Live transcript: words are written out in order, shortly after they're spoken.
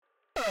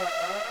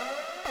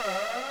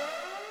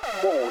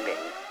Warning.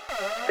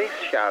 This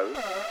show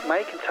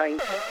may contain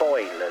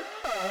spoilers.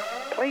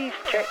 Please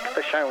check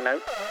the show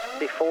notes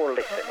before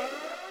listening.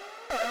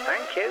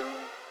 Thank you.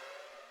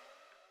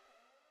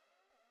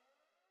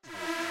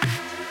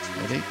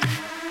 Ready?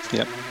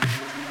 Yep.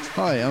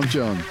 Hi, I'm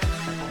John.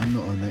 I'm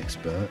not an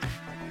expert.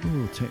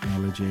 Oh,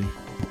 technology.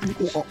 Like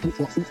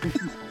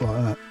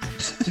that.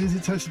 As soon as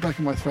it touched the back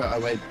of my throat, I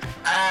went,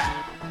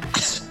 ah!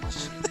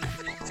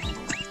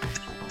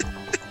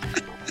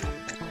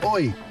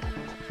 Oi!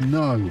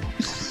 No.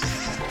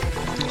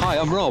 Hi,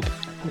 I'm Rob.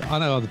 I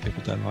know other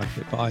people don't like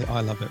it, but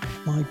I love it.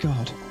 My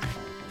God.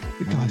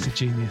 The guy's a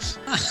genius.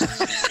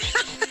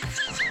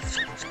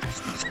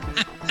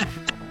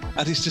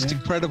 And it's just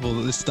incredible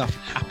that this stuff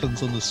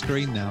happens on the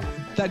screen now.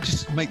 That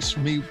just makes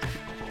me...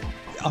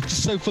 I'm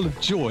just so full of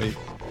joy.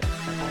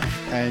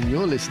 And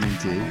you're listening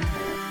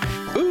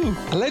to... Ooh,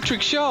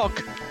 Electric Shock.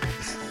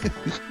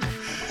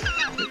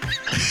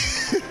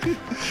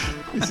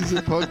 This is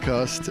a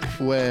podcast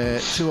where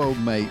two old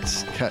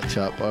mates catch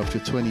up after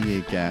a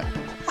 20-year gap.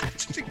 I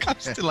think I'm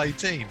still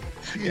 18.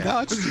 Yeah. You know,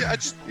 I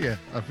just Yeah,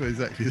 I feel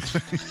exactly the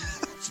same.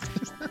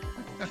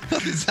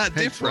 Is that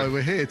That's why different?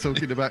 we're here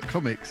talking about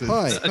comics.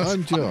 Hi,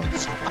 I'm John.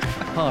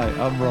 Hi,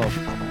 I'm Rob.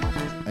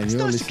 And It's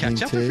you're nice to listening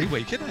catch up every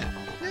week, isn't it?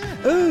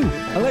 Ooh,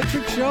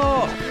 Electric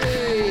Shock!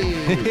 Hey!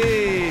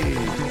 Hey.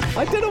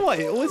 I don't know why,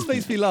 it always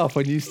makes me laugh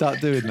when you start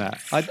doing that.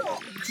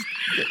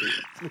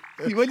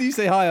 When you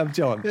say, hi, I'm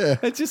John, Yeah.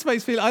 it just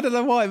makes me, I don't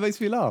know why, it makes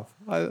me laugh.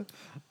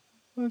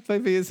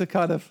 Maybe it's a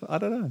kind of, I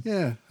don't know.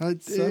 Yeah,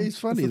 it's funny it's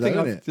though, the thing isn't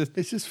I've it? just-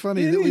 It's just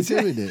funny It that we're is,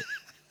 yeah. doing it.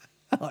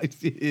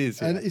 It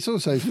is, yeah. And it's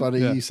also funny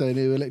Yeah. you saying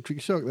new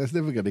Electric Shock. That's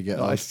never going to get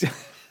old. Nice.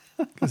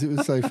 Because it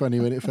was so funny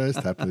when it first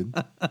happened.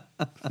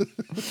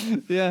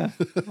 Yeah.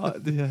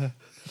 Yeah.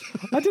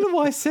 I don't know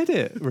why I said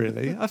it,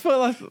 really. I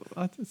felt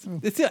like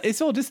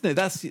it's odd, isn't it?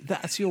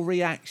 That's your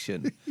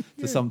reaction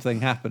to something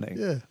happening.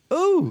 Yeah.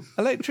 Ooh,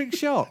 electric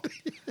shock.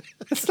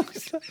 It's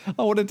like,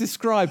 I want to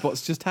describe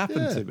what's just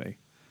happened Yeah. to me.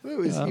 Well, it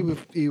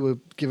was, you were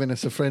giving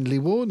us a friendly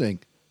warning.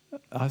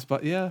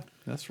 But yeah,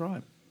 that's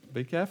right.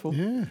 Be careful.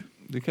 Yeah.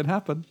 It can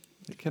happen.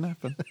 It can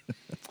happen.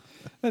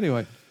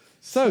 Anyway,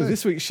 so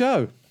this week's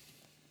show.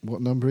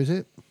 What number is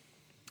it?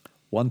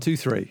 1, 2,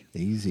 3.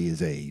 Easy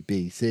as A,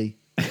 B, C.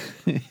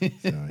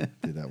 Sorry,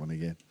 do that one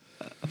again.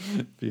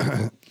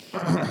 Beautiful.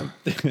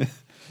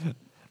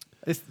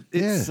 it's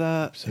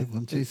Episode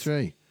 1, 2,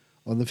 3.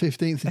 On the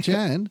 15th of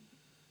Jan,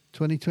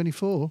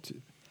 2024.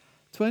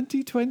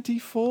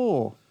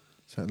 2024.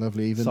 Is that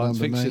lovely even Science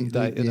number, fiction mate?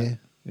 date, Leap isn't year.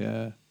 it?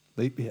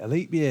 Yeah.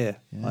 Leap year.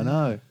 Yeah. I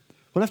know.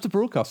 We'll have to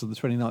broadcast on the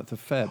 29th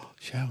of Feb.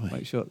 Shall we?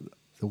 Make sure.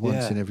 The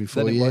once in every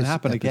 4 Then years it won't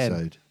happen episode.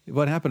 again. It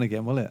won't happen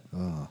again, will it?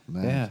 Oh,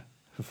 man. Yeah.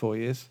 For 4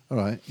 years. All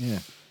right, yeah.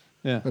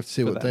 Yeah. We'll have to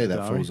see Put what in day the that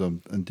diary. falls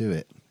on and do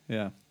it.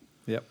 Yeah.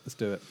 Yep. Let's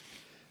do it.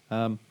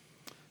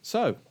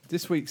 So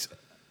this week's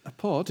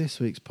pod, This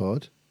week's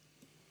pod,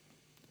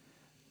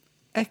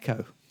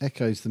 Echo.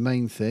 Echo's the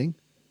main thing,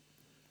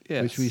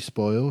 Yes. which we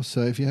spoil.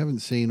 So if you haven't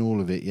seen all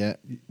of it yet,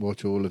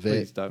 watch all of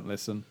Please it don't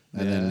listen.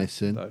 and then Yeah,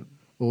 listen. don't.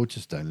 Or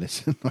just don't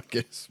listen, I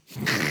guess.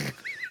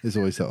 There's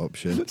always that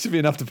option. That should be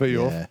enough to put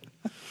you Yeah.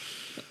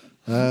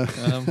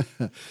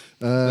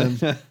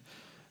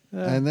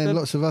 And then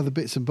lots of other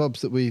bits and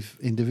bobs that we've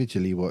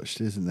individually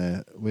watched, isn't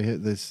there?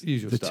 There's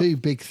Usual the stuff. two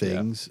big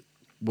things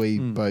we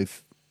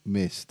both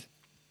missed.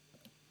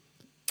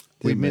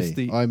 We Didn't missed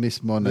the- I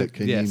missed Monarch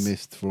and yes. you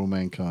missed For All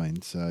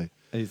Mankind. So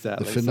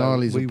Exactly. the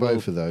finales So we of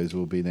both will- of those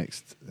will be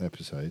next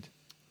episode.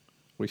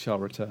 We shall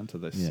return to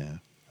this. Yeah.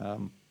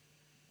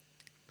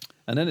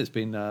 And then it's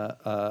been,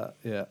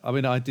 yeah. I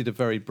mean, I did a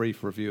very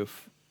brief review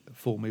of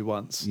Fool Me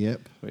Once.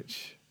 Yep.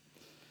 Which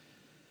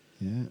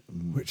Yeah.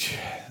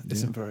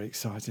 isn't very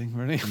exciting,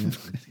 really.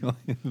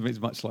 It's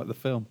much like the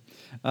film.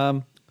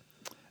 And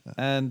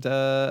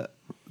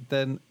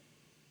then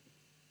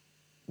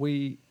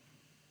we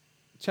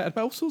chatted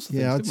about all sorts of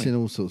Yeah, I'd things, seen didn't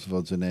all sorts of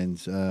odds and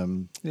ends. we?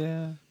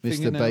 Yeah. Mr.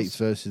 Fingernails. Bates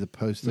versus the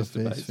Post Mr.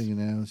 Office, Bates.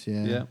 Fingernails,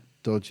 yeah. Yeah.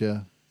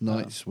 Dodger,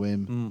 Night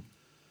Swim, Mm.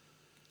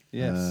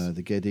 Yes.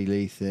 the Geddy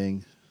Lee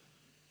thing.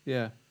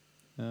 Yeah.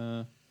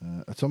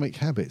 Atomic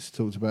Habits,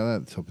 talked about that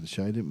at the top of the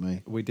show, didn't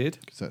we? We did.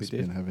 Because that's we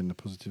did. been having a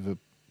positive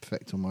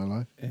effect on my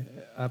life.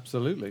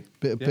 Absolutely.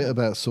 Bit Yeah.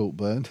 about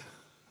Saltburn.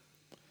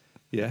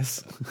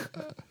 Yes.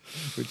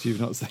 Which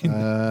you've not seen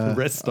the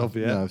rest of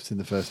yet. No, I've seen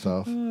the first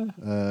half.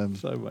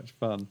 So much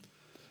fun.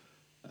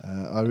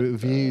 I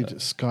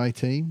reviewed Sky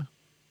Team.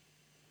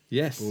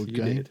 Yes, Board you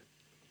game. did.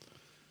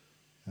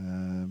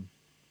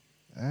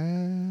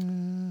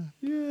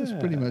 That's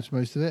pretty much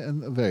most of it,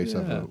 and various Yeah.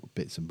 other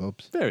bits and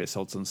bobs. Various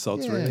odds and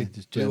sods, Yeah, really.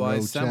 just Blue general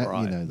Eyes chat,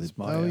 Samurai. you know, That's the-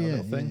 my oh, yeah,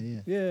 little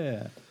thing.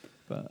 Yeah.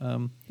 But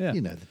yeah,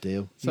 You know the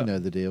deal. So- you know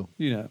the deal.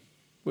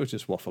 we'll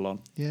just waffle on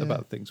Yeah.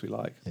 about things we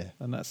like, Yeah.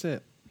 and that's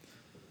it.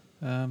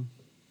 And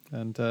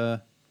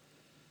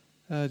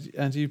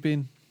you've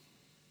been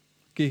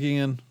gigging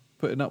and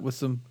putting up with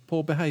some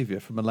poor behaviour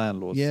from a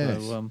landlord.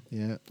 Yes. So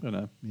yeah.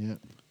 talk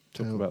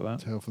Tale- about that.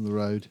 Tale from the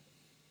road.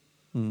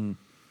 Yeah.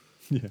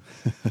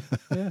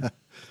 Yeah.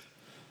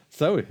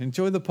 So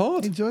enjoy the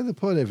pod. Enjoy the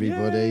pod,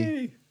 everybody.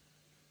 Yay.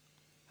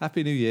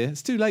 Happy New Year.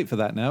 It's too late for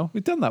that now.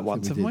 We've done that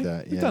once, haven't we?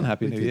 That, We've done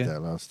Happy New Year. We did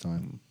that last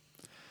time.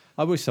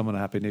 I wish someone a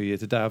Happy New Year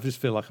today. I just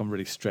feel like I'm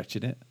really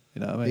stretching it.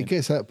 You know what I mean? It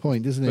gets to that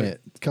point, doesn't But-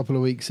 it? A couple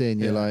of weeks in,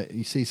 you're Yeah. like,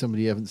 you see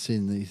somebody you haven't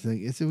seen, and you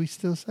think, do we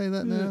still say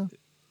that now?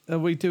 Are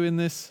we doing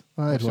this?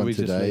 I Or had should one we just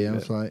today. leave I it?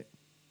 was like,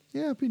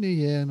 yeah, Happy New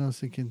Year. And I was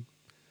thinking,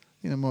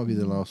 it might be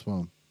the last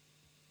one.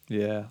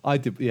 Yeah, I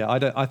did. Yeah, I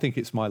don't. I think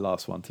it's my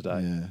last one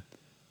today. Yeah.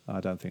 I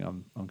don't think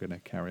I'm going to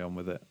carry on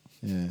with it.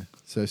 Yeah.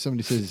 So if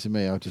somebody says it to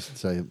me, I'll just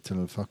say, tell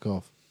them, fuck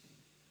off.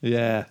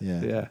 Yeah.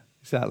 Yeah. Yeah.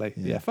 Exactly.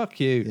 Yeah. Yeah. Fuck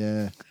you.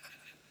 Yeah.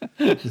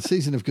 The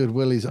season of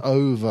goodwill is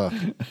over.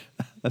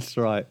 That's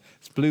right.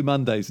 It's Blue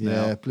Mondays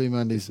now. Yeah. Blue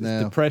Mondays It's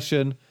now.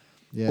 depression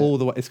Yeah. all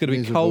the way. It's going to be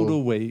Miserable. cold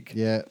all week.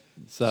 Yeah.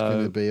 So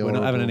gonna be we're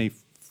not having horrible. any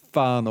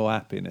fun or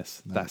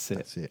happiness. No, that's it.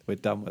 that's it. We're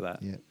done with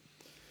that. Yeah.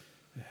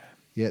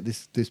 Yeah.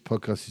 This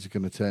podcast is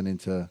going to turn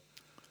into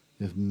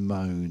just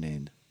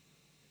moaning.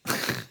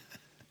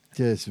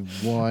 Just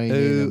whining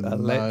Ooh, and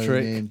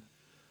electric. moaning.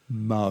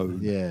 Moan.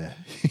 Yeah.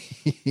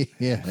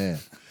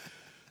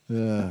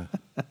 Yeah.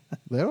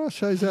 There are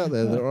shows out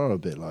there that are a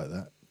bit like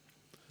that.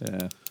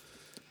 Yeah.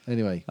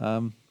 Anyway,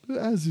 Um. but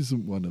as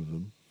isn't one of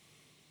them.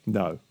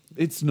 No,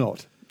 it's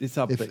not. It's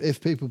up. If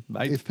people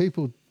Mate. if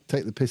people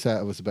take the piss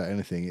out of us about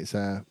anything, it's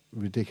our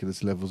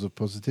ridiculous levels of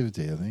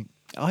positivity, I think.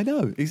 I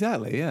know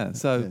exactly. Yeah.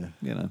 So Yeah.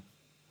 you know,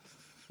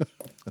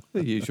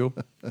 the usual.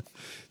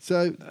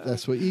 So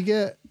that's what you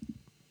get.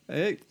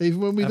 Hey,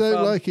 Even when we Have don't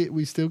fun. like it,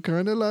 we still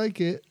kind of like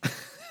it.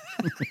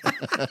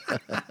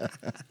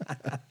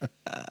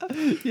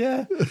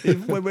 yeah.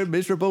 Even when we're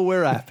miserable,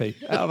 we're happy.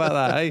 How about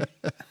that?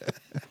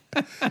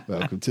 Eh?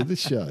 Welcome to the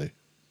show.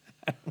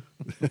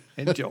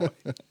 Enjoy.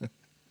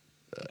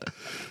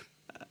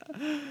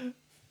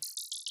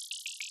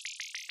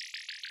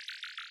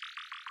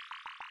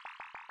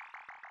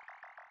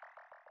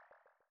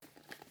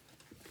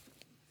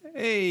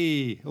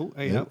 Hey. Oh,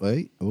 hey up.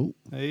 Wait. Oh.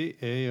 Hey,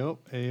 hey up,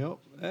 hey up.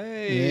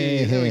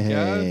 Hey, there we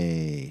go.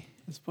 Hey.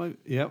 That's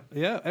yep,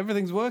 yeah,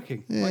 everything's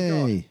working. My God.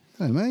 Hey.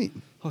 Hey, mate.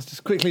 I was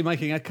just quickly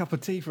making a cup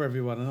of tea for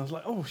everyone, and I was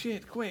like, oh,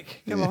 shit,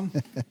 quick, come on.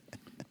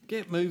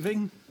 Get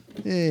moving.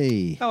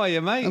 Hey. How are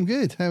you, mate? I'm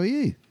good. How are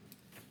you?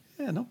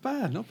 Yeah, not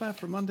bad. Not bad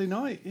for a Monday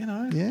night, you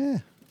know. Yeah.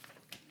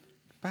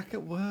 Back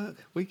at work.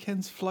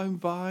 Weekend's flown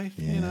by,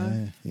 Yeah. you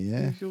know.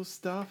 Yeah. Usual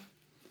stuff.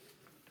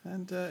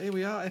 And here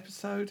we are,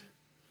 episode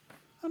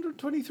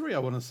 123, I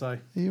want to say.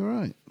 You're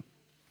right.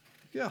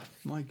 Yeah,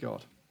 my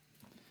God.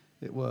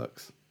 It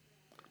works.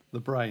 The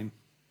brain.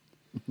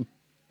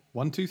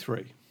 1, 2,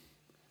 3.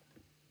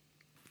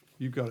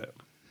 You got it.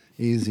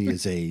 Easy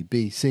as A,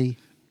 B, C.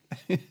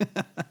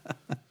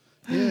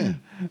 Yeah.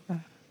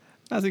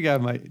 How's it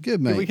going, mate? Good,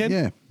 mate. weekend?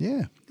 Yeah.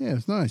 Yeah. Yeah. It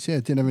was nice. Yeah.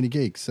 Didn't have any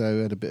gigs,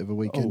 so had a bit of a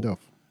weekend Oh. off.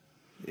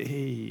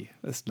 Hey,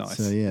 that's nice.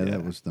 So yeah,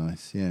 that was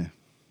nice. Yeah.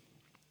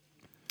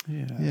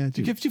 Yeah. Yeah,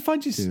 Do you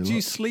find you do a do you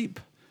lot. sleep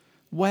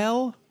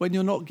well when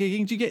you're not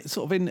gigging? Do you get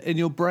sort of in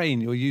your brain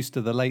you're used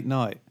to the late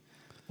night,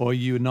 or are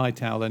you a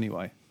night owl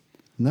anyway?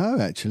 No,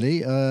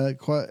 actually,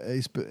 quite.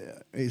 It's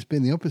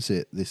been the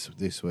opposite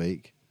this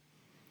week.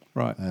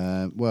 Right.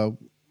 Well,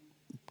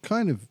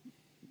 kind of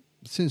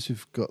since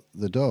we've got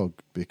the dog,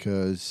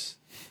 because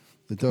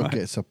the dog Right.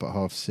 gets up at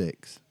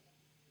 6:30.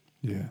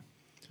 Yeah.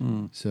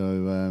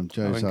 So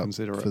Joe's up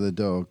inconsiderate. for the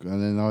dog,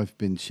 and then I've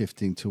been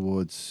shifting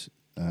towards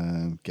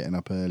getting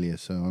up earlier.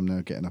 So I'm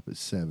now getting up at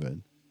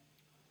 7,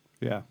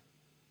 Yeah.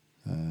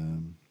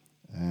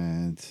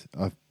 and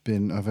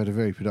I've had a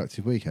very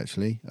productive week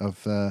actually.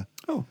 I've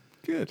Oh,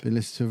 good. been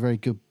listening to a very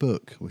good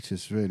book, which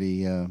has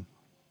really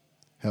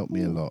helped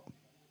me a lot.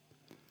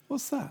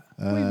 What's that?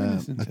 What have you been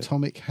listening to?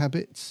 Atomic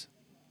Habits.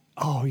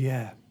 Oh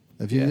yeah.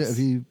 Have you Yes. have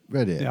you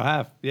read it? Yeah, I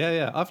have.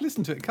 Yeah. I've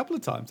listened to it a couple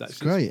of times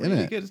actually. great, it's really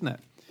isn't it? good, isn't it?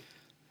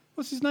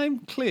 What's his name?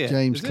 Clear.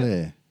 James is it?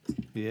 Clear.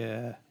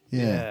 Yeah.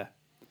 Yeah. Yeah.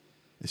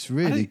 It's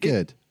really think it-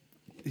 good.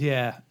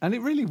 Yeah. And it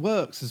really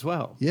works as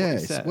well. what Yeah, he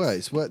says.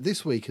 it's worked.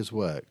 This week has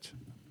worked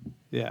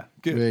Yeah.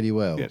 Good. really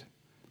well. Good.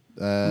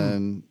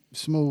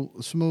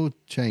 Small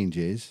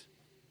changes,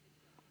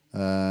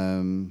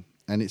 and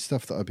it's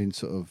stuff that I've been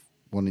sort of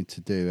wanting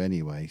to do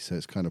anyway. So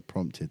it's kind of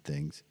prompted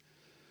things.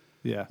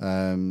 Yeah.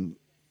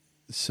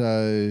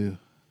 So,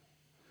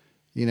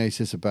 he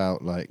says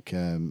about like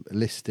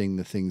listing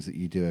the things that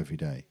you do every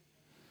day,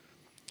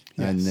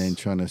 and Yes. then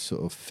trying to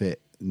sort of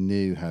fit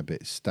new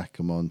habits, stack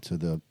them onto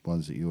the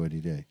ones that you already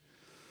do,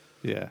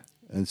 Yeah.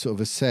 and sort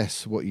of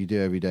assess what you do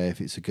every day, if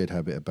it's a good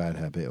habit, a bad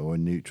habit, or a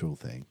neutral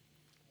thing.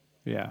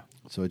 Yeah.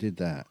 So I did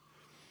that.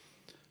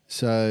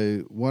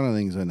 So one of the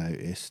things I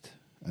noticed,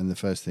 and the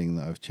first thing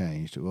that I've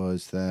changed,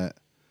 was that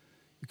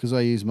because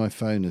I use my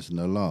phone as an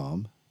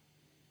alarm,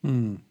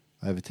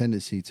 I have a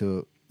tendency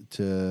to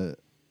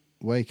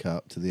wake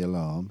up to the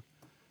alarm,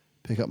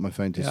 pick up my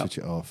phone to Yeah. switch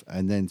it off,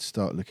 and then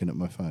start looking at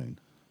my phone.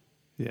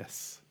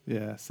 Yes.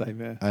 Yeah. Same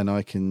here. And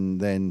I can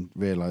then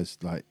realise,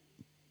 like,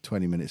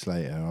 20 minutes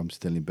later, I'm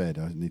still in bed.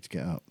 I need to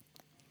get up.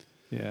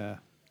 Yeah.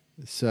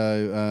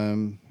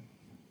 So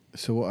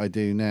So what I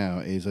do now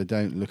is I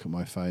don't look at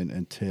my phone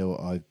until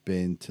I've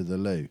been to the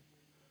loo.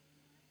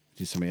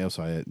 Which is something else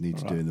I need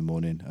to do in the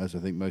morning, as I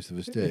think most of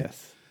us do.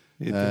 Yes.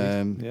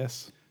 Indeed.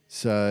 Yes.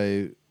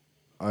 So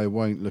I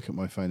won't look at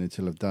my phone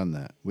until I've done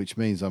that, which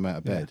means I'm out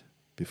of bed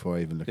before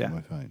I even look at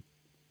my phone.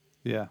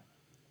 Yeah.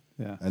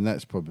 Yeah. And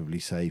that's probably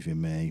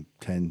saving me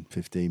 10,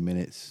 15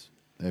 minutes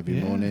every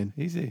morning.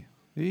 Easy.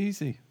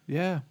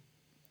 Yeah.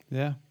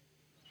 Yeah.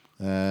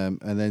 And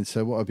then,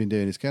 so what I've been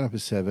doing is getting up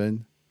at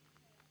 7,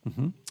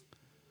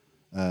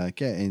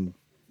 getting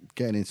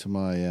into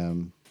my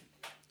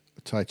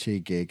Tai Chi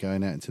gear,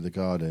 going out into the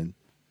garden,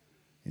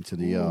 into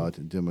the yard,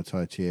 and doing my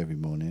Tai Chi every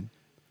morning.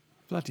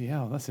 Bloody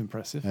hell, that's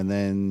impressive. And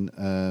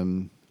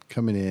then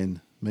coming in,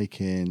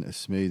 making a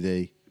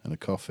smoothie and a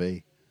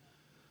coffee.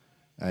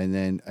 And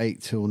then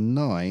 8 till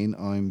 9,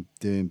 I'm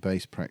doing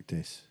bass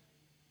practice.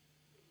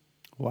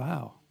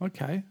 Wow.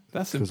 Okay,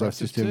 that's impressive. Because I've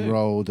just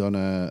enrolled on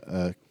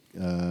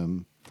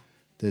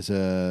there's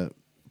a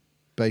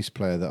bass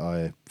player that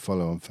I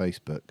follow on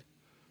Facebook.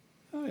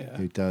 Oh yeah.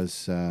 Who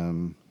does?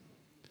 You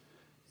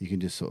can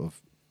just sort of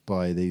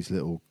buy these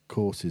little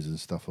courses and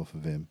stuff off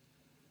of him.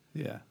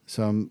 Yeah.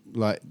 So I'm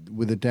like,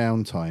 with the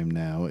downtime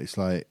now, it's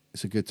like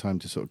it's a good time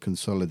to sort of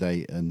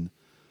consolidate and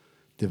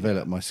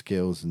develop my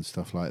skills and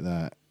stuff like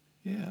that.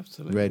 Yeah,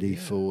 absolutely. Ready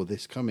for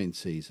this coming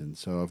season.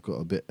 So I've got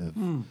a bit of,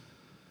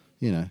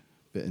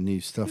 bit of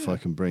new stuff I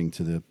can bring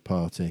to the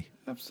party.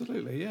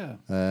 Absolutely, yeah.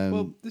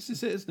 Well, this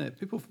is it, isn't it?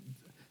 People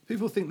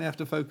think they have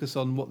to focus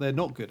on what they're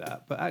not good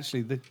at, but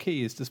actually the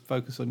key is to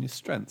focus on your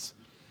strengths.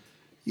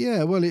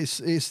 Yeah, well,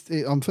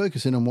 I'm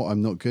focusing on what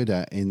I'm not good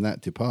at in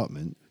that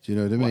department. Do you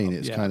know what I mean?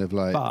 It's kind of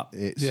like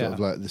sort of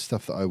like the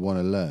stuff that I want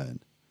to learn.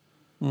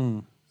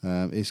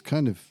 It's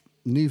kind of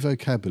new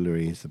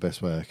vocabulary is the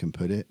best way I can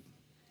put it.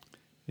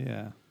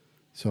 Yeah.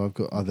 So I've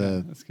got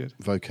other that's good.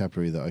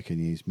 vocabulary that I can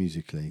use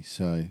musically.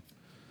 So,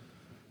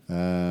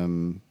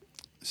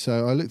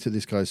 so I looked at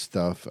this guy's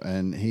stuff,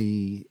 and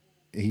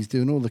he's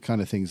doing all the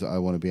kind of things that I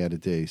want to be able to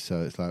do.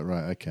 So it's like,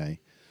 right, okay.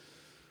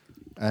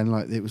 And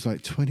like it was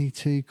like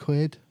 22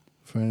 quid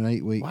for an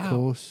 8-week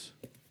course.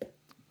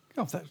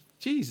 Oh,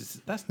 Jesus,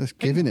 that's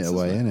giving it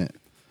away, isn't it?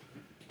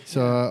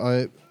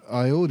 So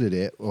I ordered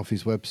it off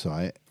his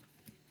website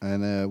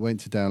and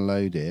went to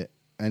download it,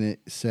 and it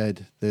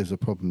said there's a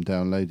problem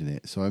downloading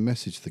it. So I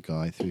messaged the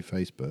guy through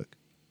Facebook.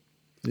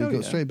 He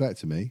got straight back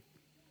to me.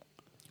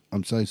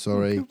 I'm so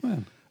sorry. Oh,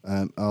 good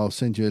man. I'll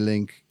send you a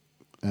link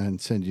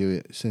and send you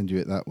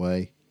it that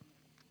way.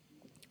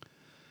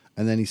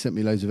 And then he sent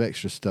me loads of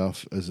extra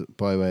stuff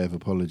by way of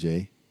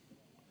apology.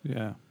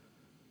 Yeah.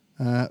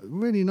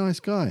 Really nice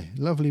guy,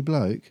 lovely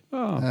bloke.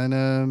 Oh.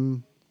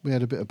 And we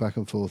had a bit of back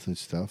and forth and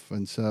stuff.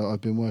 And so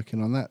I've been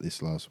working on that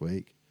this last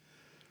week.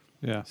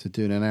 Yeah. So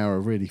doing an hour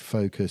of really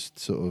focused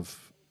sort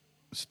of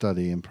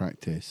study and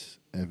practice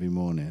every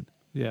morning.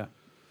 Yeah.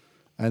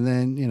 And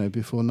then,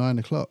 before 9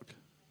 o'clock.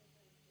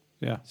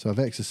 Yeah. So I've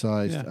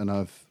exercised and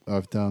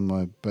I've done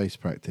my bass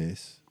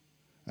practice,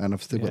 and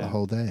I've still got the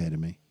whole day ahead of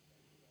me.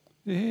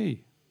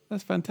 Hey,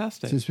 that's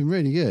fantastic. So it's been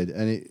really good,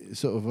 and it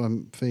sort of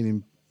I'm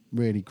feeling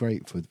really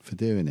great for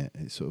doing it.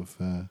 It sort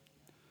of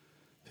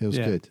feels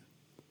good.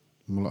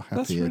 I'm a lot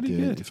happier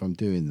doing it if I'm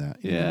doing that.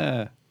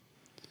 Yeah.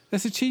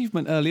 There's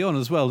achievement early on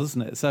as well,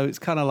 doesn't it? So it's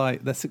kind of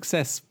like the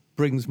success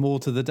brings more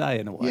to the day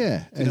in a way.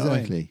 Yeah,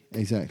 exactly.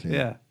 Exactly.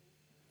 Yeah.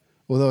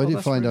 Although I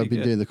did find I'd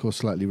been doing the course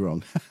slightly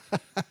wrong.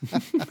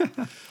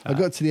 I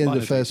got to the end of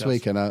the first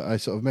week, and I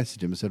sort of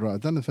messaged him and said, right,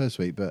 I've done the first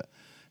week, but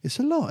it's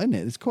a lot, isn't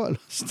it? There's quite a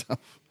lot of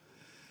stuff.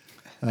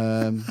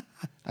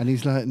 And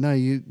he's like, no,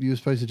 you were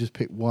supposed to just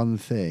pick one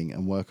thing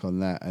and work on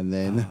that, and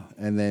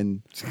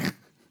then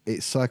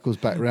it cycles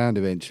back round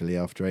eventually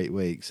after 8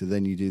 weeks. So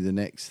then you do the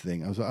next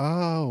thing. I was like,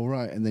 oh,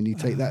 right. And then you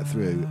take that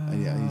through.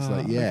 And he's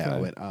like, yeah. Okay. I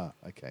went,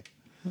 okay.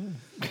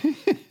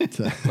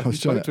 So I was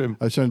trying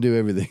to do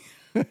everything.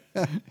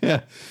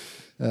 Yeah.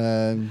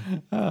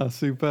 But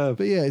Superb.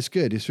 yeah, it's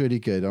good. It's really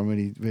good. I'm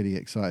really, really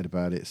excited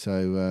about it. So,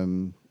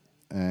 and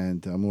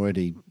I'm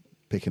already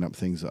picking up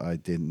things that I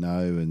didn't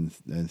know and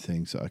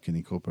things that I can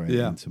incorporate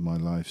into my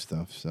live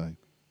stuff. So,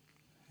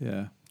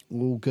 yeah,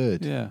 all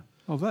good. Yeah.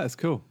 Oh, that's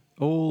cool.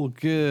 All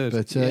good.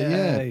 But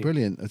yeah,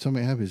 brilliant.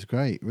 Atomic Habits is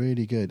great.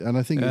 Really good. And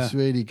I think it's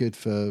really good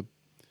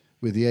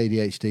with the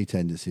ADHD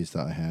tendencies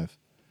that I have.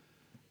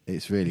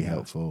 It's really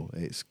helpful.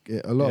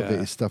 A lot of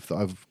it is stuff that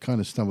I've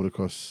kind of stumbled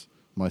across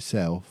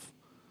myself,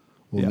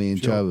 or me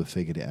and Joe have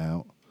figured it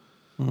out.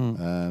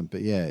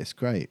 But yeah, it's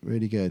great.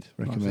 Really good.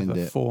 Recommend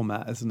it.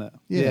 Format, isn't it?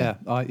 Yeah.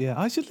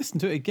 I should listen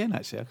to it again.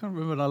 Actually, I can't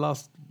remember when I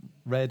last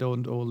read or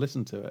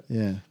listened to it.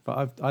 Yeah,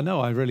 but I know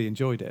I really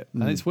enjoyed it,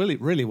 and it's really,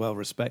 really well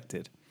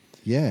respected.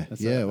 Yeah,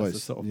 It's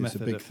a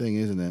big thing,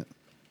 isn't it?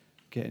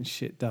 Getting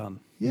shit done.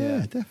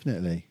 Yeah,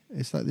 definitely.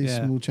 It's like these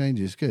small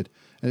changes. Good.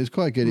 And it's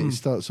quite good. It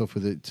starts off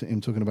with him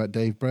talking about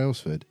Dave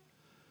Brailsford.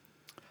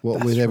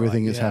 With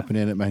everything that's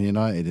happening at Man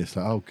United, it's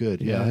like, oh,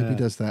 good. Yeah, I hope he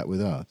does that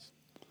with us.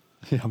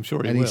 Yeah, I'm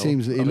sure he will.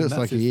 And he looks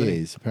like he thing.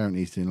 is. Apparently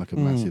he's doing like a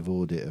massive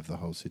audit of the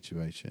whole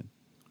situation.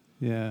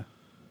 Yeah.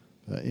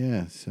 But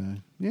yeah, so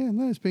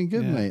no, it's been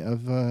good, Yeah. mate.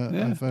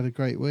 I've had a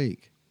great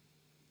week,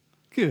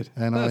 Good.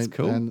 and That's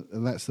cool. and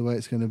that's the way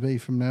it's going to be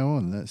from now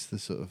on. That's the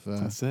sort of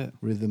That's it.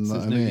 rhythm This that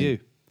is I'm new in. you.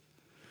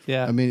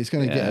 Yeah. I mean, it's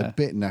going to get Yeah. a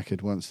bit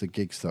knackered once the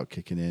gigs start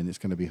kicking in. It's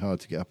going to be hard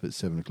to get up at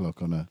 7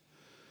 o'clock on a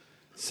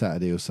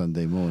Saturday or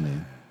Sunday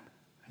morning.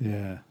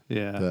 Yeah.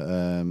 Yeah.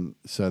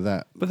 But so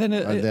that, But then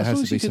there as has long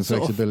to as be you some can sort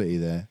of- flexibility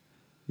there.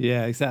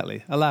 Yeah,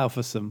 exactly. Allow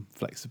for some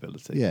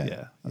flexibility.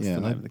 Yeah, That's the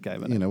name of the game.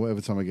 Isn't You it? know,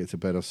 whatever time I get to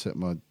bed, I'll set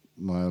my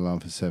alarm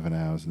for 7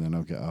 hours, and then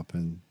I'll get up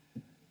and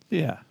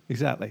Yeah,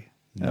 exactly.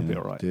 That'll be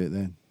all right. do it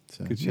then.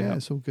 So Good yeah, shout.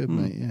 it's all good,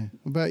 mate. Yeah.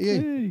 What about you?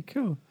 Yeah,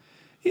 cool.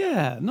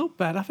 Yeah, not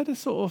bad. I've had what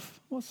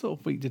sort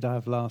of week did I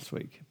have last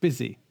week?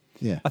 Busy.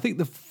 Yeah. I think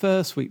the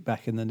first week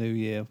back in the new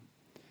year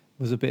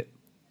was a bit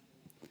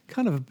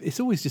it's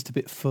always just a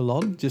bit full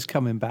on, just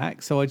coming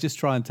back. So I just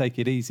try and take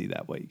it easy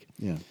that week.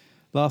 Yeah.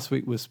 Last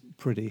week was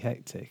pretty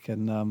hectic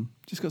and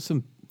just got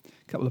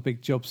couple of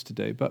big jobs to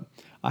do. But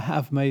I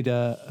have made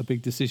a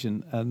big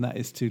decision, and that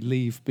is to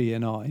leave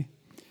BNI,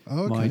 Oh,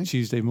 okay. my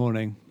Tuesday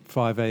morning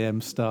 5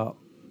 a.m. start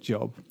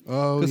job.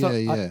 Oh, 'Cause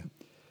yeah.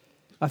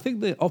 I think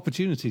the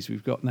opportunities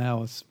we've got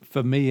now,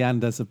 for me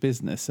and as a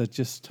business, are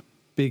just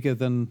bigger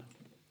than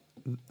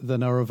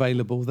are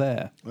available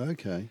there.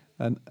 Okay.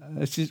 And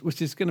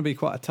which is going to be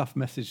quite a tough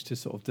message to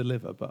sort of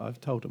deliver. But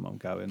I've told them I'm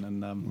going,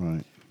 and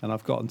Right. and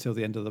I've got until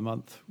the end of the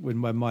month when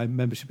my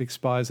membership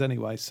expires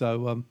anyway.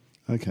 So,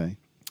 Okay.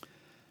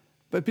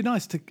 but it'd be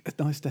nice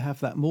to have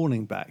that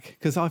morning back,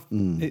 because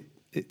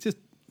it just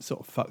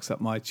sort of fucks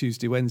up my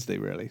Tuesday Wednesday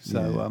really.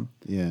 So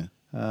yeah.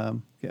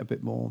 get a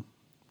bit more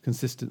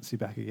consistency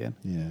back again.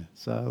 Yeah.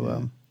 So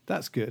Yeah.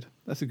 that's good.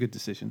 That's a good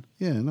decision.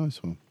 Yeah.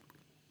 Nice one.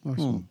 Nice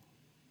one.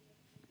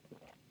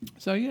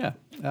 So yeah,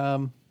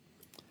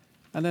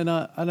 and then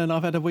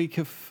I've had a week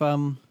of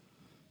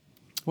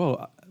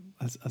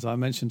as I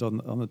mentioned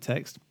on the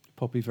text,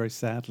 Poppy very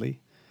sadly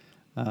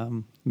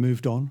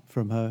moved on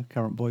from her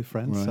current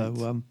boyfriend. Right.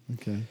 So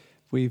Okay.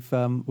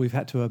 we've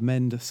had to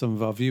amend some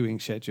of our viewing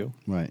schedule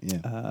Right.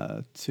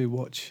 Yeah. to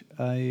watch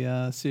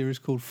a series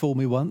called Fool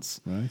Me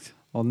Once Right.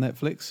 on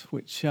Netflix,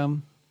 which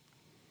I'll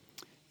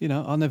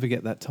never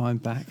get that time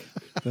back,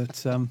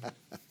 but.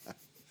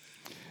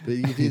 But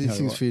you do these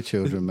things for your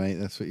children, mate.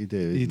 That's what you do.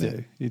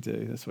 Isn't You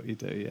do. That's what you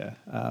do. Yeah.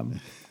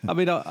 I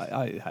mean,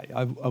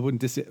 I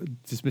wouldn't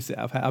dismiss it.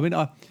 I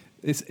mean,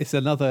 it's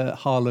another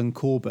Harlan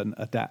Coben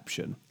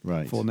adaptation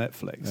Right. for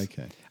Netflix.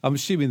 Okay. I'm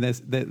assuming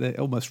they're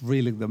almost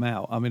reeling them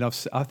out. I mean,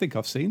 I think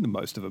I've seen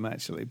most of them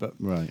actually, but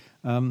Right.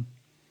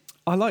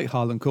 I like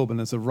Harlan Coben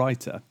as a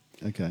writer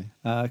Okay.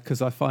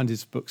 because I find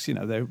his books,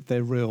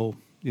 they're real,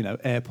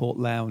 airport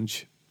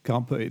lounge,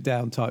 can't put it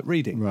down type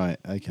reading. Right.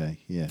 Okay.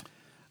 Yeah.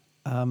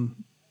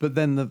 But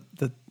then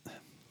the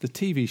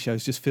TV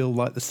shows just feel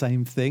like the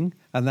same thing,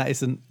 and that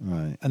isn't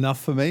Right.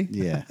 enough for me.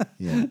 Yeah.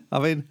 Yeah. I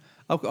mean,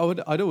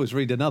 I'd always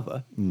read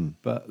another,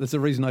 but there's a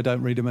reason I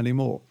don't read them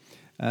anymore.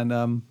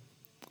 And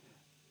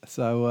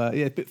so a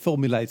bit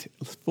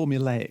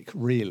formulaic,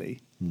 really.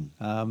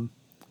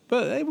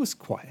 But it was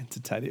quite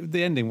entertaining.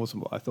 The ending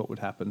wasn't what I thought would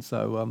happen.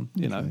 So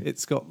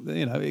it's got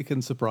it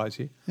can surprise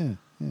you. Yeah.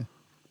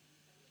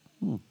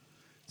 Yeah.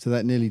 So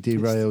that nearly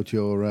derailed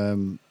your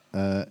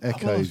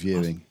Echo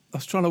viewing. I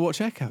was trying to watch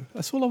Echo.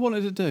 That's all I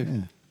wanted to do.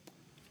 Yeah.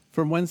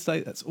 From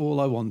Wednesday, that's all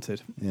I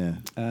wanted. Yeah.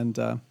 And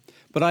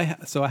but I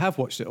have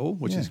watched it all,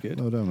 which is good.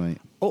 Well done,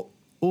 mate.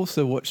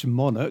 Also watched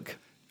Monarch.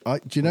 Do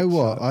you know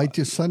what? I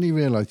just suddenly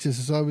realised, just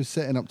as I was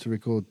setting up to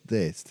record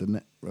this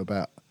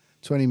about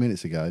 20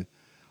 minutes ago,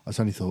 I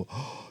suddenly thought,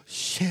 oh,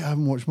 shit, I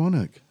haven't watched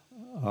Monarch.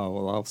 Oh,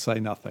 well, I'll say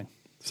nothing.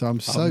 So I'm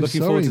so I'm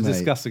looking sorry, forward to mate.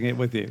 discussing it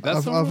with you.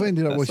 That's I've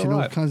ended up That's watching all all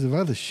right. kinds of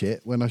other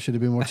shit when I should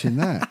have been watching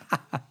that.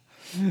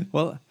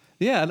 Well,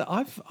 yeah, and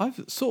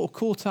I've sort of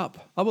caught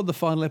up. I'm on the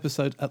final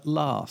episode at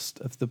last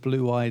of the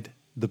Blue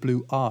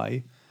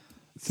Eye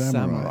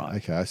Samurai.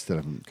 Okay, I still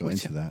haven't got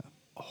Which- into that.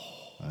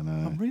 I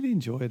know. I'm really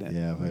enjoying it.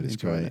 Yeah, I've heard Really it's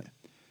enjoying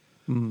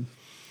great.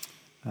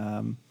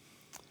 it.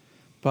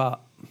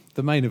 But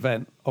the main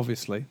event,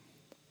 obviously,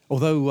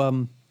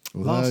 although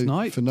last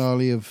night.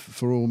 Finale of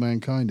For All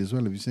Mankind as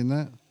well. Have you seen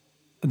that?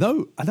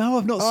 No, I've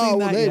not Oh, seen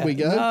well, that there yet. we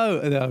go. No,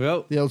 there we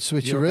go. The old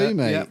switcheroo,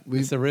 mate. Yeah,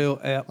 it's a real.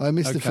 I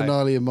missed the okay.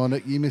 finale of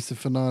Monarch. You missed the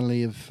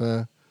finale of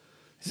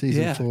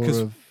season Yeah, 4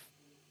 of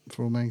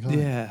For All Mankind.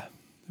 Yeah,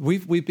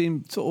 we've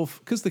been sort of,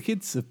 because the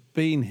kids have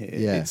been here.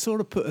 Yeah. It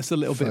sort of put us a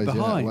little bit Throws you out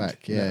of behind.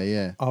 whack. Yeah,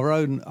 yeah. Our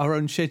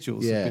own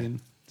schedules Yeah. have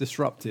been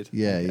disrupted.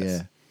 Yeah, I guess.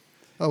 yeah.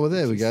 Oh, well,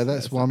 there we go.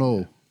 That's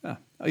 1-1.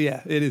 Oh,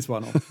 yeah, it is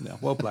 1-1. Yeah,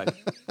 well played.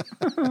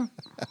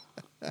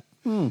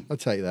 I'll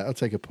take that. I'll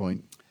take a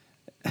point.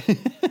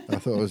 I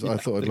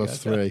thought I'd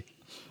lost 3.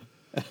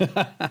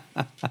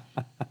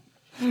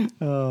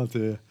 Oh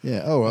dear.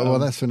 Yeah. All right. Well,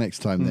 that's for next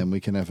time. Then we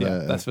can have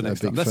that's for a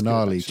next big time. That's good,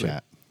 finale actually.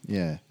 chat.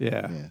 Yeah.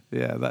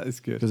 Yeah, that is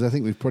good. Because I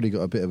think we've probably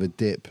got a bit of a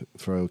dip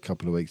for a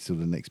couple of weeks till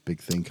the next big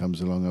thing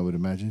comes along. I would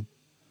imagine.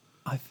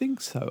 I think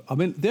so. I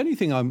mean, the only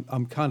thing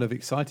I'm kind of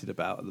excited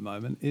about at the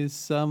moment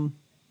is the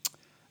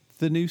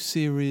new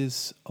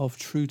series of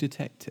True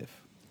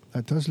Detective.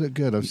 That does look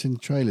good. I've seen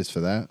trailers for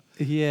that.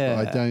 Yeah,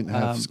 But I don't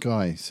have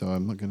Sky, so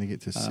I'm not going to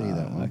get to see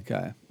that one.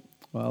 Okay,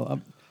 well,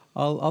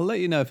 I'll let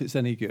you know if it's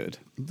any good.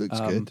 It looks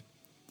good.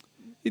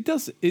 It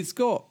does. It's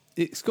got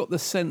the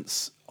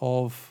sense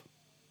of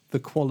the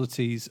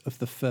qualities of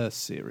the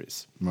first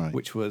series, Right.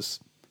 which was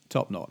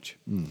top notch.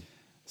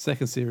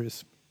 Second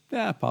series,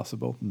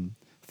 passable.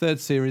 Third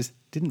series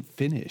didn't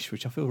finish,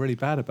 which I feel really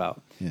bad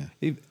about. Yeah.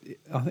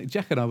 I think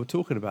Jack and I were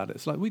talking about it.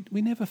 It's like we're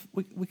going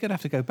to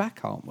have to go back,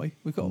 aren't we?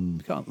 We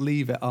can't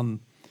leave it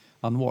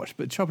unwatched.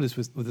 But the trouble is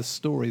with a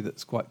story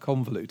that's quite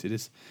convoluted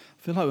is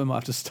I feel like we might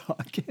have to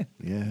start again.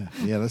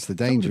 Yeah, that's the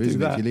danger, do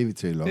isn't it? that. If you leave it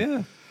too long.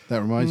 Yeah.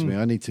 That reminds me,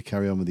 I need to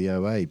carry on with the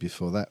OA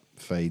before that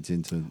fades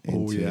into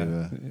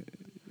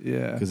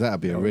Yeah. because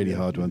that'd be a really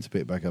hard one to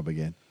pick back up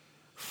again.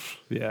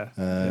 Yeah.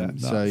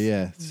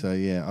 So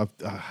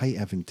I hate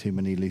having too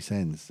many loose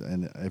ends,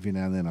 and every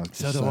now and then I just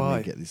So do suddenly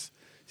I. get this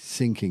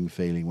sinking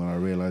feeling when I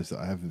realise that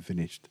I haven't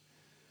finished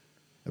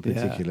a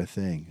particular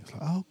thing. It's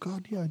like, oh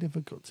God, I never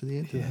got to the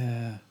end of that.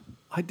 Yeah.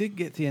 I did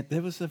get the end.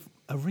 There was a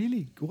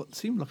really, what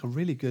seemed like a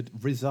really good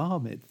Riz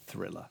Ahmed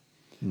thriller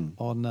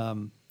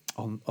on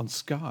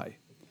Sky.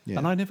 Yeah.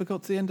 And I never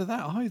got to the end of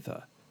that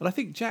either. And I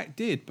think Jack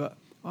did, but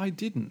I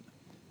didn't.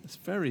 It's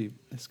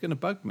going to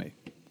bug me.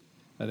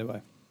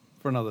 Anyway,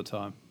 for another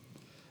time.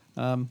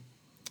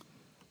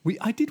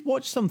 I did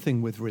watch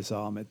something with Riz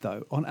Ahmed,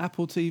 though, on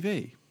Apple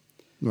TV.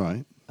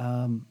 Right.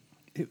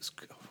 It was,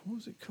 what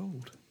was it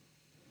called?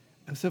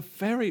 It was a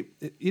very,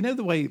 you know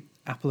the way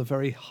Apple are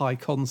very high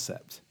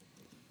concept?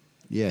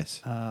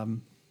 Yes.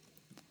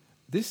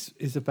 This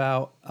is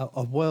about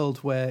a world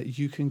where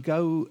you can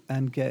go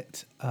and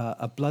get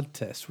a blood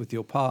test with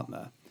your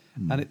partner,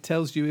 and it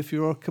tells you if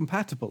you're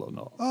compatible or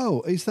not.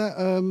 Oh, is that?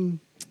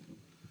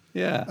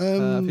 Yeah.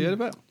 Have you heard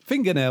about it?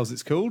 Fingernails?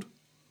 It's called.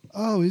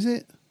 Oh, is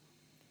it?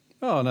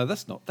 Oh no,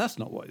 that's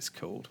not what it's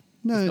called.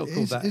 No, it's not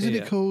called that isn't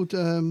here. it called?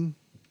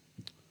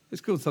 It's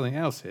called something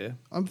else here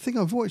I think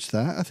I've watched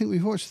that. I think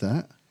we've watched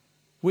that.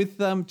 with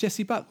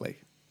Jessie Buckley,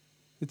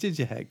 the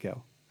ginger haired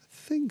girl. I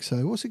think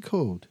so. What's it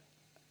called?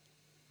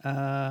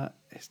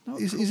 It's not.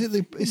 Is called it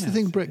the? It's the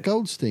thing Fingernails, Brett is it?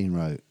 Goldstein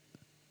wrote.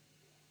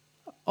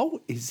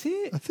 Oh, is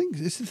it? I think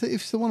it's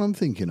the one I'm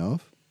thinking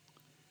of.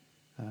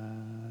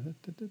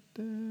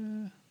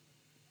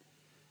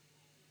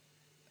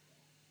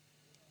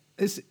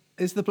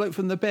 Is the bloke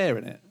from The Bear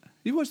in it?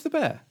 You watched The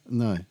Bear?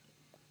 No,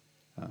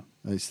 Oh.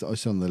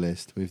 it's on the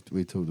list.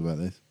 We talked about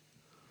this.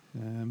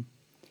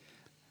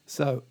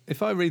 So,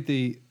 if I read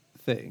the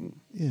thing,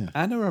 Yeah.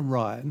 Anna and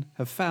Ryan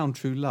have found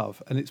true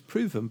love, and it's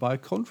proven by a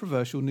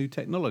controversial new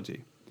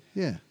technology.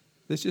 Yeah,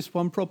 There's just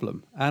one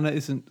problem: Anna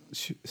isn't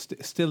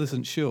still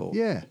isn't sure.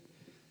 yeah.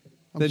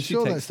 I'm Then she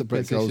sure takes that's the the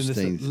Brett position as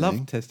Goldstein a love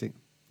thing. testing.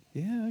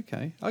 Yeah,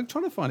 okay. I'm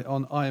trying to find it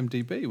on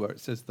IMDb where it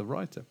says the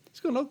writer. It's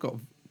got oh,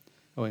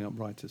 hang on,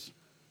 writers.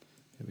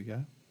 Here we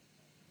go.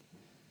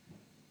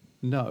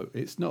 No,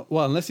 it's not.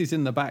 Well, unless he's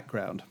in the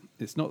background,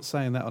 it's not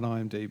saying that on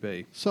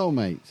IMDb.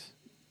 Soulmates.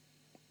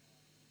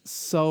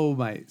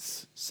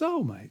 Soulmates.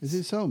 Is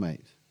it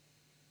Soulmates?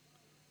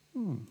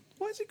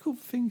 Why is it called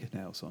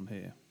Fingernails on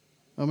here?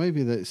 Or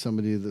maybe that's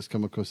somebody that's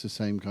come across the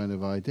same kind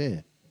of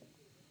idea.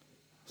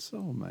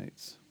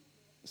 Soulmates.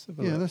 Let's have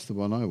a Yeah, look. that's the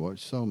one I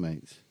watched.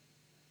 Soulmates.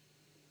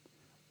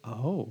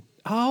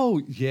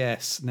 Oh,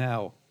 yes.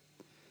 Now,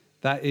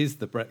 that is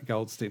the Brett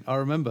Goldstein. I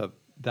remember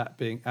that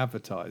being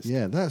advertised.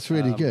 Yeah, that's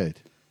really good.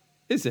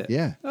 Is it?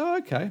 Yeah. Oh,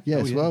 okay. Yeah, Oh,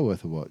 it's well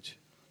worth a watch.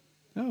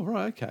 Oh,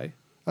 right. Okay.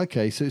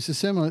 Okay, so it's the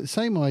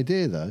same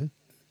idea though.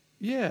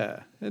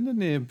 Yeah. In the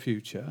near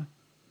future,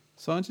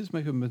 scientists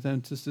make a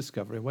momentous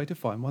discovery, a way to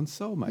find one's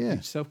soulmate. Yeah.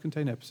 Each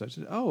self-contained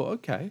episode. Oh,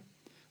 okay.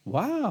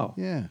 Wow.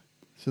 Yeah.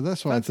 So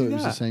that's why Fancy I thought it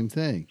was the that. same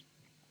thing.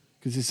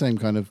 Because it's the same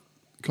kind of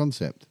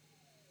concept.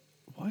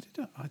 Why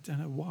did I don't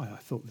know why I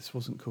thought this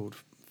wasn't called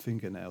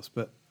Fingernails,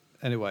 but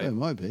anyway. Well, it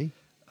might be.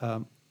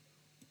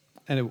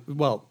 Anyway,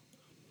 well,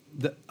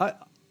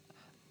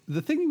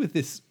 the thing with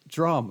this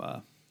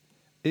drama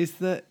is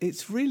that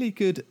it's really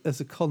good as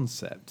a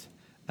concept,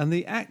 and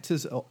the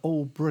actors are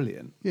all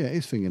brilliant. Yeah,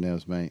 it's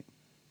Fingernails, mate.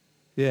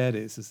 Yeah, it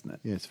is, isn't it?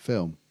 Yeah, it's a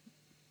film.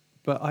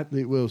 But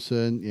Luke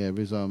Wilson, yeah,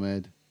 Riz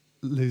Ahmed.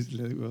 Luke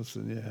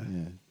Wilson, yeah.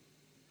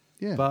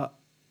 Yeah. Yeah. But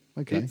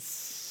okay.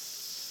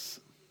 it's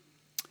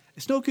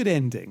not a good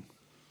ending.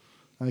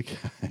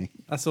 Okay.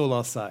 That's all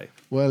I'll say.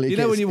 Well, you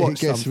know when you watch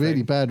it gets something,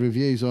 really bad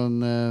reviews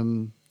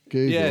on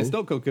Google. yeah, it's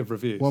not got good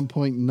reviews.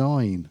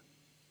 1.9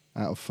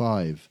 out of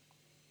 5.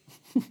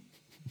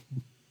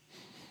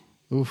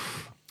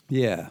 Oof,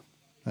 Yeah.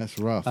 that's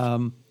rough.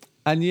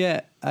 And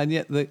yet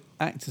the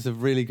actors are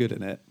really good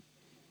in it.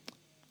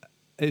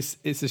 It's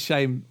a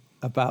shame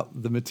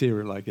about the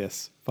material, I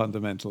guess,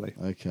 fundamentally.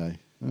 Okay.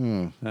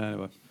 Oh.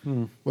 Anyway,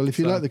 Well, if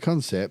you So- like the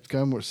concept,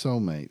 go and watch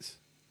Soulmates.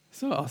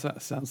 so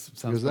that sounds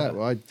Because that,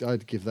 better.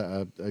 I'd give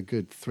that a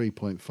good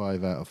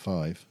 3.5 out of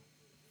 5.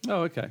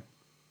 Oh, okay.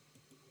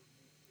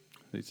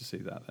 Need to see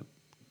that then.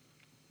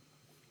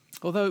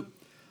 Although,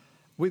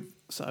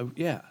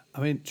 I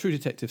mean, True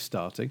Detective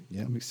starting.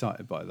 Yeah. I'm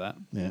excited by that.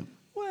 Yeah.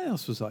 What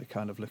else was I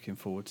kind of looking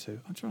forward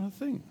to? I'm trying to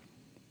think.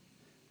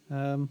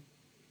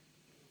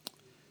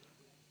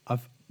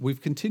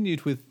 We've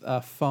continued with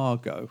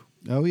Fargo.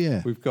 Oh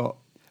yeah. We've got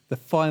the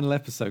final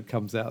episode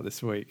comes out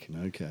this week.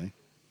 Okay.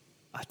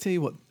 I tell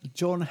you what,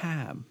 John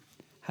Hamm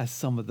has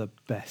some of the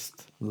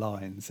best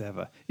lines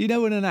ever. You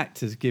know when an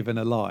actor's given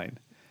a line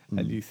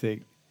and you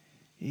think,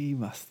 he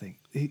must think,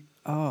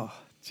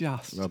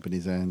 just Rubbing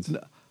his hands.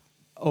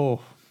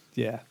 oh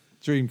yeah,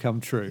 dream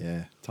come true.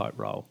 Yeah. Type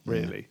role,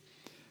 really.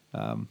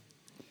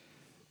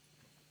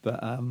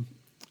 But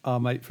our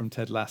mate from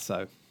Ted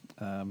Lasso,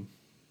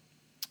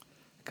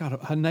 God,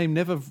 her name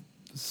never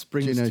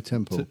springs. Juno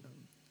Temple.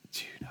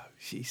 Juno,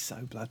 she's so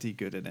bloody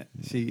good in it.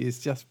 Yeah. She is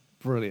just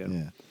brilliant.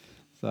 Yeah.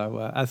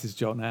 So as is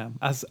John Hamm,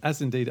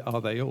 as indeed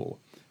are they all.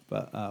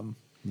 But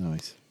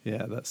nice.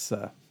 Yeah, that's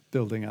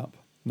building up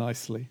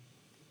nicely,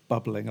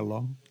 bubbling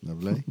along.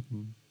 Lovely.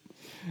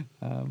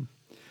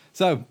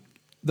 So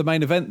the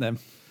main event then.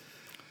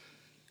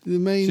 The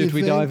main Should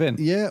event, we dive in?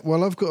 Yeah.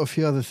 Well, I've got a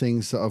few other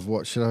things that I've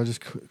watched. Should I just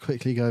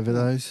quickly go over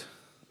those?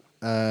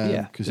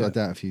 Yeah. Because I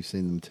doubt if you've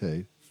seen them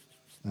too.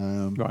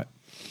 Right.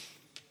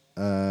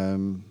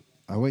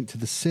 I went to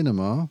the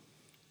cinema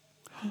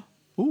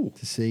Ooh.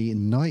 to see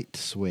Night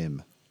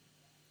Swim.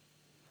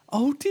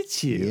 Oh,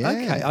 did you? Yeah.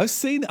 Okay.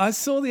 I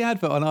saw the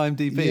advert on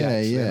IMDb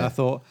actually, and I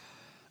thought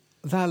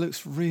that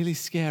looks really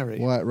scary.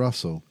 Wyatt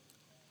Russell.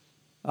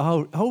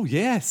 Oh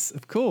yes,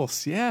 of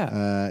course,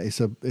 yeah. It's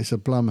a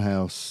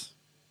Blumhouse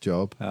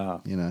job.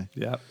 You know.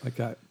 Yeah.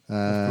 Okay.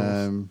 Of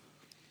course.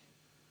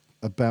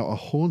 About a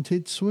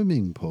haunted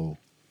swimming pool.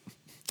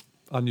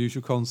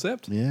 Unusual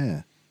concept.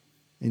 Yeah.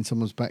 In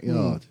someone's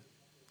backyard.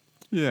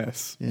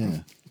 Yes. Yeah.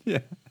 Yeah.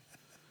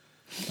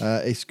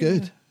 It's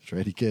good. It's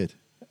really good.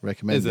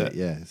 Recommend Is it?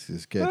 Yeah,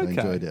 it's good. Okay. I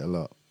enjoyed it a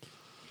lot.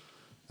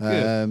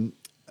 Good.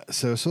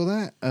 So I saw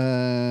that.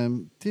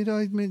 Did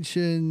I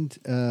mention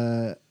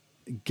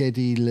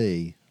Geddy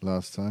Lee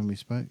last time we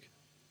spoke?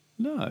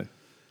 No.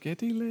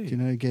 Geddy Lee. Do you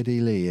know who Geddy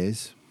Lee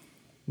is?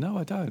 No,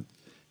 I don't.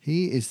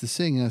 He is the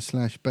singer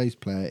 / bass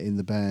player in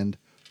the band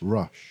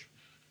Rush.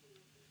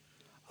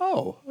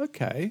 Oh,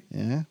 okay.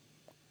 Yeah.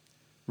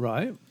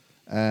 Right.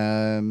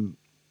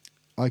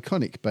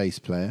 Iconic bass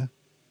player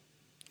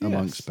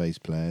amongst Yes. bass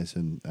players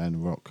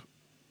and rock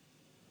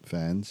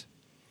fans.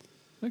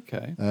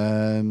 Okay.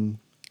 And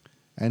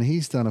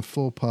he's done a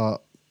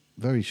 4-part,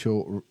 very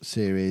short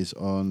series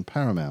on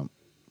Paramount.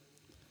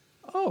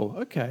 Oh,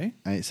 okay.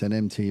 And it's an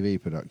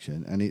MTV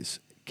production. And it's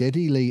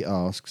Geddy Lee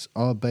asks,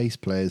 are bass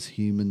players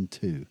human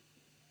too?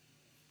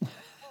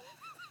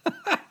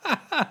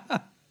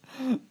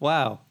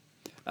 Wow.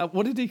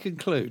 What did he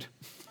conclude?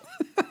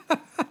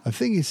 I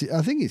think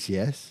it's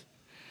yes.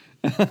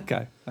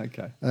 Okay.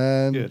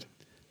 Good.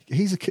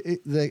 He's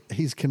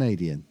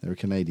Canadian. They're a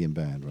Canadian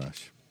band,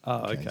 Rush.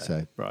 Oh, okay.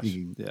 So Rush.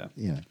 you Yeah.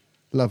 know,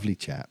 lovely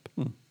chap.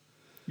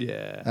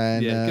 Yeah.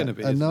 And yeah, gonna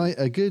be. isn't it?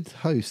 a good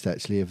host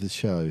actually of the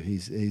show.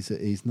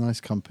 He's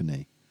nice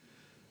company.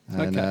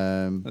 And,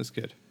 Okay. That's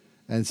good.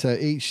 And so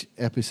each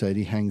episode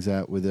he hangs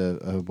out with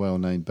a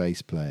well-known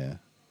bass player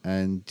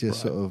and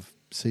just Right. sort of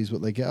sees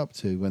what they get up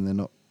to when they're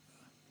not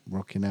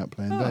rocking out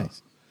playing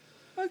bass.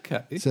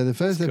 Okay. So the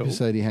first That's cool.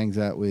 episode he hangs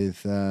out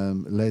with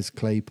Les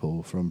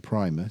Claypool from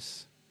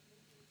Primus,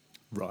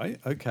 Right.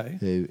 Okay.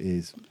 who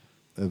is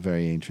a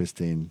very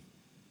interesting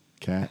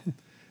cat.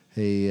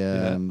 He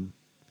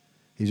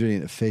he's really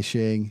into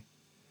fishing.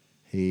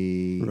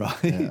 He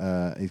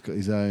Right. he's got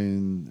his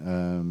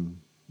own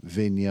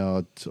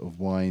vineyard sort of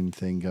wine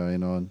thing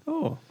going on.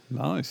 Oh,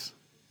 nice.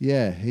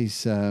 Yeah,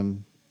 he's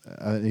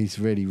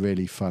really,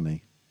 really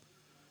funny.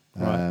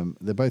 Right.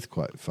 They're both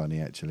quite funny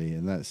actually,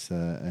 and that's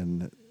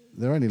and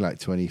they're only like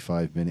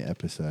 25-minute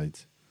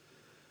episodes.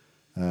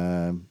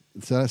 So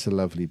that's a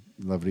lovely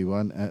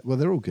one. Well,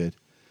 they're all good.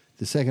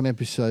 The second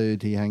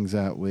episode, he hangs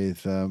out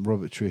with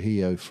Robert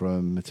Trujillo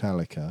from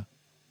Metallica.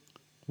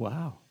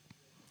 Wow.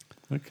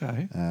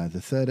 Okay.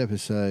 The third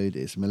episode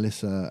is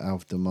Melissa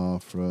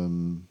Aufdemar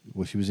from,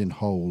 well, she was in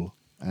Hole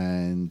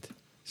and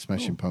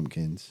Smashing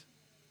Pumpkins.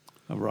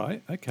 All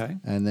right. Okay.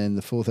 And then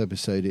the fourth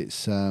episode,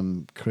 it's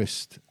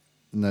Chris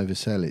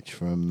Novoselic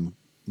from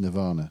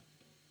Nirvana.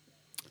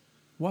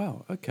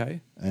 Wow.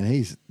 Okay.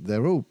 And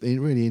they're all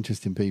really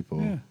interesting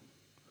people. Yeah.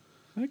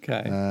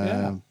 Okay.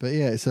 Yeah. But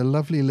yeah, it's a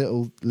lovely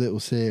little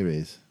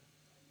series.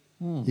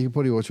 You can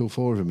probably watch all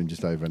 4 of them in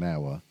just over an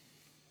hour.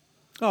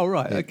 Oh,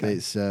 right. Okay.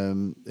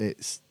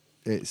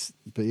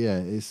 But yeah,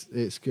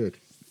 it's good.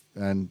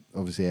 And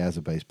obviously, as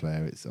a bass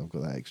player, I've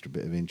got that extra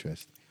bit of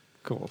interest.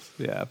 Of course.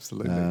 Yeah,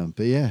 absolutely.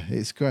 But yeah,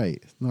 it's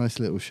great. Nice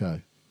little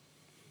show.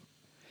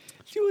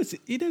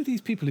 You know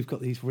these people who've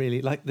got these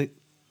really, like, people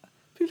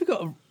who've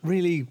got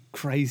really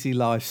crazy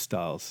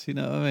lifestyles, you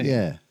know what I mean?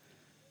 Yeah.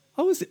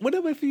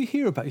 Whenever you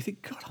hear about it, you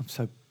think, God, I'm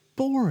so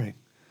boring.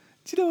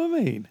 Do you know what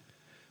I mean?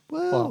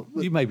 Well,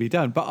 you maybe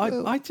don't, but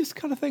I just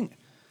kind of think,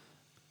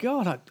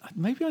 God,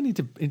 maybe I need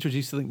to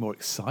introduce something more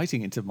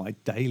exciting into my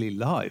daily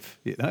life,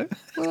 you know?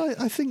 well,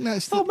 I think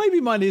that's... maybe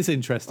mine is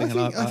interesting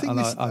I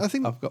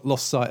think I've got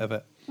lost sight of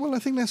it. Well, I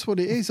think that's what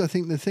it is. I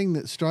think the thing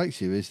that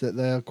strikes you is that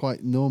they are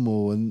quite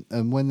normal,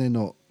 and when they're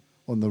not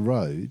on the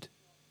road,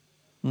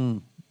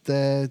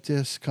 they're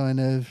just kind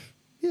of,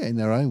 in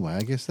their own way.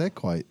 I guess they're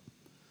quite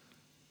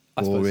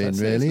I suppose boring, that's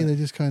it, really. isn't it? They're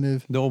just kind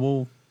of,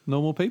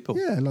 Normal people.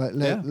 like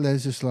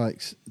Les just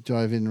likes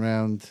driving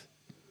around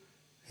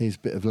his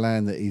bit of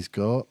land that he's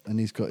got, and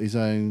he's got his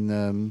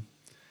own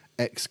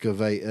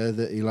excavator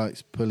that he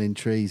likes pulling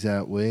trees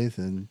out with,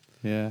 and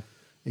Yeah.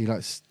 he's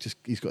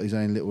got his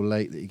own little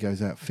lake that he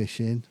goes out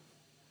fishing.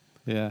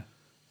 Yeah.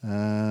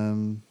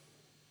 And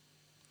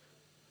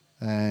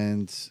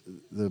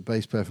the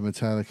bass player for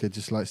Metallica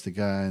just likes to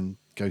go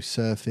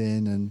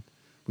surfing, and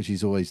which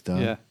he's always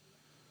done. Yeah.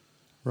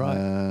 Right.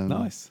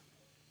 Nice.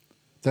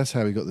 That's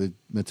how he got the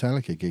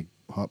Metallica gig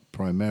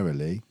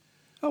primarily.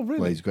 Oh, really?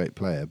 Well, he's a great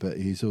player, but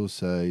he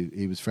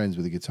was friends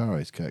with the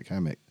guitarist Kirk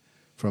Hammett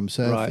from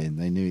surfing. Right.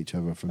 They knew each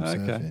other from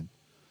surfing,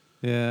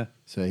 Yeah.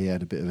 so he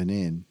had a bit of an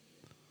in.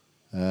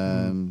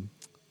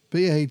 But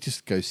yeah, he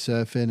just goes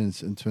surfing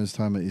and spends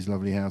time at his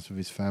lovely house with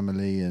his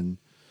family, and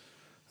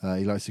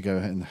he likes to go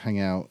and hang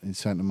out in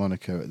Santa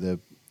Monica at the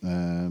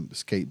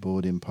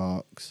skateboarding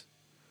parks.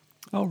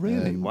 Oh,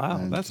 really? Wow,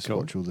 and that's just cool.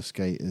 watch all the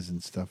skaters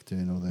and stuff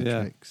doing all their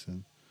Yeah. tricks.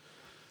 And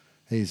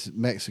he's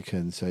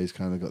Mexican, so he's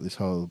kind of got this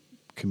whole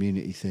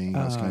community thing. He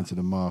likes going to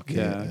the market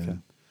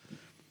and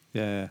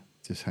Yeah.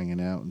 just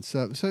hanging out and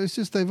stuff. So it's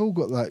just they've all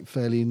got like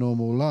fairly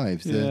normal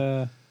lives.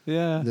 Yeah.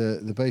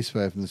 The bass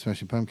player from the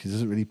Smashing Pumpkins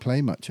doesn't really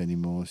play much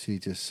anymore. She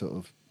just sort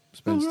of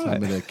spends right. time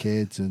with her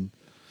kids and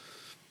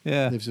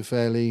Yeah. lives a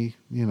fairly,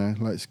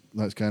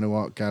 likes going to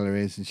art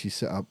galleries, and she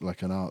set up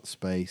like an art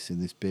space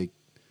in this big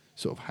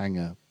sort of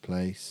hangar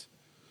place.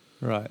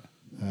 Right.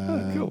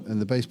 Cool.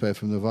 And the bass player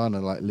from Nirvana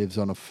lives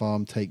on a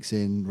farm, takes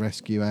in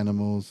rescue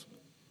animals.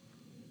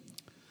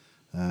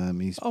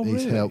 He's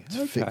really? helped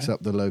Okay. fix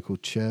up the local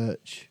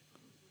church.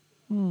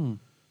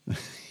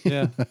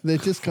 Yeah. They're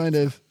just kind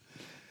of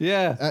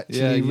Yeah.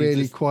 actually you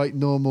really just quite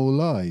normal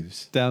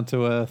lives. down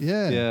to earth.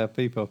 Yeah. Yeah.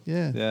 People.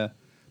 Yeah. Yeah.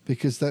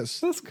 Because That's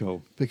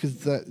cool.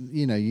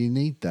 you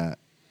need that.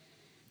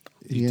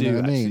 You know do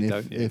what I mean? actually,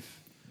 don't you?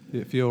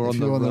 If you're on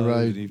the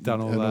road, and you've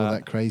done all and that. all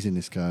that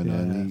craziness going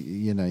on,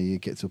 Yeah. you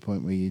get to a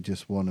point where you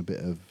just want a bit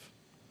of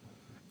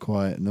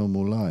quiet,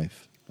 normal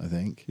life. I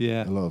think.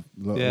 Yeah. A lot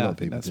I of think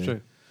people that's do.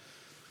 true.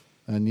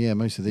 And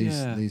most of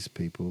these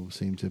people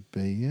seem to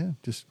be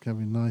just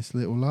having nice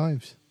little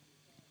lives.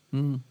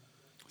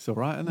 It's all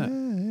right, isn't it?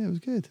 Yeah, it was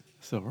good.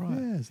 It's all right.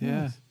 Yeah, it's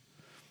nice.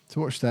 To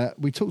watch that,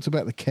 we talked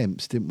about the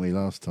Kemps, didn't we,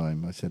 last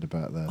time? I said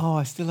about that. Oh,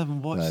 I still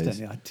haven't watched Those.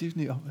 any. I do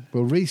need.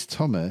 Well, Rhys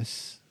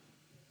Thomas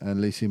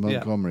and Lucy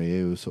Montgomery,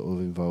 who were sort of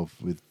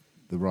involved with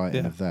the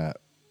writing of that,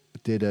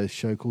 did a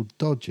show called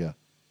Dodger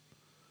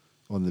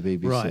on the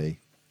BBC Right.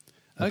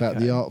 about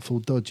Okay. the Artful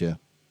Dodger.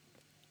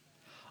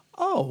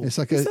 Oh, It's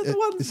like is that the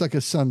one? it's like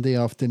a Sunday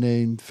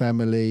afternoon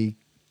family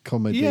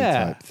comedy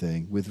Yeah. type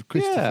thing with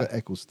Christopher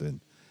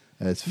Eccleston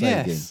as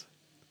Fagin. Yes.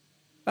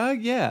 Oh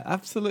yeah,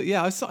 absolutely.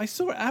 Yeah, I saw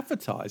it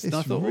advertised, and I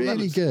It's thought, well, that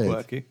really looks good.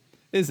 quirky.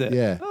 Is it?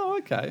 Yeah. Oh,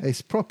 okay.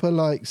 It's proper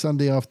like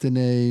Sunday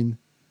afternoon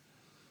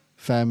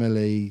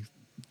family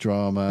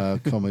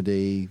drama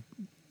comedy.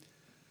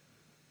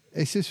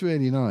 It's just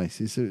really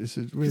nice. It's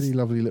a really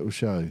lovely little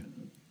show.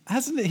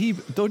 Hasn't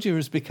it? Dodger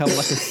has become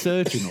like a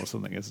surgeon or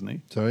something, isn't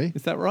he? Sorry?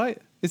 Is that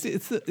right? Is it?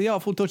 It's the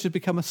Artful Dodger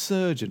become a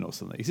surgeon or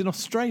something? He's in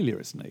Australia,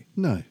 isn't he?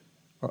 No.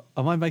 Or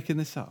am I making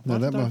this up? No, Why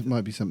that did I-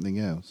 might be something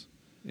else.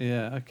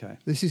 Yeah. Okay.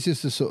 This is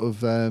just a sort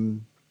of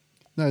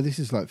no. This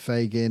is like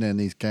Fagin and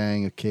his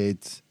gang of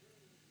kids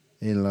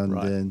in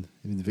London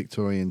in the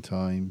Victorian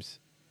times.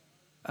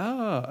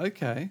 Oh,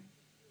 okay.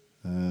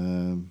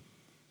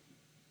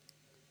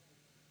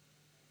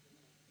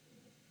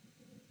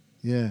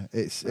 Yeah,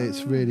 it's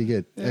really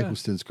good. yeah.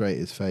 Eccleston's great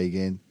as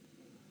Fagin.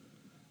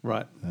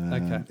 Right.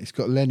 Okay. It's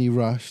got Lenny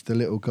Rush, the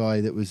little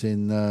guy that was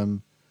in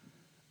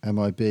Am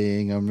I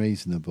Being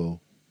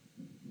Unreasonable?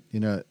 You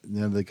know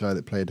the guy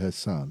that played her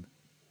son.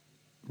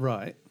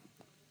 Right.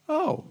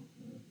 Oh.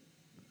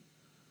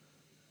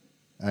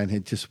 And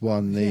had just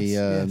won the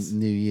Yes.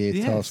 New Year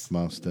Yes.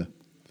 Taskmaster.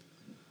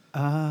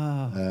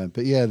 Ah.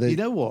 But yeah, You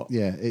know what?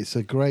 Yeah, it's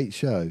a great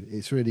show.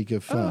 It's really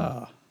good fun.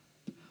 Ah.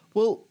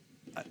 Well,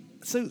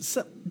 so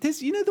there's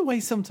the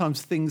way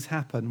sometimes things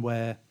happen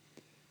where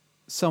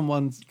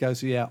someone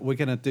goes, yeah, we're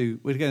going to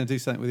do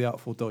something with the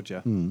Artful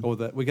Dodger, or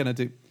that we're going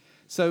to do.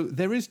 So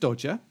there is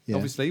Dodger, Yeah.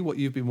 obviously, what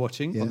you've been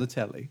watching Yeah. on the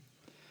telly,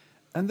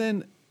 and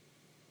then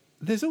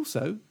there's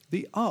also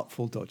the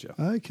Artful Dodger,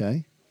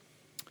 Okay.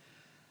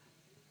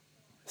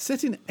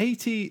 set in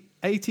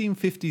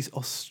 1850s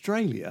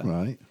Australia.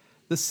 Right.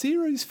 The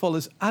series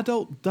follows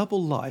adult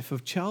double life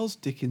of Charles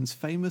Dickens'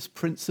 famous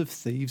Prince of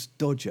Thieves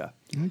Dodger,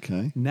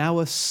 Okay. now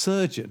a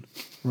surgeon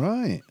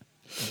Right.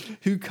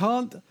 who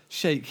can't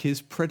shake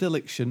his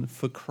predilection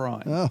for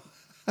crime. Oh.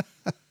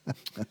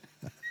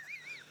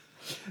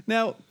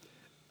 Now,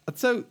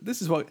 so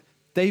this is what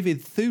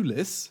David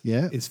Thewlis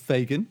is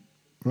Fagin.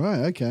 Right.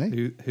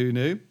 Okay. Who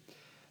knew?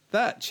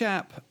 That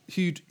chap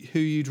who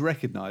you'd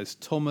recognise,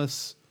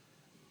 Thomas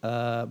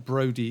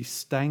Brodie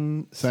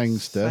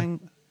Sangster.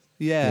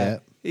 Yeah.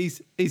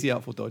 He's the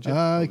Artful Dodger.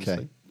 Ah, okay.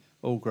 obviously,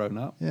 all grown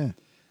up. Yeah.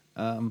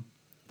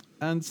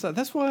 And so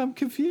that's why I'm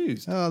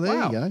confused. Oh, there you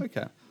Wow, go.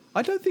 Okay.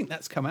 I don't think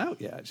that's come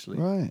out yet, actually.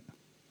 Right.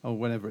 Oh,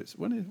 whenever it's...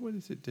 When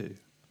is it due?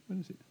 When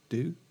is it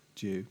due?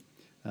 Due.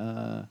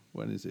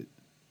 When is it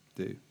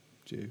due?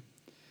 Due.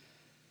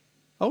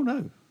 Oh,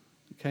 no.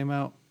 It came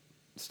out...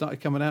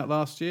 Started coming out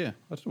last year.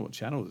 I don't know what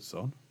channel it's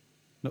on.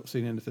 Not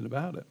seen anything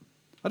about it.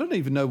 I don't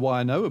even know why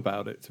I know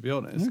about it, to be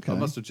honest. Okay. I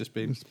must have just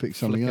been Just pick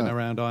something flicking up.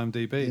 around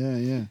IMDb.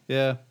 Yeah.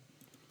 Yeah.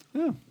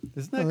 Yeah.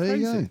 Isn't that Oh, there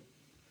you crazy?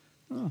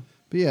 go.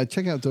 But yeah,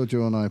 check out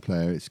Dodger on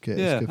iPlayer. It's good.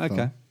 Yeah, it's good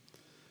okay.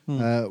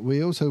 fun.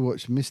 We also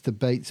watched Mr.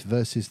 Bates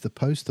versus the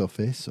Post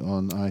Office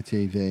on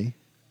ITV.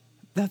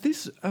 Now,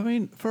 this, I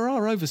mean, for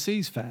our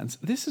overseas fans,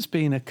 this has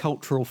been a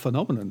cultural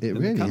phenomenon It in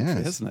really the country,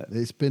 has. hasn't it?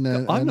 It's been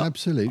I've an not-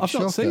 absolute I've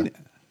shocker. not seen it.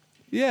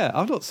 Yeah,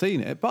 I've not seen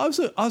it, but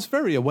I was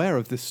very aware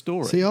of this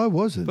story. See, I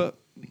wasn't. But,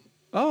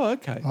 oh,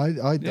 okay.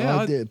 I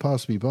Yeah, it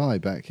passed me by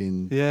back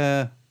in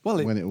Yeah.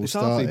 Well, when it all it's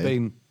hardly started.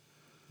 been,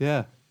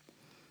 yeah.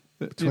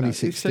 But, you know, it's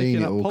 2016.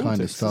 shaking It up all kind of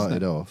politics, isn't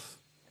started it? off.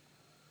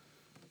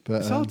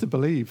 But It's hard to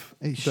believe.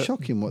 it's that-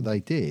 shocking what they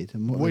did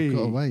and what they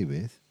got away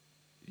with.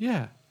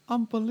 Yeah,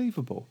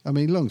 unbelievable. I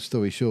mean, long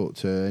story short,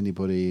 to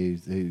anybody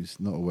who's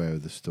not aware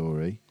of the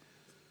story,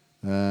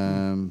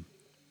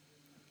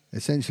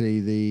 essentially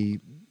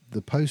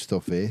the post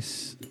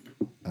office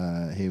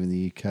here in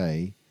the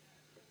UK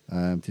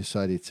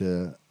decided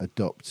to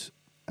adopt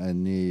a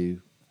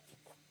new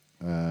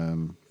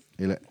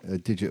a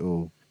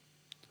digital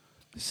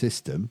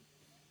system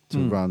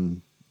to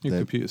run New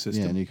computer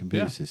system. Yeah, new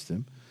computer Yeah.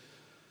 system,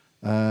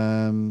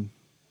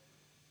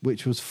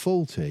 which was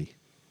faulty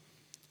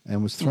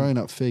and was throwing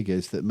up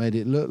figures that made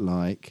it look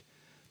like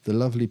the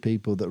lovely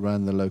people that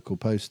ran the local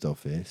post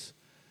office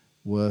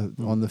were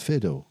on the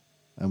fiddle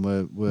and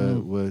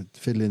were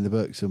fiddling the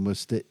books and were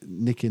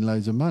nicking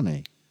loads of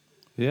money.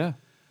 Yeah.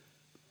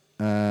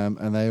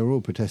 And they were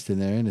all protesting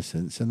their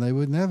innocence, and they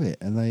wouldn't have it.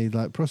 And they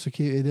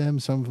prosecuted them.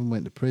 Some of them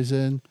went to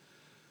prison.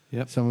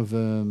 Yep. Some of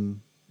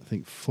them, I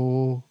think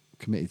 4,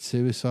 committed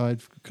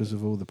suicide because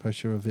of all the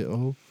pressure of it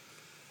all.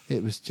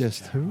 It was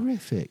just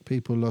horrific.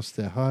 People lost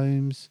their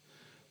homes.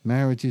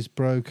 Marriages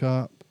broke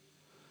up.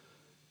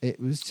 It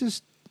was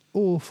just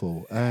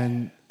awful.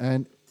 And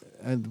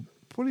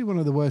probably one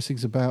of the worst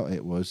things about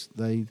it was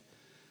they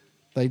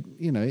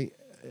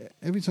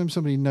every time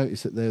somebody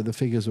noticed that the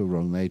figures were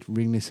wrong, they'd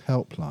ring this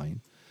helpline,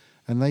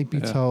 and they'd be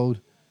told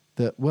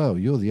that, well,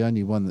 you're the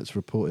only one that's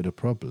reported a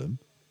problem.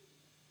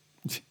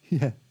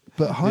 Yeah.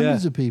 But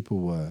hundreds of people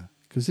were,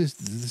 because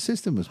the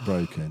system was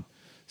broken.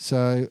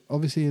 So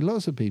obviously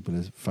lots of people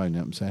are phoning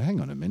up and saying,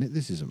 hang on a minute,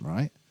 this isn't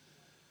right.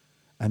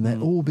 And they're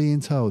all being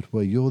told,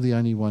 well, you're the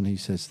only one who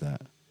says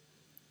that.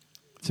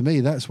 To me,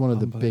 that's one of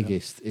the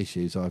biggest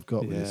issues I've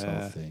got with this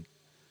whole thing.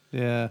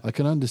 Yeah. I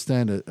can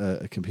understand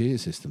a computer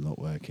system not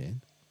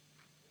working.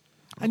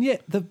 And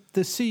yet the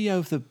CEO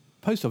of the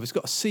post office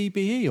got a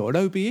CBE or an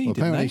OBE, Well, didn't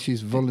apparently they?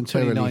 she's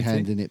voluntarily 2019.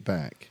 handing it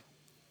back.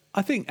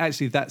 I think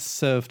actually that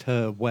served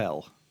her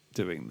well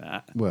doing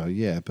that. Well,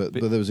 yeah, but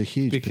there was a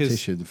huge because-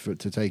 petition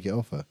to take it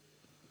off her.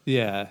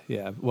 Yeah,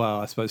 yeah. Well,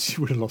 I suppose she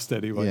would have lost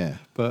anyway. Yeah,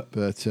 But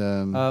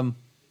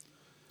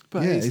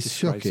yeah, it's it's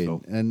shocking,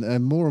 disgraceful.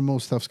 and more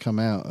stuff's come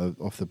out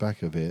off the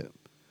back of it.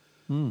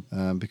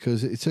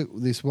 Because it took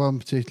this one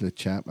particular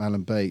chap,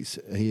 Alan Bates.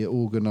 He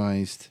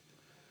organised,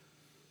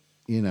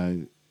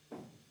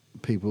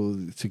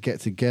 people to get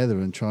together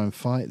and try and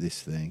fight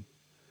this thing,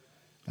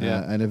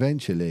 and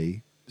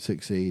eventually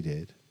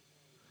succeeded.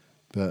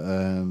 But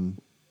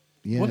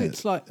yeah, Well,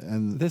 it's like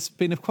and there's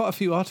been quite a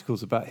few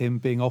articles about him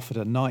being offered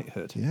a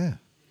knighthood, yeah,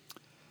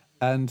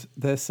 and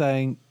they're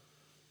saying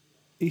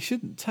he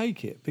shouldn't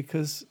take it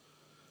because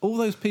all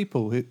those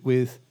people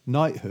with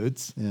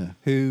knighthoods Yeah.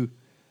 who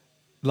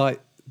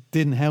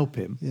didn't help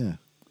him, yeah,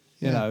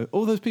 you know,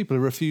 all those people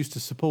who refused to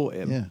support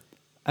him, Yeah.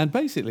 and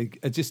basically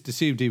just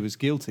assumed he was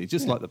guilty,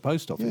 just Yeah. like the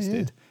post office Yeah, yeah.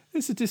 did.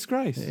 It's a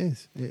disgrace. It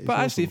is. It is But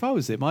actually, if awful. I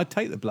was him, I'd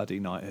take the bloody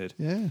knighthood,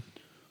 Yeah,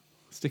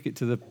 stick it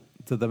to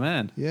the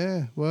man.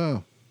 yeah.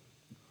 Well,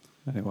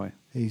 Anyway,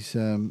 he's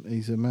a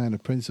man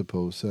of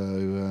principle,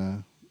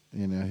 so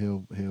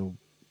he'll I'm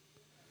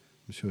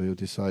sure he'll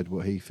decide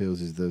what he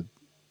feels is the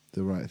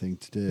right thing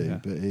to do. Yeah.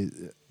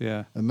 But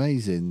yeah,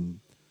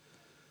 amazing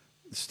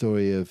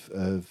story of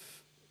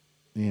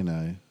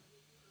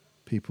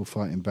people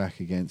fighting back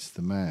against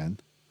the man.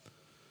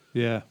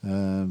 yeah.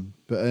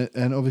 But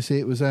and obviously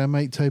it was our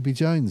mate Toby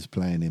Jones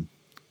playing him,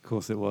 Of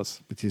course it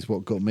was. which is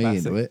what got me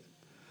Classic. into it.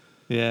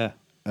 Yeah.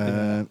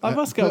 Yeah. I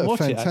must go but and watch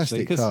a it, actually.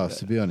 fantastic 'Cause, cast,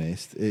 to be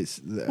honest. Was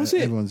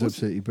it? Everyone's Was-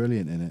 absolutely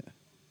brilliant in it.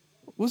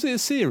 Was it a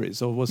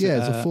series or was it? Yeah,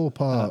 it's a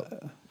 4-part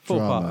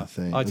drama four-parter,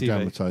 thing, a ITV.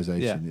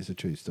 dramatisation. Yeah. It's a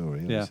true story,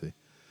 Yeah. obviously.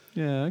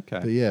 Yeah. Okay.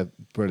 But yeah,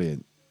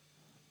 brilliant.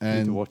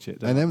 And to watch it,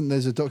 don't And I? then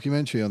there's a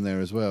documentary on there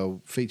as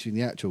well featuring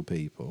the actual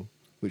people,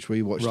 which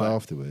we watched Right.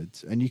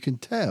 afterwards, and you can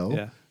tell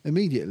Yeah.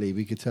 immediately.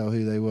 We could tell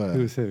who they were,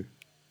 Who's who?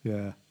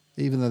 Yeah.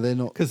 even though they're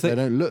not. 'Cause They they-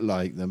 don't look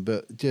like them,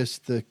 but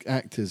just the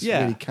actors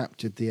Yeah. really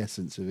captured the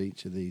essence of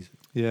each of these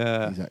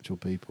Yeah. actual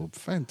people.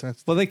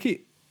 Fantastic. Well, they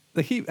keep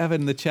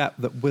having the chap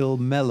that Will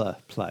Mellor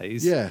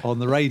plays Yeah. on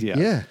the radio.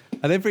 Yeah.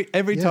 And every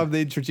Yeah. time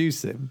they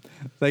introduce him,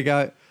 they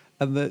go,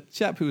 and the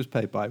chap who was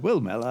played by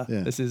Will Miller,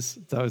 Yeah. this is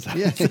so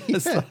Yeah,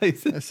 it's yeah,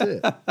 like- that's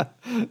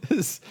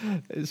it.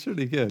 it's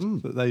really good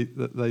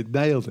that they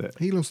nailed it.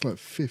 He lost like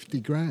 50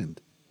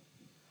 grand.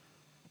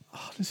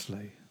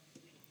 Honestly,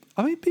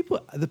 I mean,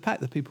 the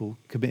fact that people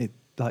committed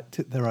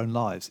took their own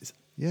lives is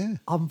Yeah.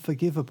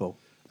 unforgivable.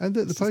 And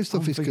that the It's just post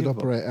office could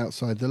unforgivable. operate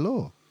outside the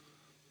law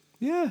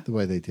Yeah, the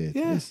way they did.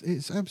 Yeah.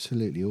 It's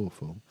absolutely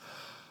awful.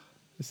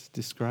 it's a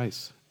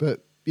disgrace.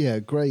 But yeah,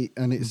 great.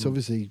 And it's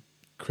obviously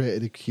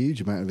created a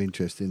huge amount of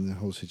interest in the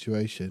whole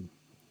situation.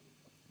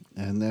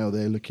 And now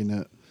they're looking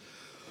at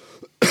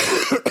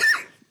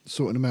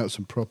sorting them out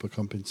some proper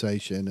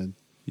compensation. And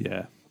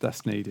Yeah,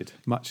 that's needed,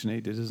 much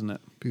needed, isn't it?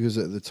 because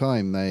at the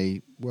time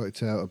they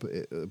worked out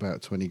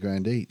about 20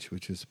 grand each,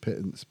 which was a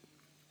pittance.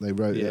 They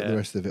wrote Yeah. the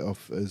rest of it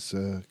off as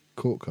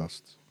court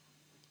costs.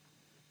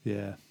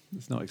 Yeah,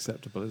 it's not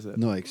acceptable, is it?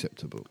 Not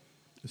acceptable.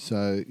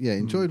 So yeah,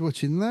 enjoyed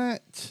watching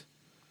that.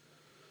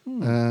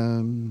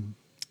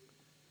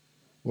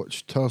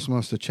 Watched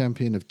Taskmaster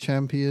Champion of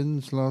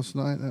Champions last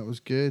night. That was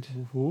good.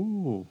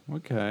 Ooh,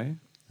 okay.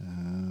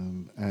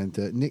 And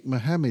Nick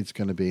Mohammed's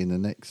going to be in the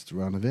next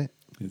run of it.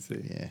 Is he?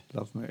 Yeah.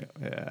 Love Nick.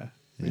 Yeah,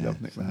 we Yeah,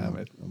 love Nick so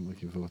Mohammed. I'm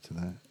looking forward to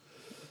that.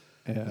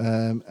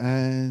 Yeah.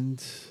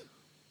 And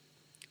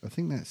I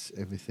think that's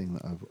everything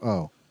that I've.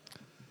 Oh,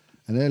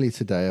 and early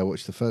today I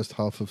watched the first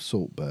half of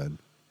Saltburn.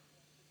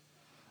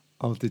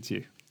 Oh, did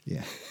you?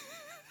 Yeah.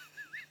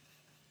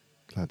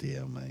 Bloody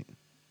hell, mate.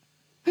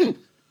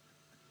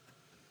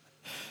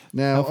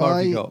 Now, How far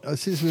have you got?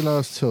 since we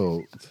last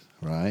talked,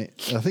 right,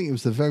 I think it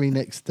was the very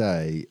next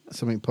day,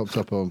 something popped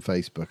up on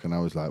Facebook and I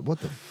was like, what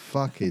the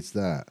fuck is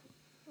that?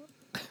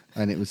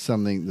 And it was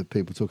something that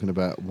people talking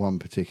about one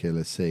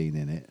particular scene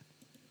in it.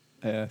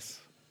 Yes.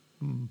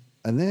 And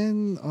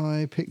then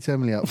I picked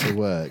Emily up for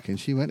work and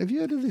she went, have you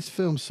heard of this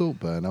film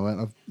Saltburn? I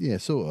went, yeah,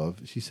 sort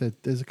of. She said,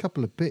 there's a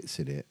couple of bits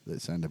in it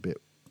that sound a bit...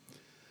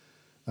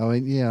 I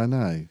went, yeah, I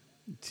know.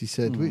 She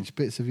said, which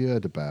bits have you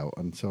heard about?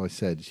 And so I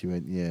said, she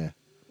went, yeah.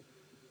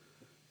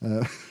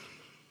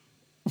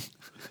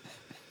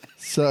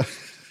 So,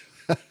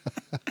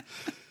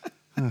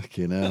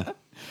 fucking hell.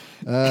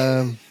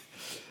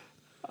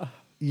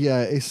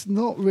 Yeah, it's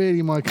not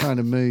really my kind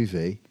of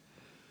movie.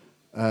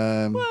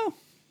 Well,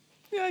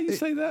 yeah, you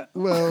say that.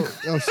 Well,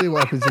 I'll see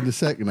what happens in the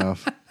second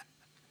half.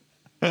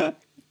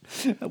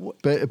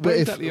 What But if,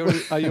 exactly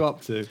are you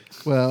up to?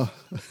 well,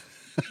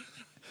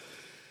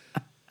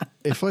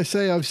 if I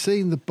say I've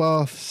seen the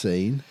bath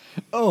scene,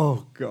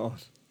 Oh,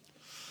 God.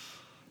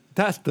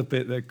 That's the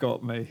bit that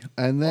got me.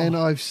 and then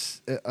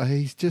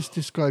he's just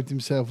described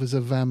himself as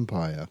a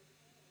vampire,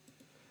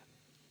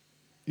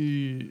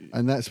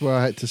 and that's where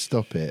I had to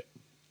stop it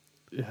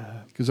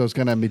Yeah. because I was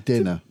going to have my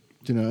dinner.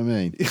 Do you know what I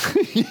mean?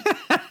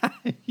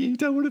 You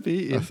don't want to be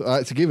eating. I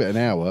had to give it an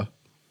hour.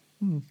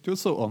 You'll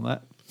sort on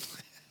that.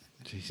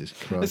 Jesus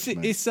Christ, It's-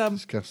 mate. it's,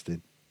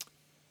 disgusting.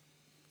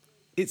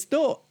 It's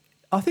not.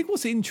 I think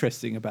what's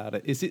interesting about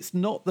it is it's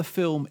not the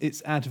film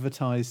it's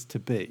advertised to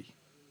be.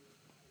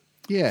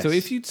 Yes. So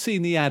if you'd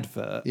seen the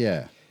advert,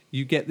 yeah,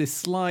 you get this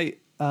slight.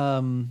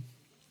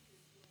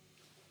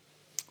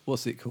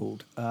 What's it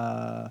called?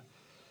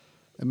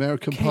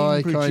 American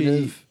Pie kind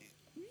Cambridgey- of.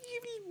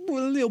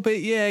 Well, a little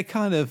bit, yeah,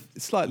 kind of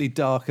slightly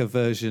darker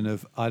version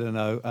of I don't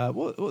know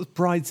what was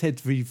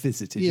Brideshead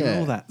Revisited, you know, Yeah,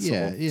 all that sort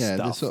of yeah,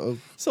 stuff. the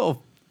sort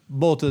of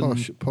modern,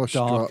 Posh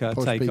darker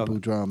posh take people on.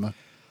 drama.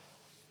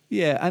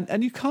 Yeah,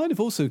 and you kind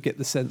of also get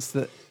the sense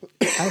that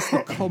as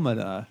the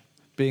commoner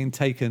being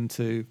taken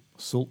to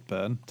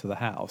Saltburn, to the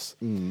house,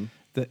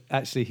 that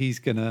actually he's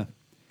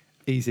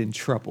in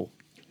trouble.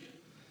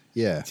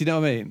 Yeah, Do you know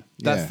what I mean?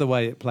 That's Yeah. the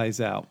way it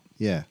plays out.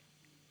 yeah.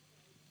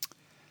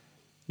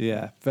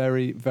 Yeah,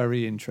 very,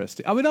 very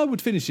interesting. I mean, I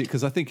would finish it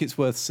because I think it's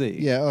worth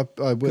seeing. Yeah,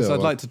 I will. Because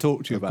I'd like to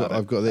talk to you about it.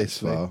 I've got this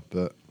actually. far,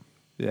 but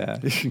Yeah,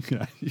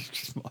 you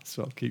just might as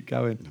well keep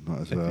going.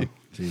 might as well.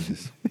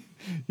 Jesus.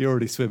 You're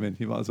already swimming.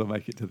 You might as well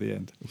make it to the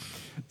end.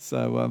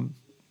 So, on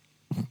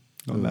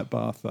that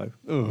bath though.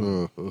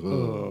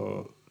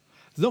 Oh.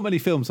 There's not many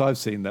films I've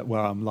seen that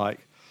where I'm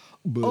like,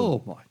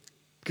 oh my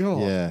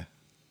god. Yeah.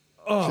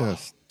 Oh.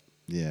 Just,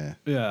 yeah.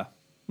 Yeah.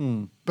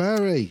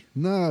 Barry,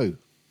 no.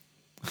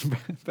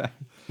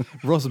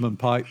 Rosamund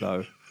Pike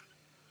though.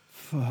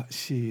 Fuck,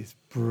 she is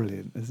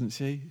brilliant, isn't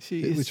she?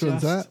 She is. Which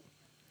one's that?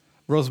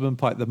 Rosamund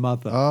Pike, the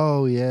mother.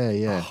 Oh, yeah,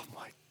 yeah. Oh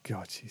my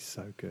god, she's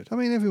so good. I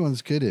mean,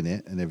 everyone's good in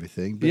it and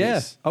everything. But Yeah.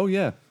 it's- Oh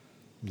yeah.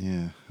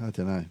 yeah, I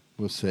don't know.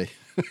 We'll see.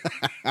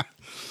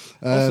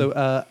 Also,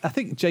 I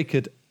think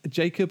Jacob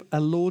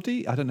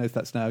Elordi. I don't know if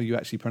that's now you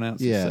actually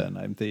pronounce Yeah. his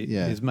surname.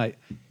 Yeah. His mate.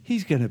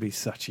 He's going to be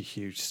such a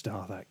huge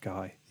star. That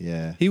guy.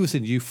 Yeah. He was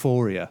in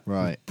Euphoria.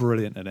 Right.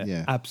 Brilliant in it.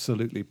 Yeah.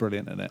 Absolutely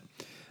brilliant in it.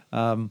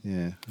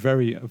 Yeah.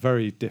 Very,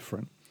 very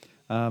different.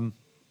 I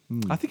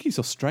think he's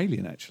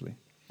Australian actually.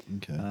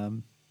 Okay.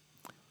 And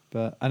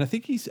I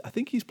think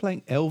he's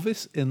playing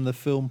Elvis in the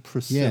film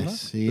Priscilla.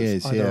 Yes, he that's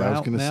is. either Yeah, I was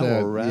out going to now say.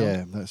 or around.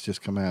 Yeah, that's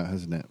just come out,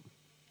 hasn't it?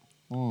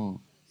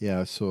 Yeah,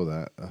 I saw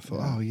that. I thought,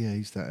 oh, yeah,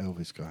 he's that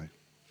Elvis guy.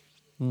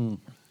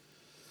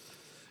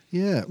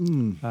 Yeah.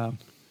 Um,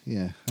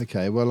 Yeah.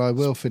 Okay. Well, I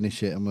will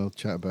finish it, and we'll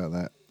chat about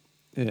that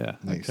yeah.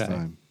 next okay.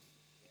 time.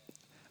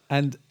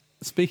 And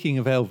speaking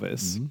of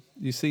Elvis,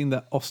 you've seen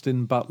that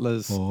Austin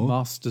Butler's Oh.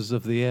 Masters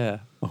of the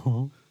Air.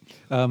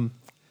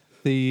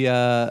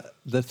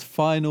 The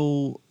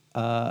final.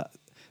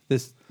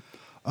 There's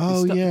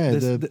Oh It's not- yeah,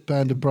 there's the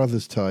Band of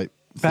Brothers type.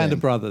 Band of thing.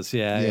 Brothers.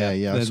 Yeah.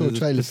 Yeah. I Then saw a there's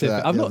trailer for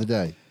Pacific. that the other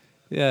day.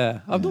 Yeah,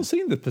 I've not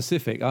seen the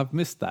Pacific. I've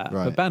missed that.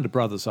 Right. But Band of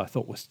Brothers, I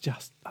thought was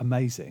just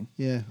amazing.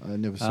 Yeah, I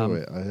never saw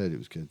it. I heard it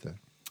was good though.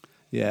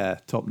 Yeah,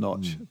 top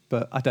notch.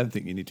 But I don't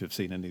think you need to have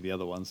seen any of the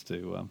other ones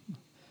to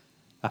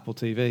Apple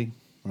TV.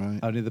 Right.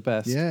 Only the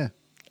best. Yeah.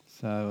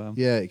 So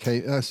Yeah, it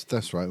came.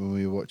 That's right. When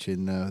we were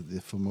watching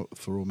the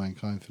For All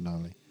Mankind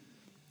finale,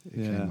 it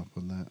Yeah. came up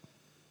on that.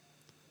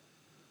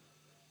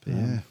 But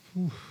yeah,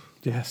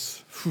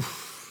 yes,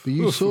 but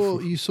you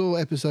saw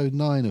episode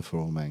 9 of For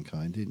All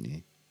Mankind, didn't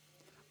you?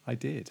 I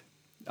did.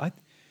 I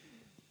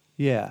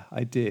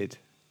did,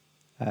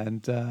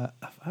 and I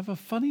have a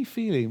funny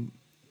feeling.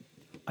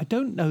 I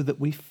don't know that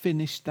we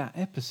finished that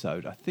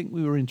episode. I think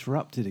we were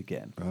interrupted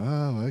again.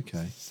 Oh,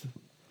 okay.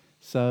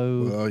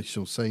 So Well, I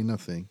shall say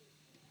nothing.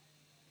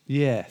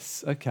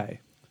 yes, okay.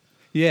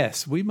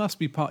 Yes, we must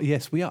be part.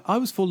 Yes, we are. I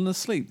was falling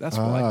asleep. That's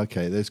why.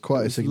 Okay. There's quite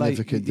It a was late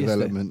significant yesterday.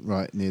 development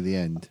right near the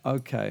end.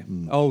 Okay.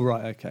 Oh,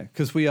 right. Okay.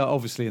 Because we are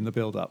obviously in the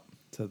build-up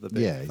to the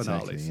big Yeah,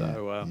 finale, exactly,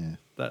 so yeah.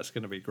 that's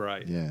going to be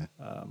great. Yeah,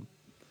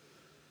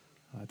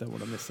 I don't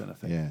want to miss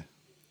anything. yeah,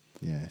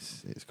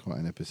 yes. It's quite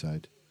an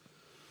episode.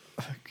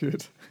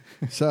 Good.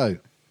 So,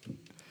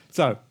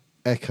 So,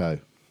 Echo.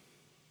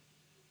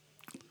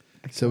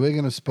 So we're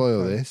going to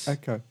spoil this.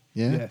 Echo.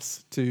 Yeah?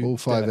 Yes. To All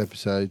 5 death.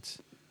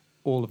 episodes.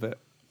 All of it.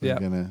 We're Yeah.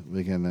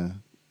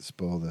 gonna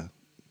spoil the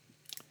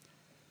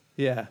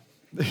Yeah.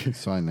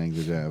 sign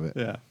language out of it.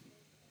 Yeah.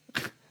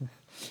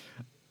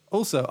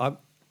 Also,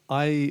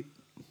 I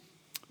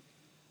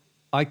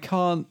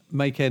can't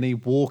make any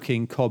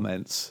walking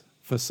comments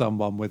for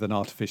someone with an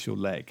artificial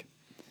leg,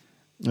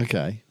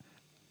 Okay,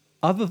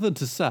 other than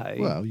to say,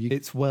 Well,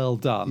 it's well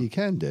done. you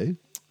can do.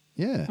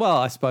 Yeah. Well,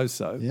 I suppose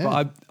so. Yeah.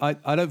 But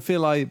I don't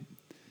feel I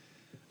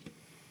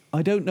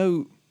don't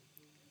know.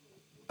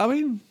 I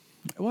mean,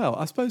 well,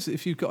 I suppose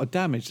if you've got a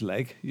damaged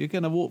leg, you're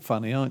going to walk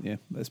funny, aren't you?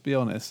 Let's be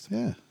honest.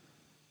 Yeah.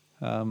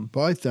 But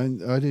I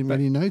didn't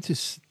really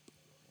notice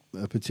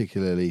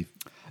particularly.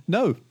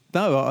 No, I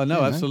know, You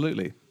know.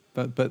 absolutely.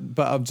 But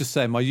I'm just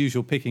saying, my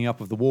usual picking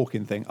up of the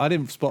walking thing, I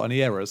didn't spot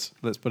any errors.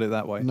 Let's put it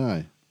that way.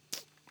 No.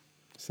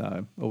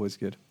 So always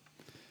good.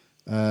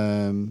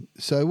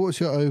 So what's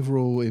your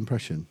overall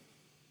impression?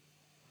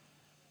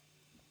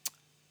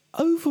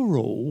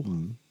 Overall,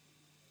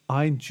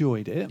 I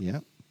enjoyed it.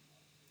 Yeah.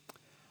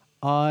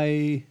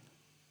 I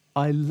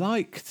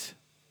liked.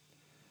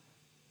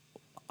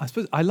 I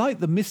suppose I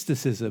liked the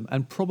mysticism,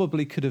 and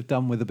probably could have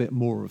done with a bit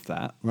more of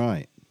that,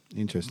 Right.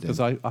 Interesting. because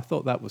I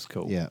thought that was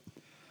cool. Yeah.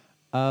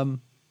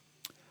 I'm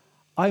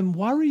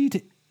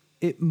worried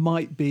it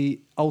might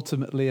be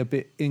ultimately a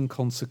bit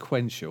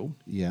inconsequential.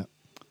 Yeah.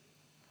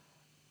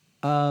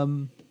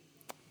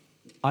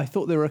 I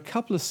thought there were a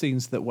couple of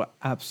scenes that were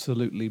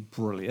absolutely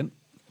brilliant.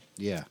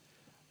 Yeah.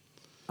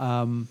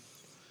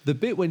 The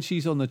bit when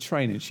she's on the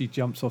train and she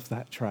jumps off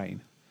that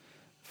train,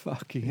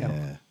 fucking hell,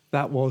 Yeah.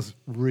 that was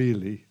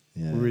really,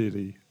 Yeah.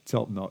 really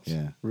top notch.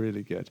 Yeah.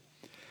 Really good.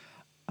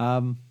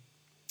 I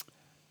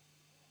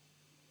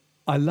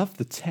love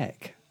the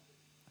tech.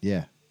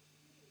 Yeah.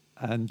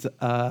 And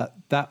that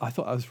I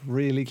thought that was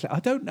really clever. I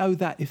don't know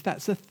that if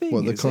that's a thing.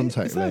 What, the is it?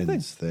 contact Is that a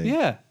lens thing?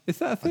 Yeah, is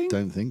that a I thing?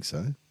 don't think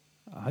so.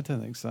 I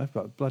don't think so.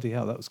 But bloody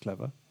hell, that was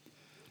clever.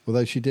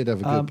 Although she did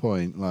have a good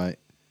point. Like,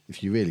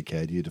 if you really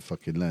cared, you'd have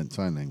fucking learnt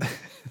sign language.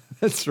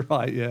 That's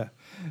right. Yeah,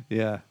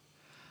 yeah.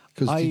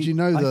 Because did you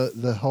know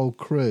that the whole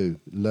crew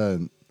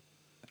learnt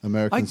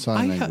American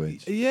Sign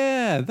Language?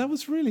 Yeah, that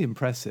was really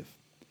impressive.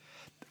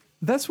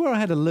 That's where I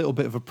had a little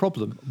bit of a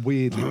problem,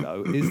 weirdly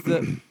though, is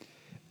that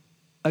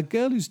a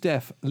girl who's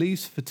deaf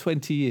leaves for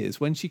 20 years.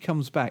 When she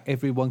comes back,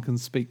 everyone can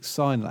speak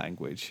sign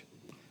language.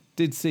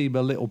 Did seem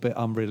a little bit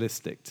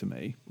unrealistic to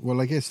me. Well,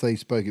 I guess they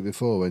spoke it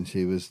before when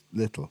she was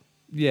little.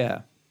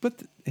 Yeah,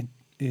 but,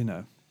 you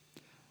know,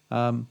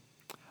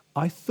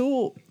 I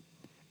thought...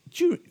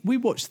 we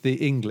watched the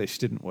English,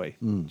 didn't we?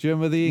 Do you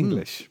remember the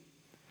English?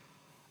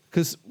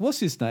 Because what's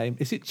his name?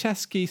 Is it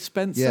Chasky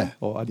Spencer? Yeah.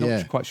 Or I'm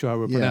not quite sure how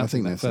we're Yeah, I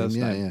pronouncing think that that's first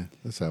him. Yeah, name. yeah.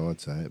 That's how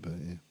I'd say it, but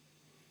yeah.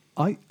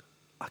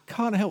 I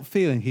can't help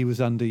feeling he was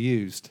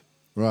underused.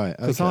 Right,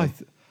 okay.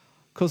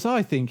 Because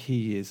I think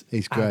he is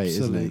He's great,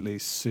 isn't he? absolutely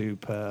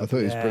superb. I thought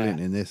he was Yeah. brilliant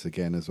in this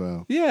again as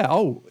well. Yeah,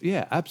 oh,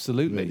 yeah,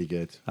 absolutely. Really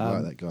good. I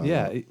like that guy a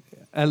Yeah, lot. it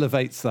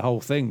elevates the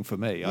whole thing for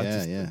me.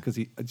 Yeah. Because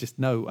I just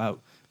know how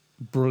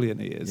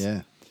brilliant he is.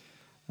 Yeah.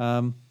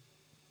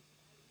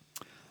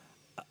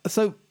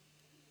 So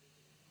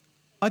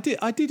I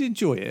did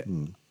enjoy it.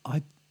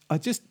 I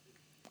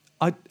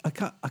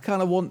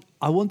kind of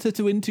wanted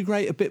to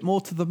integrate a bit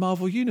more to the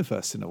Marvel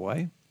universe in a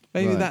way.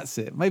 Maybe Right. that's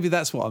it. Maybe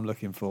that's what I'm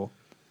looking for.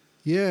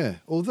 Yeah,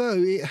 although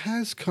it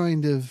has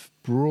kind of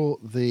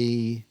brought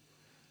the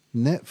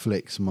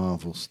Netflix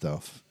Marvel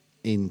stuff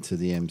into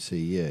the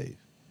MCU,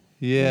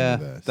 Yeah,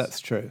 universe. that's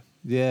true.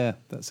 Yeah,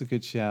 that's a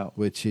good shout.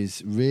 which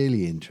is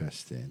really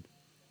interesting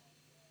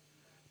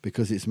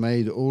because it's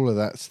made all of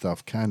that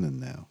stuff canon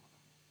now,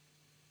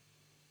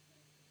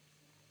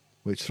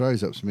 which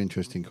throws up some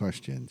interesting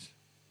questions.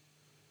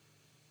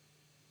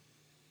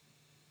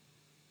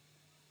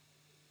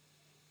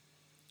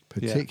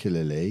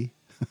 Particularly,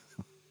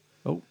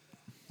 Oh,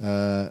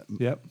 Mahershala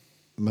yep.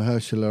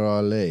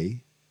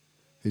 Ali,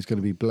 who's going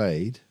to be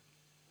Blade,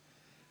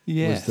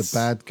 Yes. was the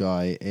bad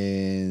guy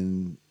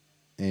in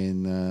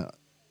Luke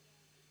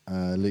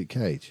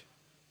Cage.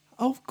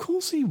 Oh, of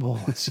course he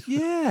was.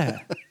 Yeah.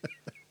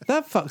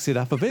 That fucks it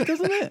up a bit,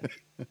 doesn't it?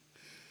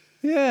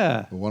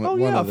 Yeah. One oh, one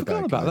yeah, I of the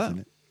forgot bad about guys that. in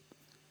it.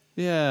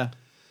 Yeah.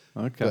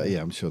 Okay. But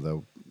yeah, I'm sure they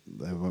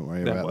won't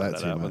worry They'll about work that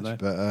that too out, won't much.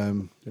 they?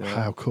 But Yeah.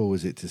 how cool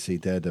was it to see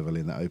Daredevil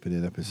in that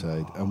opening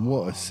episode? And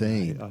what a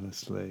scene! Mate,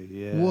 honestly,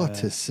 yeah.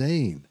 What a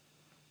scene!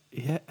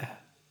 Yeah.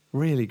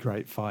 Really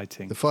great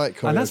fighting. The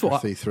fight And that's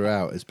what choreography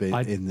throughout has been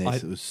I- in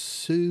this. It was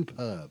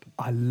superb.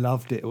 I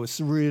loved it. It was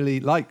really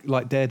like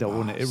Daredevil,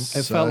 wasn't it? It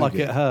so felt like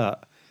good. it hurt.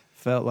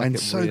 Felt like And it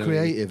so really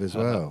creative as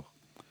hurt. well.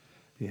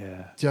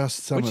 Yeah. Just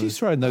some When of she's the-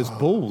 throwing those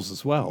balls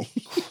as well.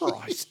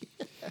 Christ.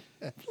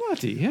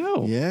 Bloody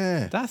hell.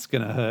 Yeah. That's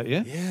going to hurt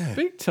you. Yeah.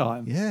 Big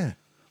time. Yeah.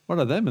 One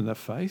of them in the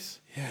face.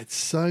 Yeah, it's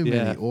so many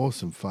Yeah.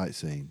 awesome fight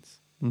scenes.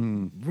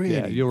 Really,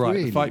 Yeah, you're right.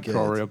 Really The fight good.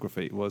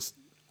 choreography was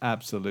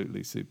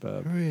absolutely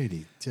superb.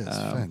 Really, just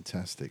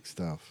fantastic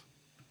stuff.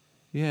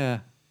 Yeah.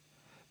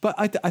 But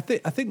I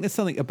think there's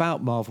something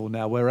about Marvel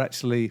now where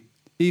actually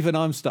even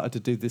I'm starting to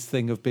do this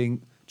thing of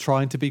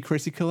trying to be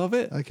critical of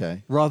it.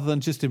 Okay. Rather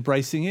than just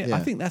embracing it. Yeah. I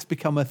think that's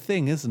become a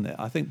thing, isn't it?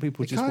 I think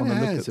people It just kind want of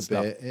to look has at a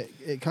stuff. bit.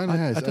 It kind of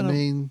has. I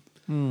don't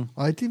know.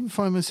 I didn't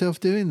find myself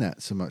doing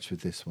that so much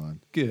with this one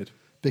Good.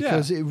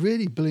 because Yeah. it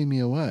really blew me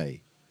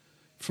away.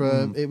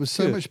 It was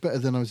so Good. much better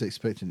than I was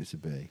expecting it to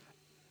be.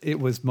 It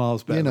was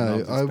miles better. You than know,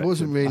 was I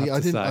wasn't expecting, really. have I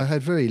to didn't. say. I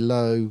had very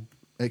low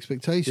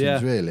expectations.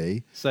 Yeah.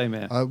 Really, Same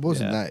here. I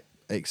wasn't Yeah. that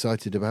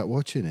excited about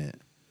watching it.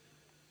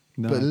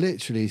 No. But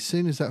literally, as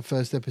soon as that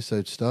first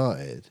episode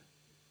started,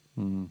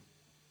 Hmm.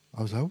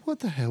 I was like, "What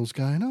the hell's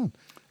going on?"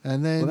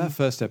 And then, Well, that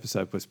first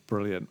episode was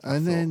brilliant. I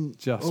and thought. then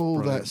just all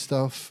brilliant. that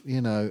stuff.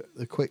 You know,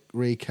 the quick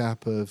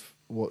recap of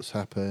what's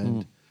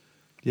happened.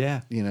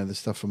 Yeah. You know, the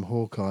stuff from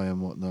Hawkeye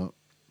and whatnot,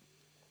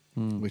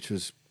 which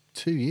was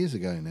 2 years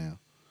ago now.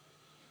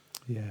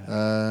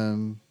 Yeah.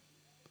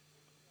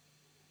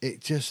 It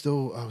just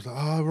all, I was like,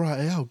 oh,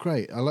 right, oh,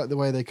 great. I like the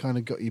way they kind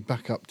of got you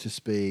back up to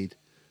speed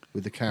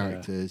with the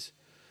characters.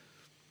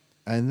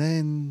 And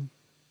then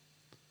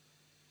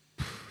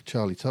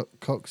Charlie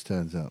Cox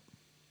turns up.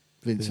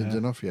 Vincent Yeah.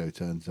 D'Onofrio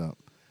turns up.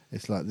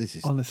 It's like, this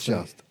is Honestly.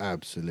 just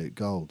absolute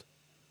gold.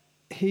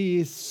 He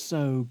is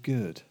so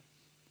good,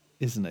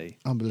 isn't he?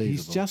 Unbelievable.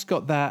 He's just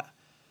got that.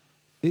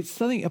 It's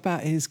something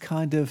about his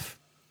kind of.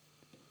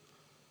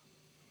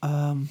 I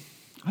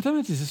don't know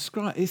how to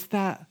describe. It's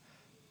that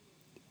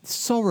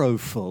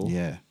sorrowful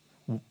Yeah.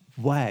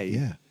 way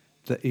Yeah.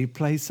 that he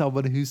plays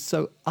someone who's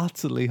so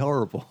utterly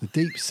horrible. The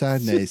deep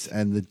sadness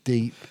and the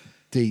deep,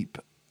 deep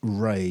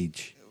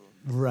rage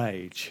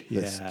Rage.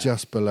 that's Yeah.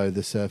 just below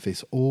the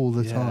surface all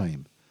the Yeah.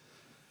 time.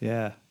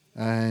 Yeah.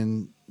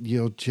 And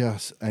you're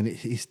just, and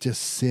he's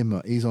just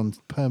simmer. He's on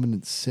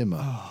permanent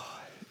simmer.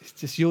 It's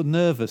just you're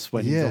nervous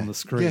when he's on the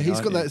screen. Yeah, he's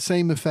aren't got you? that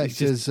same effect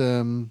He's just-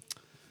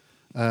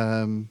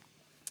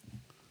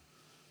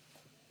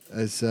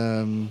 as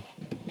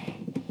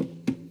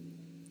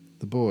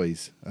the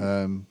boys.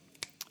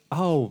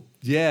 Oh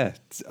yeah,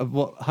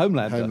 what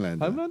Homelander?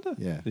 Homelander.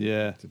 Yeah.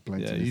 yeah, It's a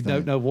blank yeah. to his You don't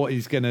name. know what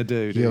he's gonna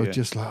do. Do You're you?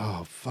 just like,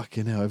 oh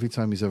fucking hell! Every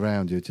time he's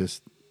around, you're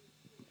just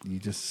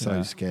so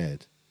Yeah.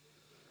 scared.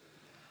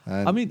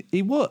 And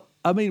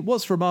I mean,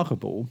 what's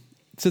remarkable?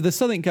 So there's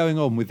something going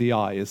on with the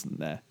eye, isn't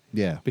there?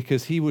 yeah,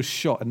 Because he was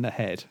shot in the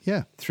head.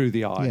 Yeah. Through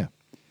the eye.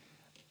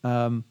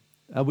 yeah,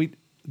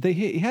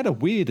 He had a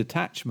weird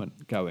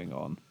attachment going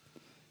on.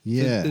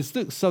 yeah.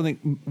 So there's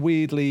something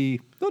weirdly,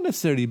 not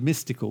necessarily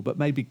mystical, but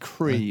maybe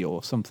Kree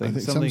or something. I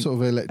think some something sort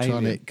of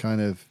electronic alien.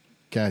 kind of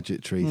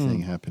gadgetry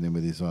thing happening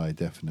with his eye,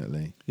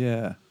 definitely.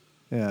 Yeah,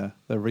 yeah.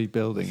 They're I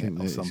rebuilding it think or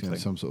that it's, something.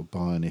 some sort of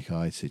bionic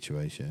eye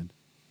situation.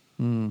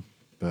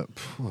 But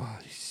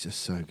he's just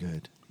so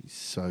good. He's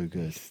so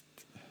good.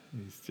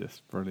 He's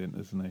just brilliant,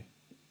 isn't he?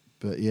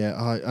 But yeah,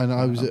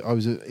 I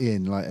was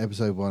in like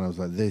episode 1. I was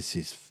like, this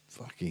is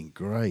fucking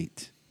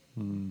great.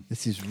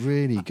 This is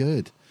really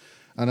good.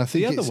 And I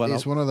think other it's one,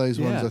 it's one of those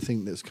ones yeah. I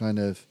think that's kind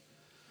of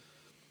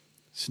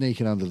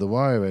sneaking under the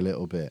wire a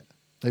little bit.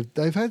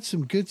 They've had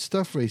some good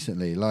stuff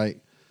recently.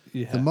 Like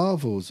Yeah. The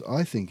Marvels,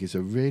 I think, is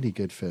a really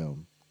good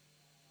film.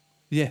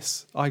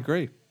 Yes, I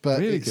agree. But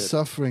really it's good.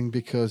 suffering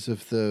because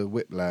of the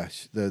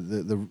whiplash,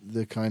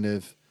 the kind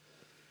of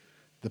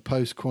the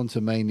post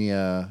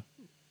Quantumania,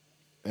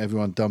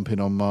 everyone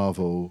dumping on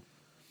Marvel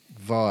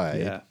vibe.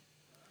 Yeah,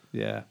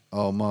 yeah,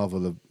 Oh,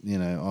 Marvel,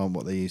 aren't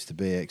what they used to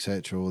be,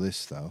 etc. All this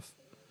stuff.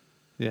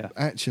 yeah.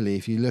 Actually,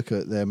 if you look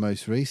at their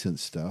most recent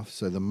stuff,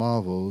 so the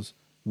Marvels,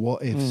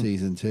 What If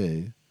season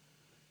 2,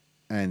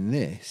 and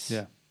this,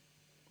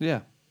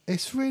 yeah,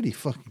 it's really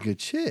fucking good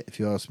shit, if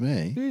you ask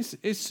me.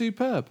 it's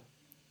superb.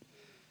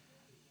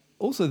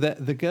 Also,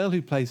 the girl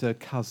who plays her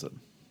cousin,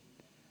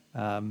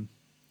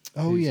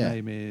 whose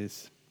name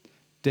is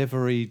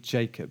Devery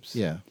Jacobs.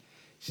 Yeah.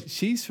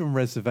 She's from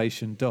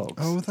Reservation Dogs.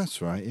 Oh,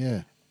 that's right,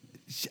 yeah.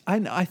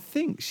 And I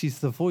think she's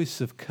the voice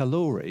of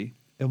Kalori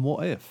in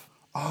What If.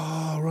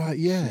 Oh, right,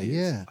 yeah, She is.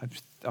 yeah.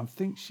 I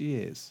think she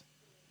is.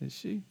 Is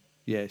she?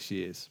 Yeah,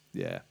 she is.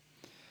 Yeah.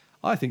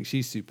 I think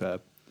she's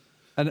superb.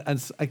 And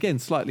again,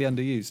 slightly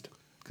underused,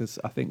 because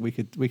I think we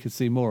could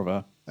see more of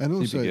her. And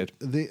She'd be also,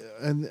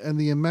 good.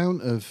 the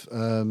amount of,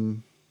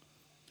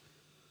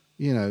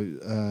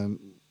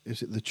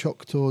 is it the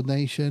Choctaw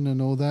Nation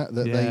and all that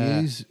they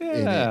use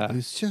in it?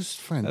 It's just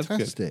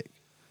fantastic.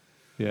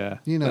 Yeah,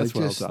 You know, that's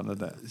well just done,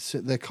 isn't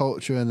it? their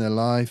culture and their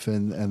life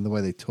and the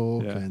way they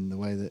talk Yeah. and the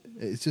way that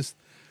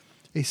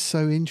it's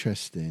so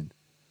interesting.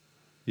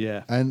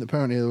 Yeah. And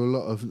apparently there were a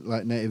lot of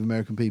like Native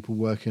American people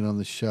working on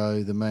the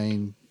show. The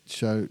main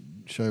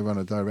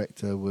showrunner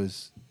director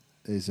is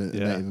a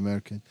Native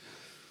American.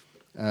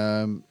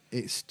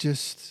 It's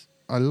just,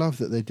 I love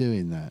that they're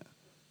doing that.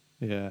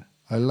 Yeah.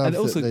 I love And that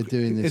also, they're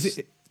doing this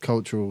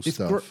cultural it's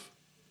stuff.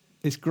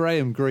 It's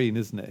Graham Greene,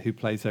 isn't it, who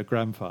plays her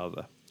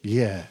grandfather?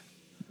 Yeah.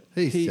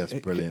 He's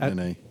just brilliant, isn't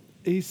he?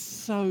 He's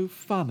so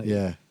funny.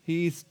 Yeah.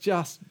 He's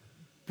just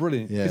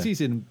brilliant. Yeah. Because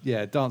he's in,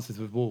 Dances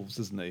with Wolves,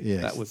 isn't he?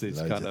 Yes, That was his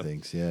loads kind of of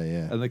things. Yeah,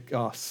 yeah.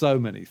 And so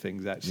many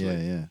things, actually.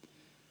 Yeah, yeah.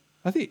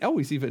 I think,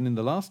 he's even in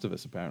The Last of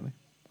Us, apparently.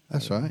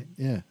 That's right.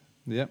 Yeah.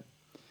 Yep.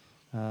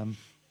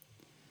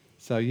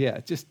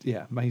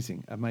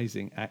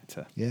 Amazing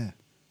actor. Yeah.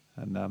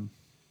 And, And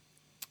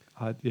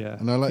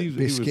I like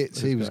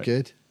Biscuits. He was great.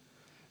 good.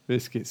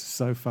 Biscuits,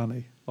 so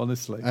funny,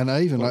 honestly. And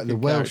I even What a like the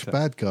good Welsh character.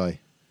 bad guy.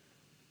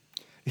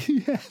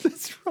 Yeah,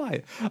 that's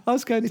right. I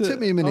was going It to. took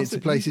me a minute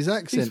to place his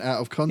accent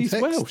out of context.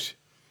 He's Welsh.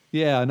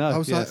 Yeah, I know. I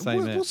was like,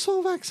 same here. what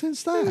sort of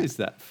accent's that? Who is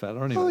that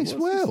fella? Anyway, Oh, he's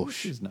what's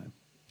Welsh. his name?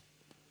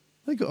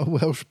 They got a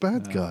Welsh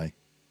bad guy.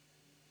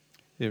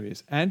 Here he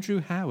is.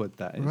 Andrew Howard,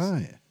 that is.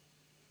 Right.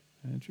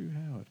 Andrew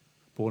Howard.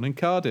 Born in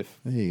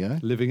Cardiff. There you go.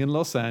 Living in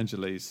Los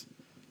Angeles.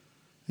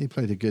 He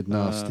played a good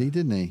nasty,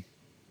 didn't he?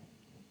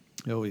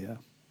 Oh, yeah.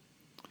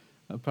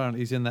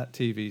 Apparently he's in that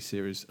TV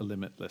series,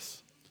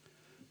 Limitless.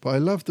 But I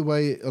love the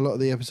way a lot of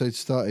the episodes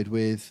started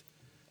with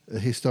a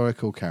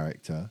historical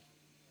character.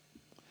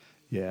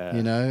 Yeah.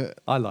 You know,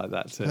 I like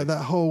that too. like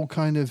that whole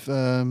kind of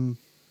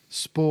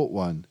sport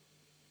one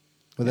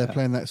where they're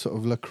playing that sort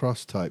of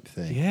lacrosse type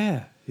thing.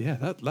 Yeah.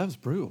 That was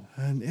brutal.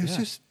 And it was Yeah.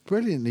 just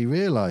brilliantly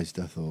realised,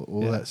 I thought,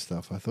 all Yeah. that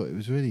stuff. I thought it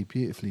was really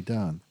beautifully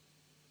done.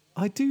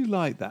 I do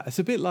like that. It's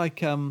a bit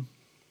like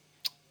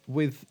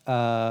with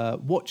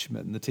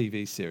Watchmen, the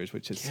TV series,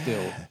 which is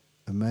still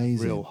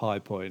Amazing. real high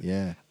point.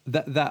 Yeah.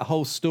 That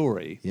whole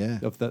story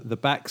of the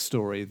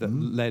backstory that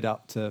led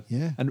up to,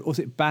 Yeah. and was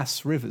it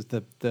Bass Rivers,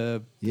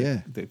 the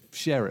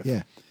sheriff?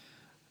 Yeah.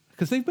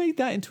 Because they've made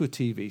that into a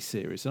TV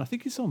series, and I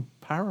think it's on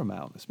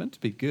Paramount. It's meant to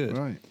be good,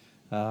 Right.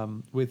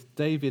 with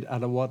David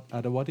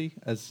Adewale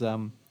as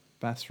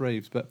Bass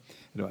Reeves. But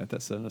anyway,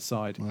 that's an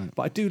aside. Right.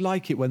 But I do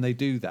like it when they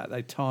do that.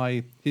 They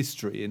tie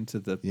history into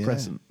the Yeah.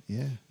 present.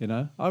 Yeah. You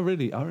know, I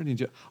really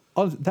enjoy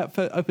on that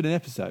opening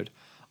episode.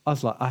 I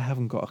was like, I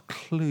haven't got a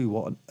clue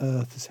what on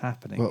earth is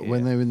happening. But here.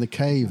 when they were in the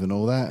cave and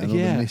all that and all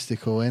Yeah. the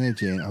mystical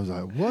energy, and I was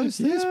like, what is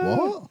this? Yeah,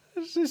 What?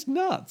 It's just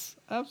nuts,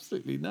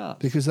 absolutely nuts.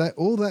 Because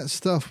all that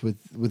stuff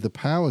with the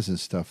powers and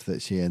stuff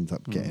that she ends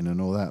up getting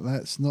and all that,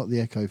 that's not the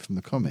Echo from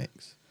the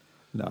comics.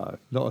 No,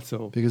 not at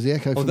all. Because the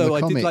Echo from Although the I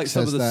did like comics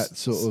some has of the that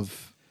sort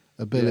of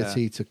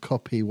ability to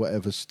copy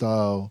whatever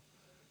style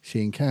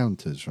she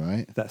encounters,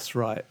 right? That's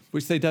right,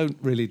 which they don't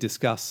really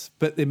discuss,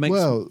 but it makes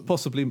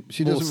possibly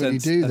she more doesn't really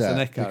sense do as an that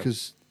Echo.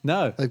 because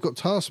no, they've got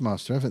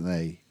Taskmaster, haven't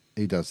they?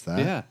 Who does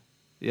that?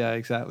 yeah,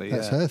 exactly.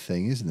 That's her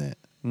thing, isn't it?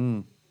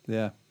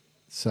 Yeah.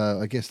 So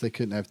I guess they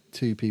couldn't have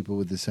two people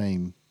with the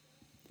same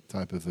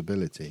type of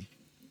ability.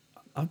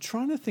 I'm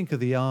trying to think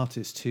of the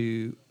artist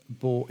who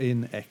brought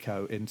in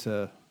Echo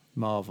into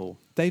Marvel.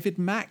 David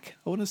Mack,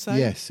 I want to say.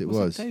 Yes, it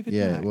was. David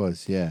Yeah, Mack? it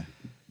was. Yeah,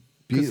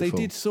 Because beautiful.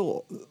 they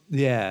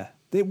did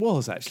it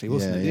was actually,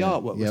 wasn't it? The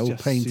artwork was all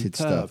just painted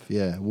superb. stuff.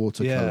 Yeah,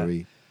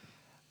 watercolory.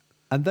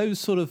 And those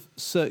sort of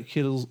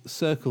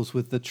circles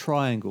with the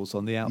triangles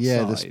on the outside.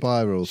 Yeah, the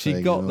spiral She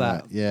thing got and all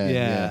that. that.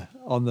 Yeah.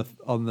 on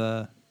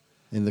the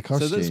In the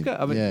costume. So that's good.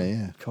 I mean,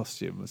 yeah.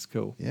 costume was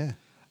cool. Yeah.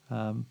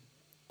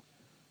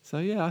 So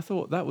yeah, I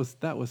thought that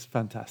was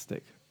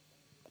fantastic.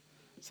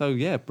 So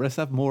yeah, let's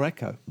have more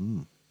Echo.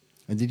 And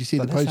did you see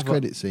But the let's have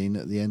post-credit scene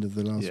at the end of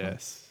the last one?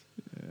 Yes.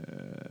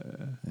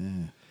 Yeah.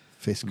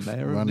 Fisk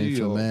Mayor of running New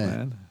for York, mayor.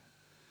 Man.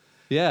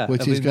 Yeah.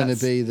 Which I is mean, going to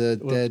that's- be the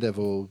well,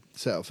 Daredevil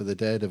set up for the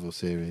Daredevil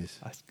series.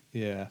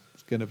 Yeah,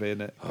 it's going to be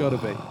in it. Gotta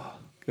be.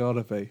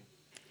 Gotta be.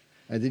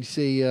 And did you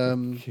see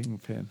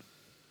Kingpin.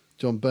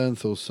 John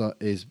Bernthal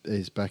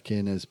is back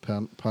in as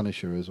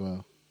Punisher as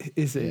well?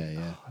 Is he?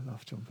 Yeah. Oh, I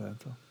love John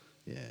Bernthal.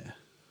 Yeah.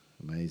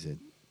 Amazing.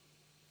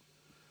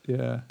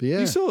 Yeah. But yeah,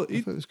 I I thought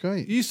it was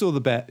great. You saw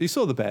the bear. You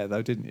saw the bear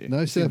though, didn't you?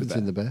 No, You still seen haven't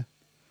seen the bear.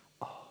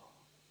 Oh,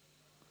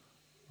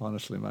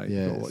 Honestly, mate.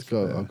 Yeah, you've got to watch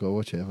it. I've got to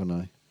watch it, haven't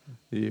I?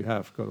 You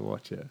have got to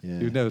watch it. Yeah.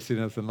 You've never seen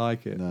anything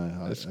like it.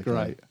 No, it's okay.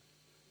 great.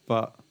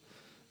 But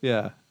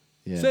yeah,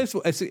 Yeah.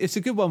 so it's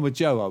a good one with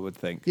Joe, I would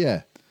think.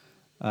 Yeah.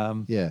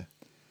 Um, Yeah.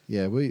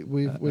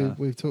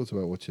 We've talked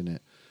about watching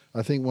it.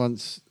 I think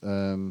once.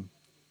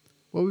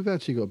 Well, we've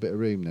actually got a bit of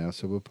room now,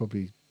 so we'll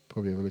probably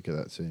have a look at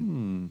that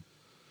soon.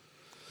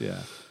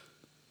 Yeah.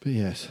 But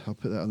yes, I'll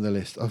put that on the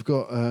list. I've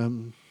got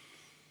to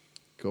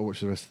watch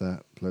the rest of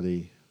that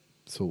bloody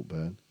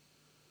Saltburn.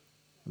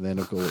 And then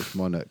I've got to watch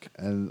Monarch.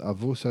 And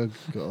I've also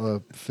got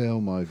a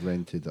film I've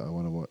rented that I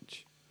want to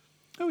watch.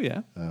 Oh,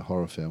 yeah. A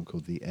horror film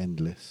called The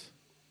Endless.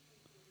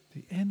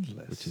 The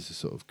Endless. Which is a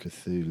sort of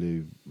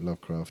Cthulhu,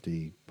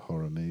 Lovecrafty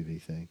horror movie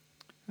thing.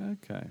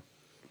 Okay.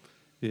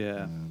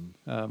 Yeah.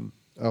 And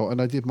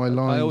I did my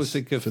lines. I always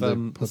think of for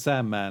the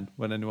Sandman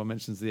when anyone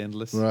mentions The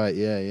Endless. Right,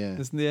 yeah.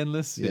 Isn't The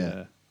Endless?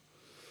 Yeah.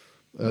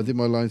 I did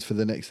my lines for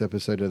the next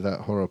episode of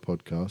that horror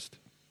podcast.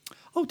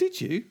 Oh, did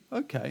you?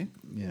 Okay.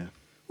 Yeah.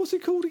 What's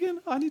it called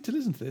again? I need to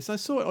listen to this. I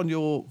saw it on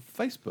your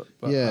Facebook.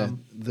 But,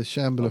 The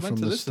Shambler from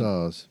the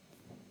Stars.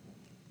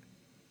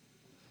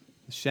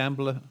 The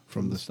Shambler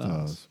from the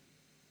Stars.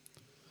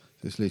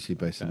 So it's loosely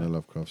based on a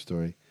Lovecraft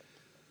story.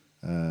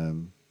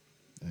 And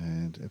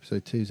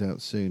episode 2's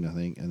out soon, I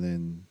think. And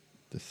then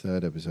the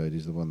third episode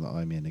is the one that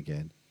I'm in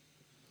again.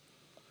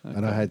 Okay.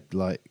 And I had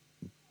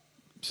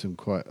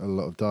quite a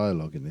lot of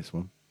dialogue in this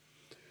one.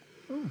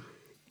 Oh,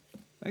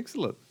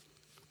 excellent.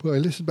 Well, I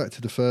listened back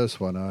to the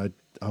first one.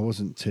 I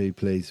wasn't too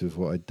pleased with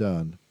what I'd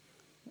done.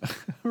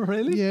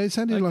 Really? Yeah, it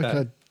sounded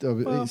like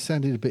it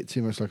sounded a bit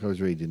too much like I was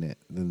reading it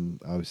than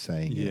I was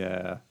saying it.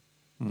 Yeah.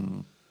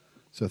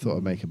 So I thought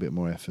I'd make a bit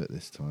more effort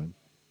this time.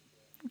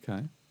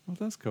 Okay. Well,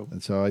 that's cool.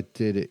 And so I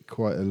did it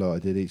quite a lot. I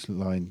did each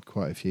line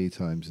quite a few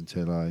times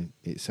until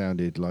it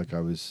sounded like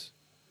I was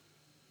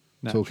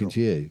talking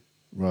to you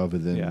rather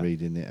than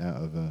reading it out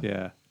of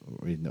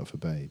reading it off a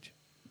page.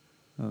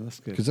 Oh, that's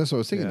good. Because that's what I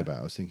was thinking about.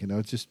 I was thinking,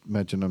 I just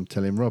imagine I'm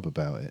telling Rob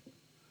about it.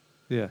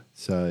 Yeah.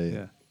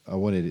 So I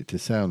wanted it to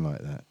sound like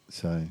that.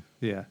 So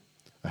I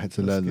had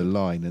to learn the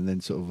line and then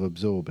sort of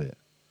absorb it.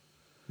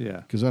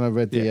 Yeah. Because when I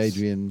read the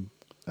Adrian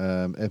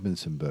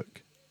Edmondson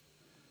book,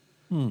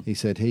 he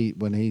said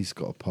when he's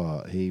got a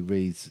part, he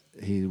reads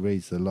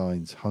the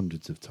lines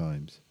hundreds of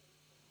times.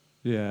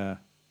 Yeah.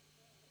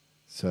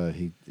 So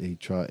he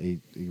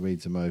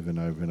reads them over and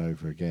over and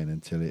over again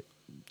until it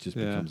just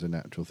becomes a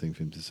natural thing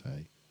for him to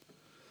say.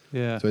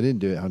 Yeah. So I didn't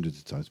do it hundreds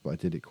of times, but I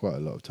did it quite a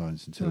lot of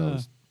times until I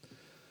was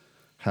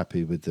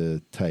happy with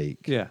the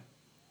take. Yeah.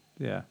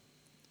 Yeah.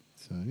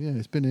 So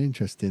it's been an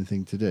interesting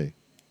thing to do.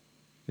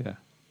 Yeah.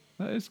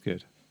 That is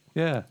good.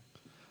 Yeah.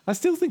 I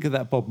still think of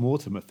that Bob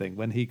Mortimer thing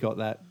when he got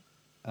that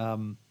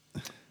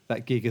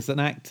that gig as an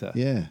actor.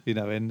 Yeah. You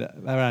know, in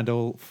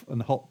Randolph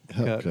and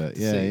Hopkirk.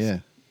 Yeah.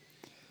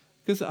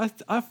 Because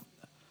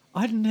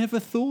I'd never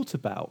thought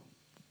about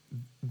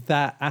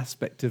that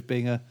aspect of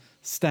being a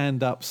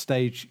stand-up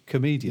stage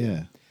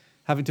comedian,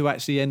 having to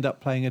actually end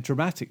up playing a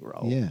dramatic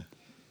role. Yeah.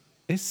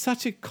 It's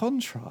such a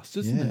contrast,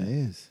 isn't it? Yeah, it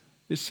is.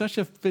 It's such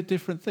a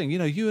different thing. You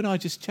know, you and I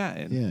just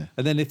chatting. Yeah.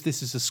 And then if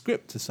this is a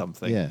script to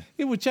something,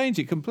 it would change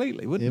it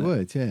completely, wouldn't it? It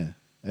would, yeah.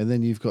 And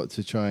then you've got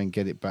to try and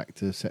get it back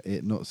to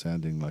it not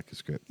sounding like a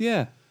script.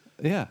 Yeah.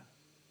 Yeah.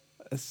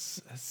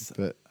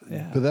 But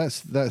that's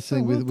the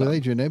thing with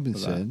Adrian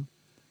Edmondson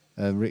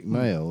and Rick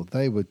Mayall.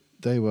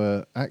 They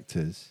were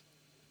actors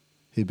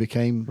who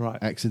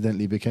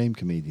accidentally became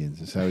comedians.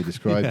 That's how he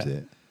describes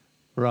it.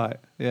 Right.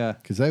 Yeah.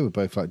 Because they were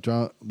both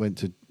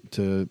went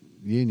to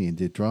uni and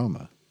did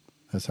drama.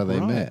 That's how they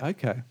met.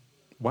 Okay.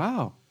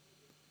 Wow.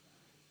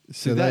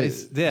 So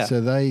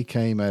they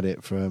came at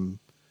it from.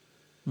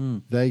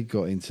 They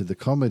got into the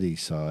comedy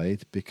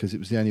side because it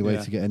was the only way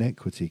to get an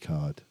equity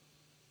card.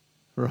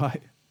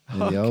 Right. In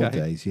the old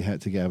days, you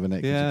had to have an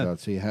equity card.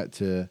 So you had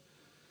to.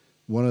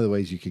 One of the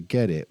ways you could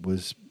get it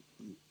was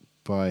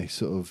by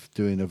sort of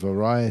doing a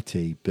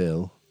variety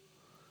bill,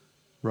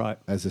 right,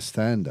 as a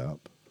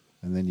stand-up,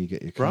 and then you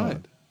get your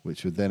card,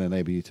 which would then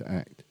enable you to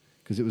act.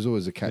 Because it was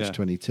always a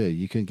catch-22.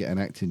 You couldn't get an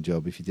acting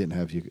job if you didn't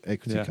have your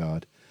equity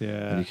card,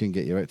 and you couldn't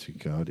get your equity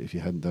card if you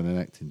hadn't done an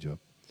acting job.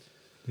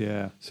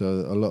 Yeah. So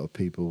a lot of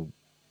people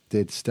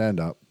did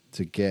stand-up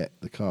to get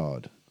the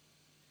card.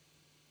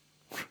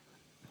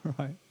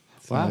 Right.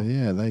 So, wow.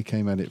 Yeah, they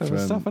came at it Clever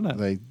from. Stuff,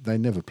 isn't it? They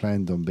never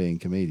planned on being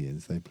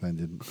comedians. They planned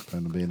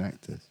on being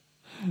actors.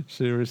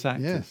 Serious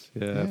actors.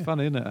 Yeah.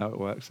 Funny, isn't it, how it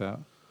works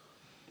out?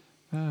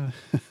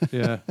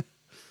 Yeah.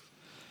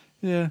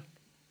 Yeah.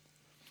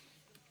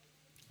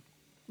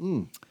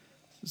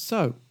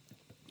 So.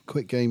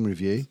 Quick game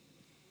review.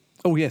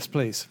 Oh, yes,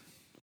 please.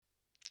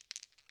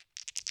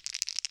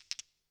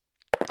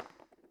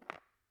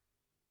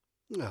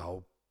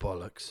 Oh,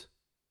 bollocks.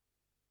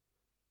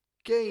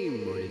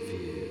 Game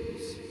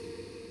reviews.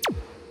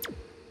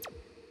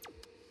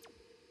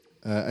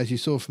 As you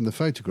saw from the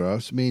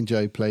photographs, me and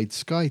Joe played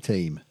Sky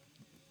Team.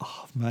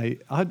 Oh,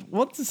 mate, I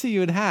want to see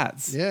you in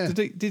hats. Yeah.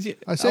 Did you?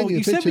 I sent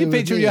you sent me a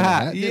picture of your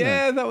hat.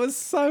 Yeah, that was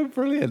so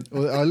brilliant.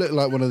 Well, I look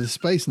like one of the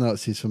space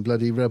Nazis from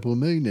bloody Rebel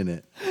Moon in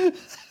it.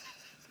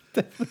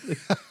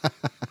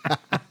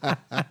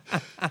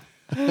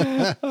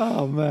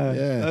 Oh man,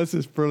 Yeah. that's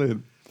just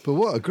brilliant. But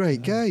what a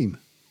great game.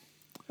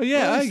 Oh,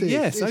 yeah, Honestly,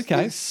 yes,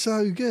 okay. It's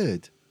so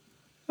good.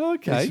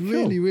 Okay, It's cool.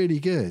 really, really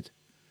good.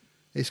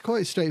 It's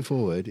quite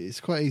straightforward. It's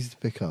quite easy to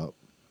pick up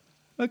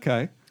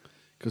Okay,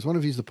 because one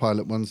of you's the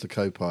pilot, one's the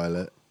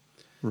co-pilot.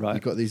 right.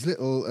 You've got these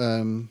little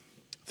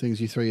things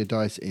you throw your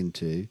dice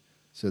into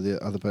so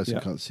the other person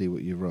Yeah. can't see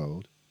what you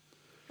rolled.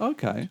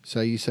 Okay,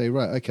 So you say,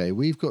 right, okay,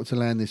 we've got to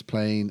land this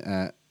plane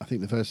at, I think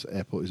the first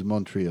airport is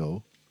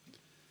Montreal.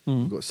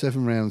 We've got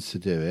 7 rounds to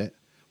do it.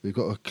 We've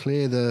got to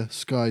clear the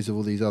skies of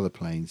all these other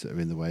planes that are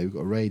in the way. We've got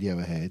a radio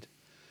ahead.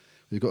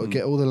 We've got to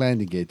get all the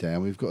landing gear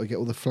down. We've got to get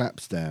all the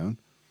flaps down.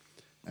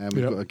 And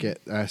we've Yep. got to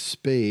get our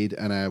speed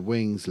and our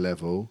wings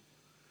level.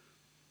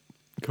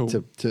 cool.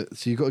 So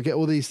you've got to get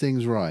all these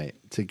things right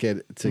to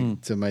get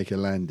to make a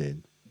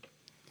landing.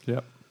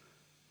 Yep.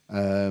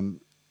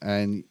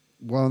 And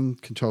one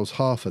controls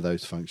half of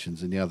those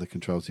functions and the other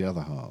controls the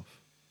other half.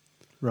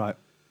 Right.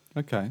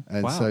 Okay.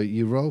 And wow. so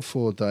you roll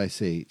 4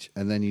 dice each,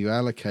 and then you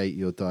allocate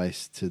your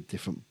dice to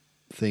different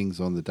things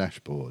on the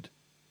dashboard.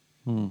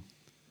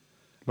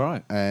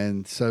 Right.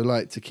 And so,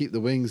 like, to keep the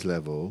wings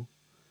level,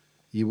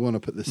 you want to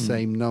put the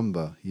same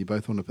number. You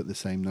both want to put the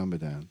same number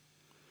down.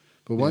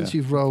 But once Yeah,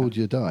 you've rolled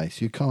your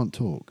dice, you can't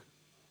talk.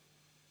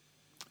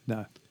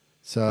 No.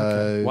 So,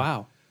 Okay.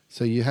 Wow.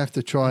 so you have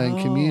to try and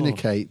Oh.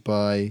 communicate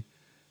by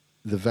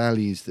the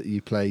values that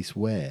you place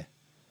where.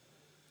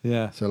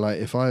 Yeah. So, like,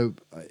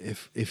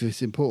 if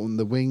it's important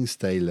the wings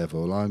stay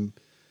level, I'm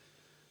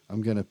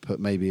going to put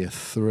maybe a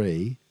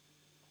 3.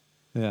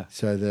 Yeah.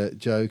 So that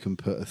Joe can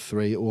put a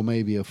 3 or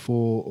maybe a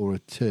 4 or a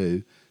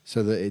 2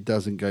 so that it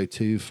doesn't go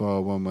too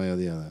far one way or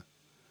the other.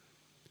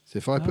 So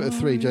if I put a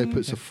 3, Joe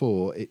puts a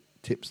 4, it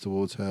tips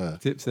towards her.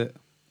 Tips it.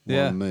 One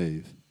Yeah.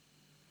 move.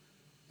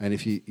 And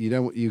if you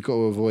don't, you've got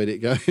to avoid it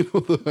going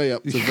all the way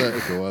up to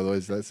vertical,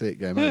 otherwise that's it,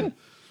 game over.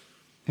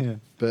 Yeah.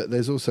 But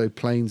there's also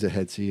planes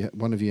ahead, so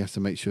one of you has to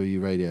make sure you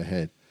radio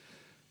ahead.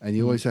 And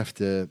you always have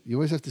to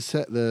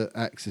set the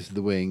axis of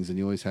the wings, and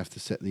you always have to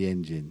set the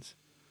engines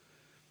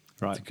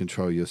to Right.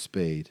 control your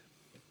speed.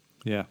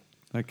 Yeah.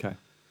 Okay.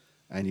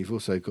 And you've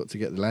also got to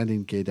get the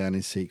landing gear down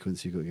in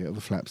sequence. You've got to get all the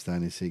flaps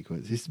down in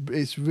sequence.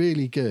 It's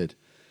really good.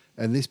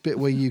 And this bit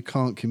where you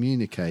can't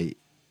communicate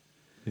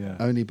Yeah.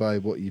 only by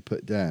what you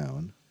put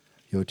down,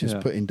 you're just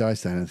Yeah. putting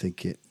dice down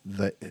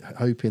and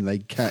hoping they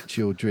catch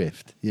your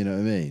drift. You know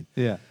what I mean?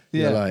 Yeah.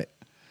 You're Yeah. like,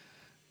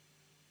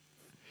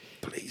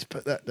 please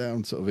put that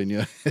down sort of in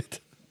your head.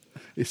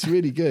 It's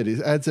really good.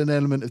 It adds an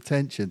element of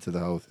tension to the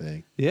whole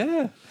thing.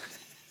 Yeah.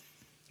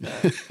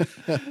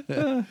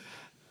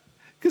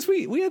 Because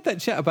we had that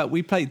chat about,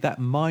 we played that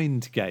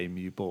mind game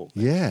you bought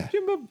me. Yeah. Do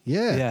you remember?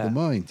 Yeah. The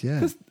mind. Yeah.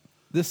 'Cause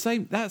the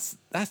same, that's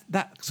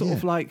that sort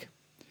of Yeah. like,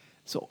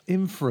 sort of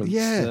inference.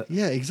 Yeah. that,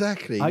 Yeah.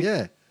 Exactly.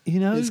 I- you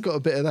know, It's got a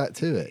bit of that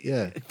to it.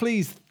 Yeah.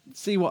 please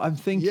see what I'm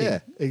thinking. Yeah,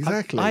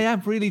 exactly. I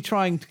am really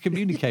trying to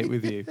communicate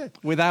with you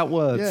without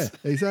words.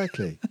 Yeah,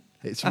 exactly.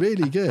 It's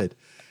really good.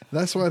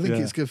 That's why I think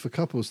Yeah. it's good for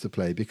couples to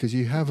play, because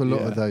you have a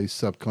lot Yeah. of those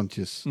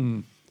subconscious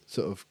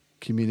sort of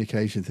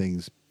communication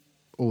things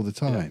all the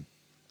time.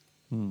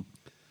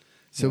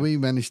 So we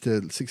managed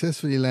to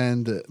successfully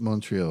land at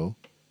Montreal.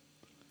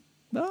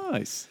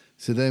 Nice.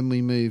 So then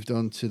we moved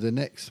on to the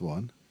next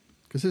one,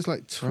 because there's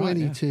like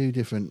 22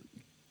 different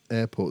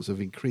airports of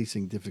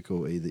increasing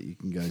difficulty that you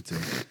can go to.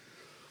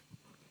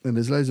 And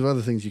there's loads of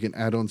other things you can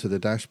add onto the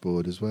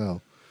dashboard as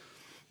well.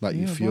 Like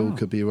your Yeah, fuel wow.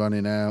 could be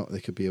running out. There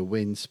could be a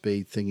wind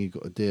speed thing you've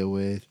got to deal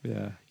with.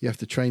 Yeah. You have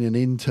to train an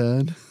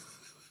intern.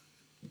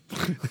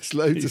 There's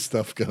loads of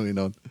stuff going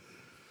on.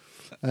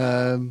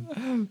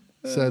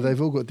 So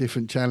they've all got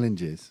different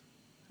challenges.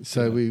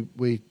 So we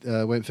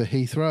went for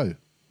Heathrow.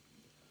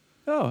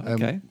 Oh,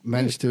 okay.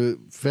 Managed to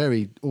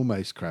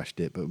almost crashed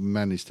it, but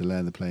managed to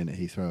land the plane at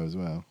Heathrow as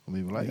well. And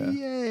we were like, Yeah.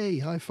 yay,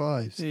 high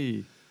fives.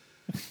 Hey.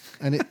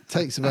 And it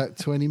takes about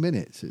 20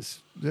 minutes.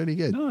 It's really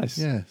good. Nice.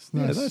 Yeah, it's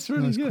Yeah, nice. that's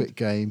really nice good. quick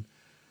game.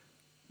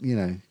 You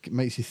know, it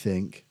makes you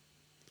think,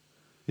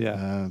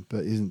 Yeah.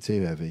 but isn't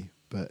too heavy.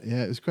 But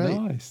yeah, it was great.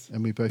 Nice.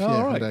 And we both Oh,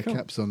 had right, our cool.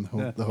 caps on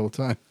Yeah. the whole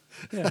time.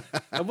 Yeah.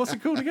 And what's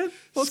it called again?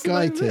 What's the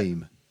Sky name of it?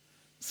 Team.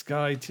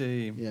 Sky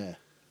Team. Yeah.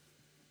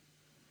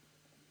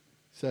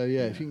 So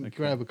yeah, if you can okay.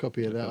 grab a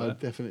copy of that, Look at I'd that.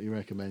 definitely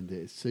recommend it.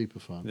 It's super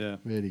fun. Yeah.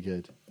 Really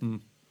good.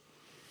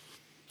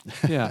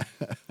 Yeah.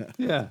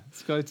 Yeah.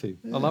 Sky Team.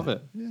 I love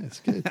it. Yeah, it's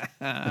good.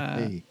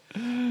 Hey.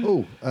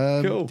 Oh,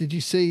 Cool. did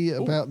you see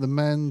about the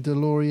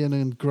Mandalorian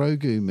and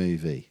Grogu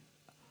movie?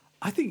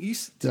 I think you.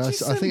 Did I you I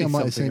send think me I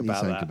might have something sent you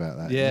something about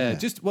that, Yeah. yeah.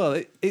 Just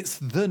it's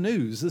the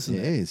news, isn't It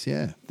it? is,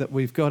 yeah. That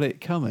we've got it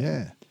coming.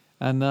 Yeah.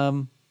 And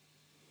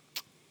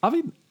I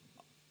mean,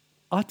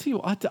 I tell you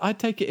what, I'd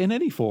take it in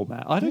any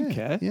format. I don't Yeah,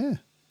 care. Yeah.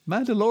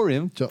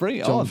 Mandalorian, bring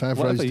it John on. Favreau's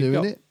whatever you've doing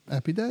got. it.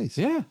 Happy days.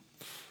 Yeah.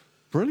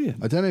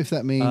 Brilliant. I don't know if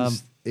that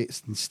means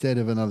it's instead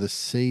of another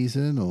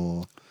season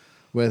or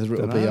whether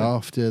it'll be Dunno.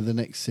 after the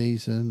next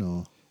season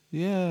or...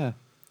 Yeah.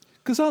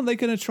 Because aren't they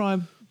going to try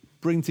and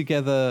bring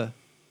together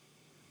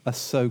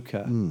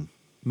Ahsoka,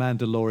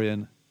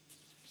 Mandalorian,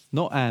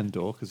 Not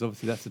Andor, because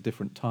obviously that's a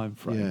different time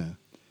frame. Yeah,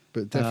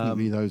 but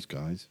definitely those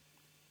guys.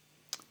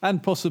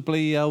 And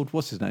possibly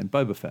what's his name,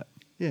 Boba Fett.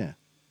 Yeah.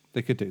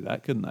 They could do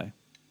that, couldn't they?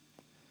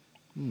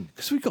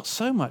 Because we've got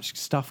so much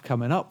stuff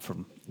coming up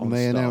from. And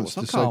they Star announced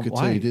Wars. Ahsoka 2,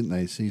 wait. didn't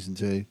they? Season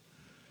 2.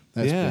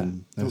 That's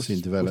Which in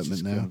is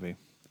development gonna now. be-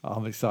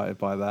 I'm excited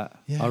by that.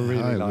 Yeah, I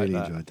really like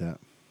that. enjoyed that.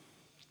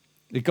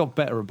 It got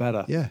better and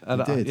better. Yeah,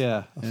 and it did.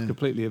 I was Yeah.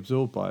 completely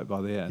absorbed by it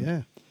by the end.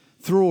 Yeah.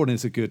 Thrawn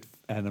is a good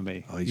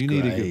enemy. Oh, he's you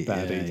need a great. good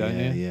baddie, yeah, don't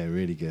yeah, you? Yeah,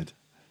 really good.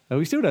 And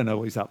we still don't know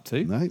what he's up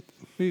to. No.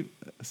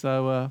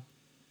 So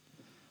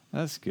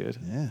that's good.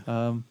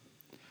 Yeah.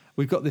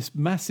 We've got this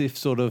massive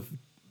sort of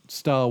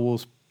Star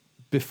Wars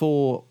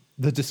before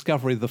the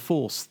discovery of the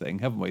Force thing,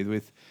 haven't we?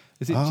 With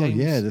is it James?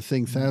 yeah, the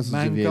thing thousands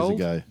of years Mangold?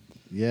 ago.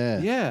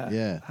 Yeah. Yeah,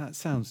 Yeah. That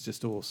sounds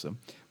just awesome.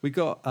 We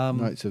got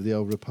Knights of the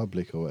Old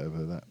Republic or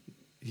whatever that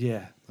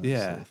that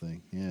sort of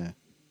thing. Yeah.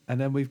 and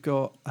then we've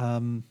got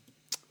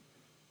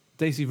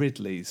Daisy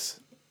Ridley's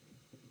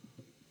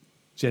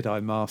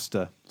Jedi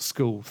Master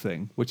school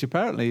thing, which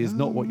apparently is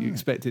not what you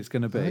expect it's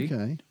going to be.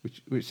 Okay.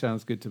 Which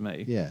sounds good to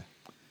me. Yeah.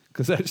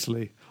 Because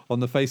actually, on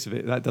the face of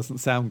it, that doesn't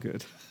sound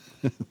good.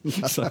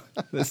 So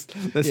let's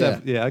Yeah.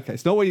 have okay.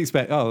 It's not what you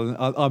expect. Oh,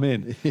 I'm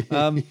in.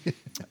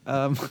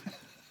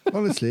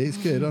 Honestly, it's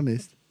good,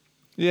 honest.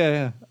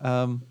 Yeah.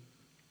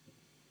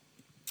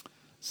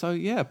 So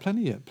yeah,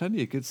 plenty of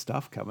good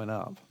stuff coming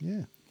up.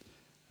 Yeah.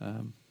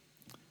 I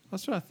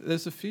was trying.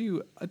 There's a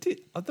few.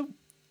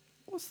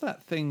 What's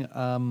that thing?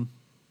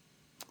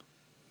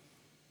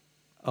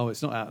 Oh,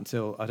 it's not out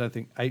until I don't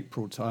think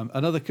April time.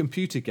 Another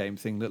computer game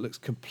thing that looks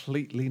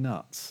completely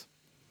nuts.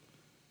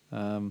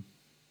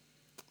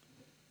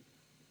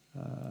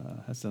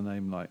 Has the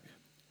name like?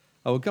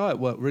 Oh, a guy at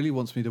work really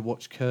wants me to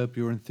watch Curb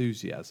Your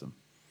Enthusiasm.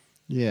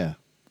 Yeah.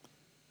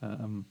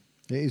 Um,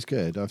 It is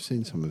good. I've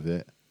seen some of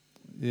it.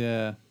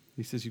 yeah,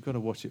 he says you've got to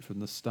watch it from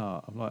the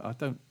start. I'm like, I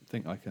don't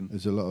think I can.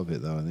 There's a lot of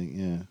it, though, I think.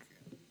 Yeah.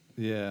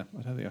 Yeah,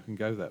 I don't think I can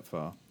go that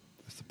far.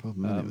 That's the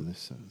problem, isn't it? With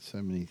there's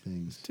so many It's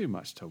things. too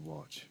much to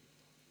watch.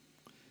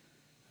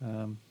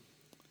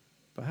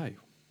 But hey,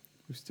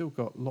 we've still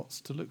got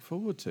lots to look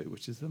forward to,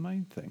 which is the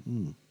main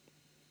thing.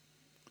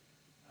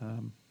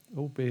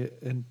 Albeit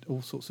in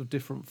all sorts of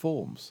different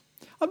forms.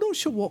 I'm not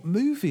sure what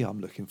movie I'm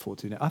looking forward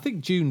to now. I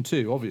think Dune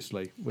 2,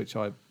 obviously, which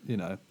I,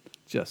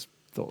 just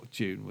thought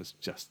Dune was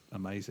just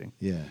amazing.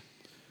 Yeah.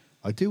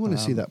 I do want to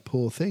see that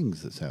Poor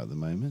Things that's out at the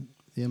moment.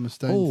 The Emma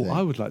Stone Oh, thing.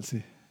 I would like to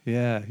see.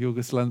 Yeah,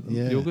 Yorgos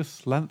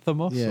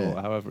Lanthimos, Yeah.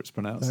 or however it's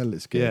pronounced. That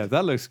looks good. Yeah,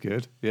 that looks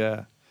good.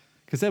 Yeah.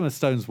 Because Emma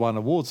Stone's won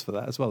awards for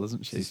that as well,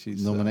 hasn't she?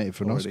 She's nominated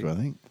for an already- Oscar, I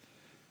think.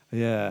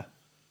 Yeah.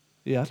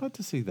 Yeah, I'd like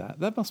to see that.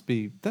 That must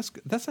be...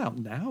 That's out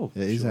now.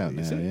 It is surely, out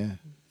now, is it? yeah.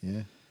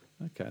 Yeah.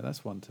 Okay,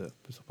 that's one to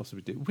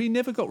possibly do. We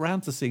never got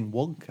round to seeing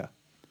Wonka.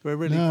 We're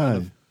really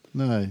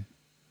No.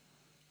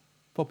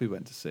 Poppy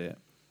went to see it.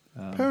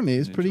 Apparently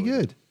it's and pretty enjoyed it.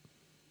 good.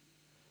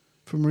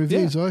 From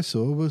reviews I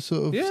saw, was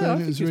sort of Yeah, I saying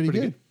think it was it's really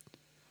pretty good.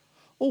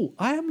 Oh,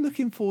 I am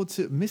looking forward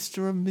to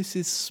Mr. and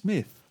Mrs.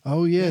 Smith.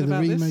 Oh, yeah, Heard the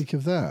about this? remake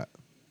of that.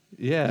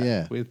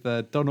 Yeah, with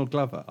Donald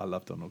Glover. I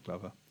love Donald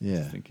Glover. Yeah.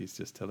 I think he's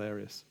just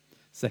hilarious.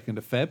 2nd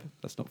of Feb,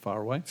 that's not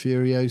far away.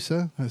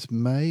 Furiosa, that's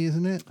May,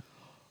 isn't it?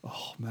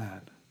 Oh,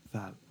 man,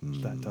 that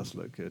does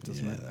look good,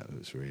 doesn't Yeah, it? that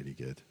looks really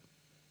good.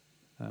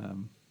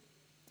 And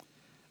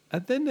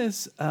then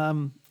there's, I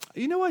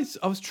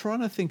was trying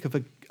to think of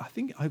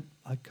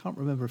I can't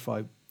remember if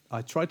I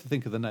tried to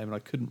think of the name and I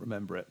couldn't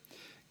remember it.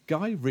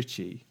 Guy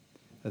Ritchie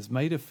has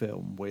made a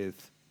film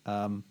with,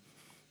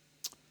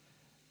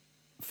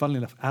 funnily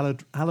enough,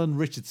 Alan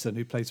Richardson,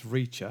 who plays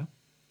Reacher,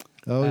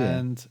 Oh,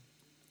 and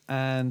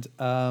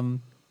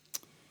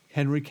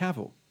Henry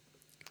Cavill.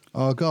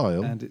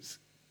 Argyle. And it's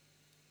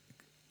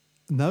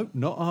no,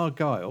 not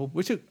Argyle,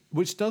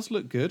 which does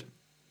look good.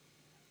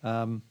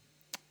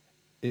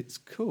 It's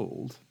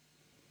called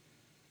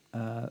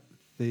the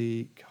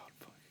God.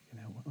 Fucking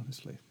hell,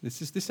 honestly,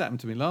 this happened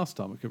to me last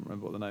time. I couldn't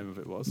remember what the name of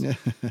it was.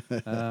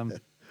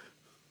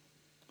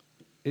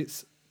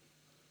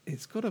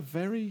 It's got a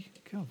very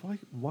God.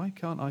 Why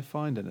can't I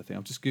find anything?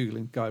 I'm just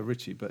googling Guy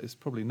Ritchie, but it's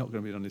probably not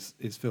going to be on his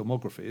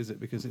filmography, is it?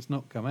 Because it's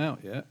not come out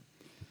yet.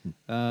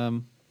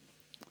 Well,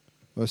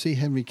 I see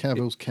Henry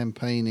Cavill's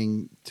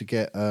campaigning to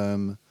get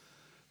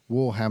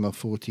Warhammer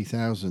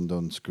 40,000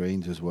 on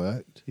screens has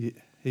worked. He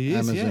is.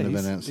 Amazon yeah, have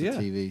he's- announced a yeah.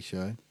 TV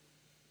show.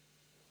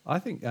 I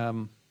think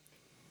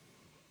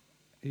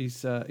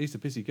he's a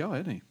busy guy,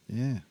 isn't he?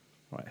 Yeah.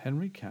 Right,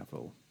 Henry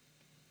Cavill.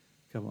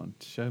 Come on,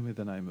 show me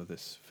the name of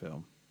this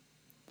film.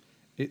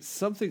 It's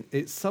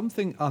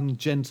something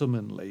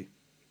ungentlemanly,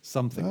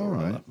 something All or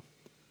right. other.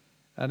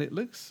 And it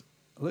looks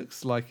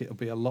like it'll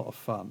be a lot of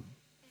fun.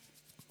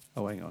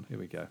 Oh, hang on, here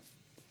we go.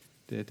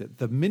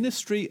 The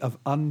Ministry of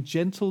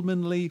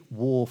Ungentlemanly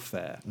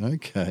Warfare.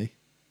 Okay.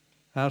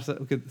 How's that?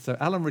 Okay, so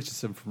Alan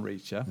Richardson from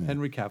Reacher,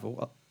 Henry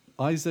Cavill,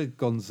 Isa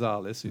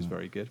Gonzalez, who's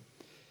very good.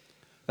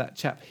 That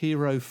chap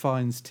Hero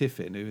Finds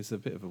Tiffin, who is a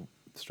bit of a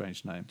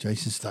strange name.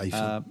 Jason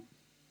Statham.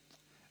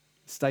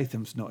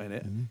 Statham's not in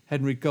it.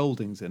 Henry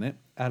Golding's in it.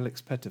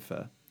 Alex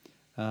Pettifer.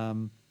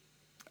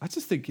 I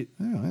just think it.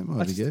 Oh, it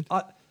might be good.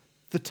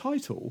 The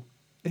title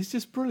is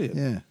just brilliant.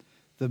 Yeah.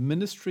 The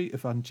Ministry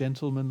of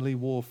Ungentlemanly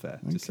Warfare.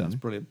 Just sounds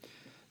brilliant.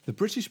 The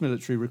British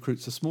military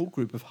recruits a small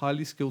group of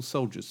highly skilled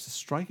soldiers to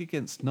strike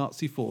against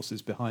Nazi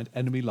forces behind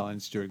enemy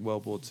lines during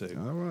World War II.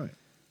 All right.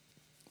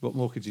 What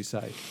more could you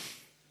say?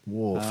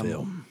 War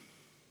film.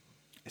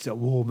 It's a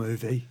war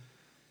movie,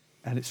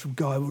 and it's from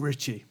Guy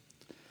Ritchie.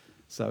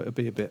 So it'll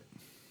be a bit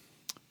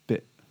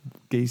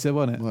geezer,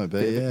 won't it? Might be,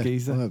 Bit of a yeah.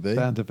 geezer. Might be.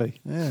 Bound to be.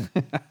 Yeah.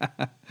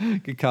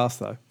 Good cast,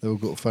 though. They've all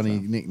got funny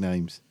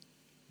nicknames.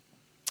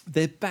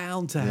 They're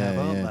bound to have,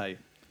 Yeah, aren't yeah. they?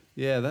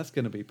 Yeah, that's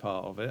going to be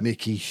part of it.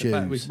 Mickey In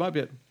fact, we Shoes. might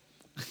be.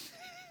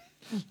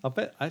 I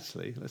bet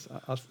actually.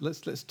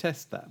 Let's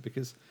test that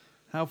because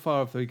how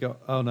far have we got?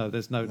 Oh no,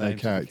 there's no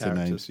names for character names.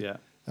 characters yet.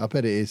 I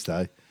bet it is,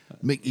 though.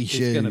 Mickey It's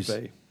Shoes. going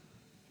to be.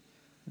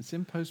 It's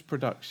in post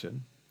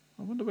production.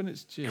 I wonder when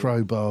it's due.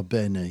 Crowbar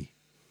Benny.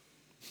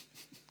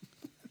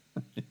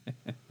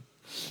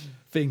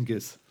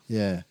 Fingers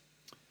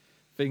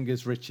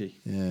Richie.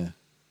 Yeah.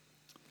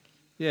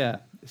 Yeah,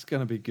 it's going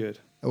to be good.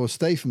 Oh, well,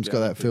 Statham's got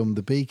Yeah, that film,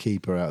 The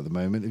Beekeeper, out at the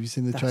moment. Have you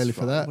seen the trailer That's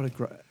for right. that? What a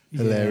great,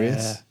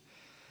 Hilarious.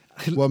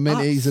 Yeah. 1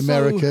 minute he's So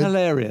American.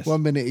 hilarious.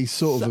 1 minute he's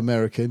sort of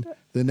American.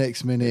 The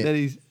next minute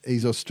Then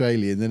he's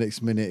Australian. The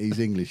next minute he's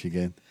English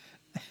again.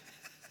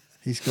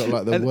 He's got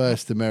like the And-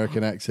 worst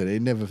American accent.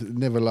 It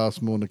never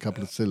lasts more than a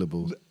couple of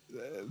syllables.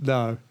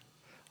 No.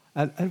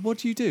 And what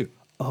do you do?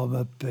 I'm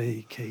a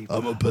beekeeper.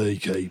 I'm a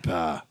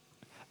beekeeper.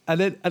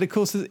 And of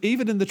course,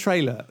 even in the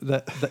trailer,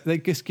 that they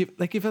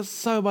give us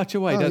so much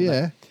away, Oh, don't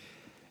yeah.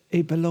 they?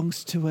 It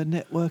belongs to a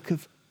network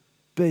of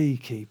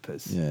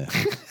beekeepers. Yeah.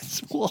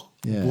 What?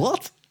 Yeah.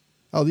 What?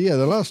 Oh, yeah.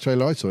 The last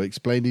trailer I saw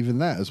explained even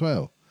that as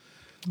well.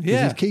 Because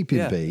Yeah. he's keeping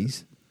yeah.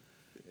 bees.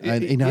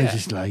 And he knows Yeah.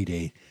 this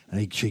lady.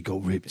 And she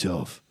got ripped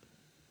off.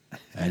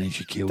 And then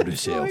she killed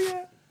herself.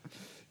 Oh,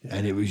 yeah.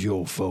 And it was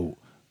your fault.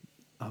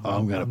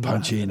 I'm going to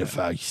punch you in the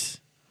face.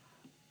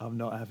 I'm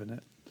not having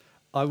it.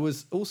 I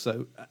was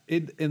also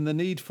in the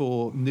need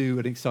for new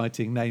and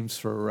exciting names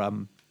for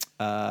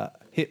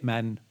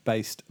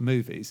Hitman-based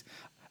movies.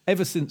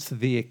 Ever since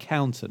The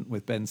Accountant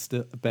with Ben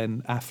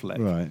Affleck,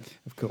 Right.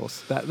 of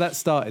course, that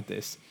started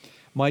this.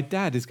 My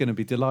dad is going to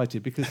be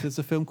delighted because there's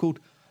a film called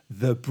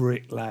The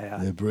Bricklayer,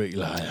 The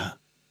bricklayer.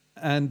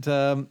 and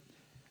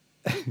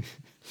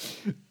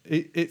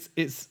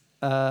it's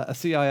a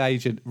CIA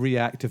agent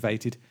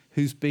reactivated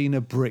who's been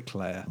a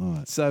bricklayer.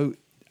 Right. So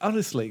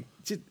honestly,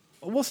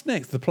 what's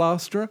next? The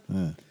plasterer?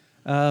 Yeah.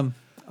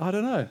 I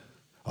don't know.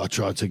 I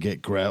tried to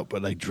get grout,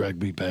 but they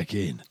dragged me back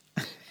in.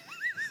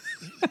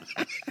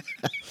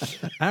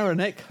 Aaron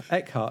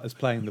Eckhart is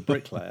playing the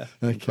bricklayer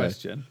in Okay.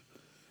 question.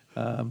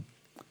 I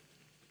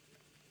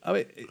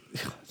mean,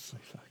 it's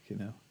like, fucking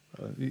hell.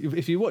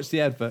 If you watch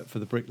the advert for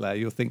the bricklayer,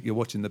 you'll think you're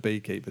watching the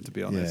beekeeper. To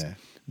be honest, Yeah.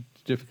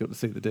 it's difficult to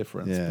see the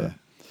difference. Yeah.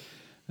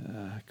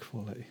 But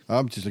quality.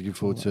 I'm just looking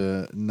forward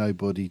to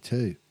Nobody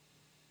 2.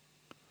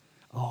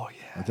 Oh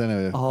yeah. I don't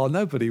know. Oh,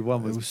 Nobody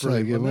One It was was so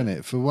brilliant, good, wasn't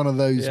it? For one of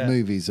those Yeah.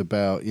 movies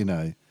about,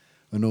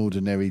 an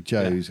ordinary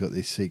Joe Yeah. who's got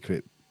this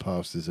secret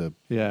past as a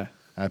Yeah,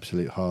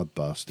 absolute hard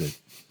bastard.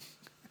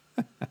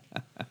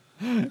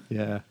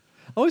 yeah.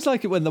 I always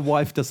like it when the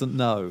wife doesn't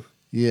know.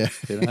 Yeah.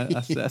 You know,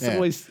 that's Yeah.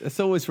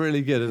 always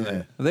really good, isn't Yeah.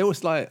 it? And they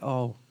always like,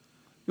 oh,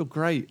 you're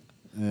great.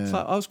 It's Yeah.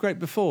 like I was great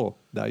before.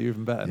 No, you're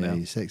even better Yeah, now.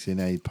 you're sexy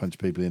and you punch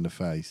people in the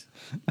face.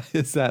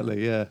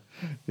 Exactly. Yeah.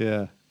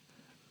 Yeah.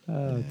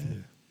 Oh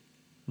dear.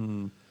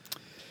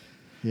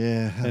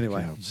 Yeah. okay,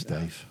 Anyway. old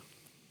Steve.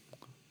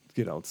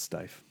 Good old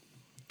Stave.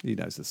 He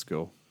knows the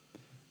score.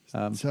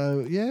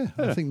 So, yeah,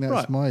 I yeah, think that's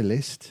right. my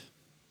list.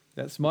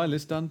 That's my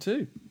list done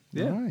too.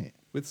 Yeah. Right.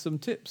 With some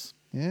tips.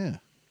 Yeah.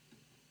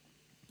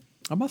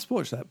 I must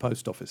watch that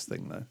post office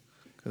thing though.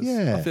 'Cause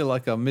Yeah. I feel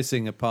like I'm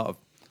missing a part of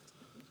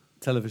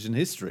television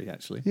history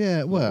actually. Yeah,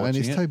 Not well, and watching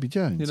it's it. Toby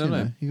Jones. You know what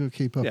I mean? You got to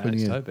keep up Yeah, on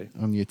it's your Toby.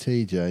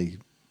 TJ.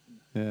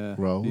 Yeah.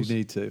 roles. You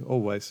need to,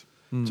 always.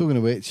 Talking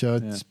of which, I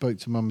Yeah. spoke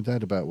to Mum and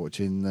Dad about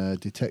watching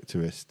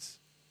Detectorists.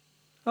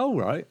 Oh,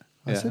 right.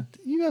 I said,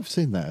 "You have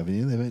seen that, haven't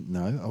you?" They went,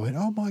 "No." I went,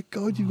 "Oh my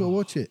God, you've got to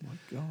watch it!" my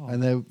God.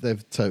 And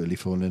they've totally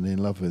fallen in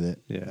love with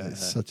it. Yeah.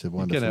 It's such a You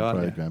wonderful get it,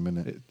 aren't you? program,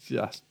 isn't it? It's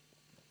just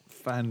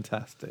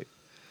fantastic.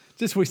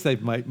 Just wish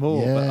they'd make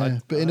more. Yeah,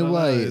 but in I a don't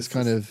way, know, it's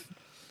kind of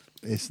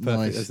it's perfect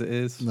nice as it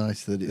is.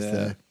 Nice that it's Yeah.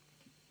 there.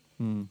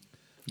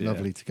 Yeah,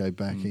 Lovely to go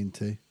back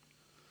into.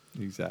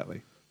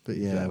 Exactly. But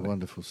yeah, Exactly.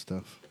 wonderful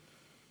stuff.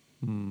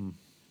 Right.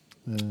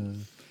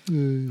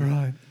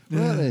 Right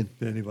then.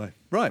 Anyway.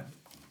 Right.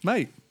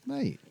 Mate,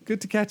 Mate,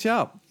 good to catch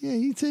up. yeah,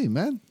 you too,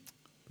 man.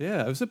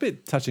 Yeah, it was a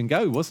bit touch and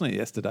go, wasn't it,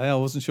 yesterday? I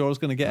wasn't sure I was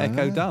going to get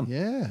Echo done.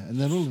 Yeah, and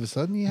then all of a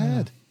sudden you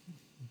had.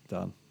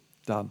 Done.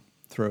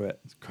 Through it.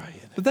 It's great.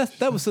 Isn't it? But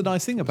that was the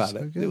nice thing about So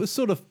it. good. It was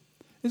sort of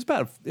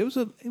it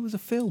was a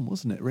film,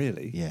 wasn't it,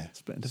 really? Yeah,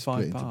 Split into split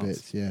five into parts.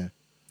 bits. Yeah,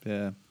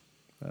 Yeah.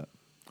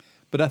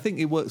 But I think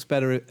it works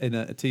better in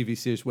a TV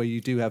series where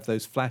you do have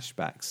those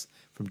flashbacks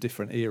from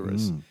different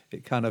eras.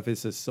 It kind of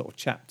is a sort of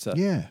chapter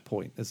Yeah.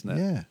 point, isn't it?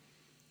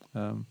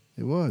 yeah.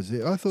 It was.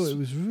 I thought it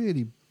was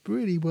really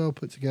really well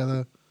put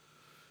together.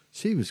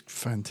 She was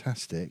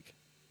fantastic.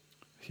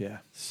 Yeah.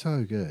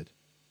 So good.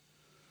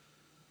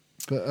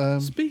 But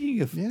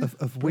Speaking of, yeah,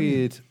 of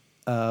brilliant.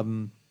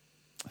 weird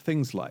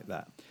things like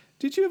that,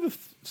 did you ever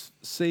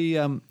see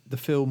the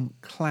film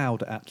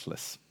Cloud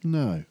Atlas?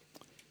 No.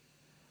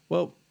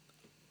 Well,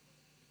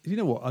 you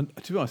know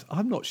what? To be honest,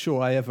 I'm not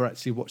sure I ever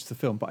actually watched the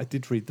film, but I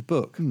did read the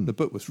book. The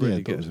book was really yeah,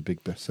 but good. it was a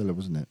big bestseller,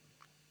 wasn't it?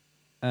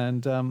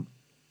 And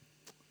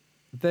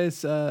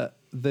there's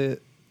there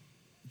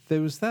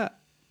was that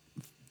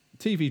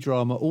TV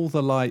drama, All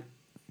the Light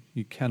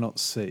You Cannot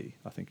See,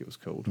 I think it was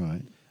called.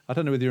 Right. I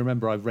don't know whether you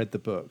remember. I read the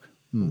book,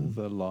 All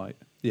the Light.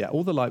 Yeah,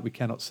 All the Light We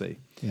Cannot See.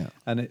 Yeah.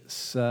 And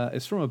it's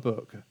from a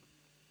book,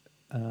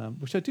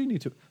 which I do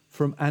need to,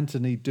 from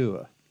Anthony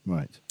Doerr.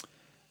 Right.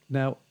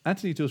 Now,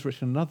 Anthony Doerr's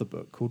written another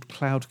book called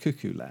Cloud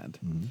Cuckoo Land.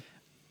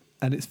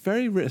 And it's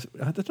very,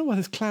 I don't know why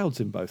there's clouds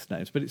in both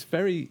names, but it's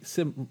very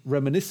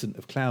reminiscent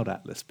of Cloud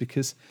Atlas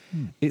because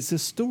it's a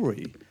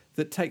story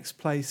that takes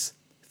place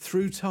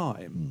through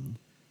time,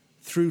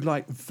 through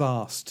like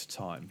vast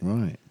time.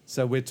 Right.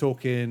 So we're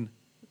talking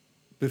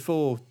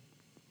before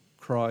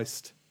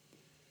Christ,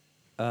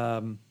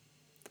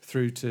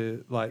 through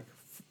to like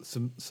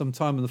some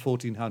time in the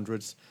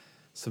 1400s,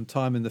 some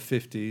time in the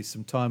 50s,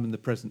 some time in the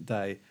present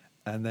day,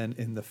 and then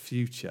in the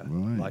future,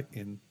 Right. like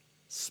in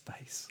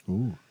space.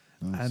 Ooh,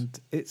 nice. And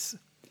it's,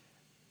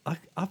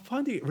 I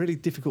find it really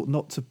difficult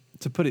not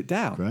to put it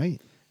down.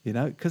 Great. You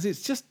know, because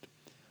it's just,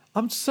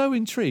 I'm so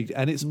intrigued,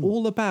 and it's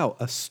all about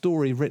a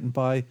story written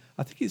by,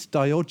 I think it's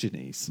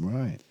Diogenes.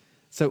 Right.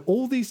 So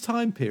all these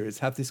time periods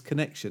have this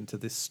connection to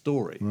this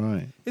story.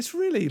 Right. It's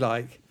really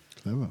like,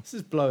 Clever. this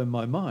is blowing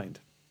my mind.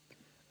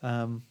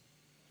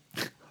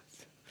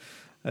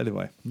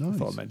 Anyway, I Nice.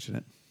 thought I'd mention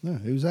it. No,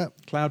 who's that?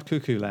 Cloud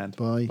Cuckoo Land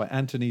By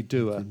Anthony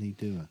Doerr. Anthony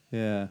Doerr.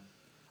 Yeah.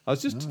 I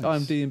was just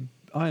Nice.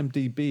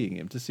 IMDbing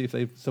him to see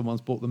if someone's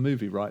bought the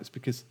movie rights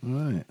because,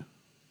 Right.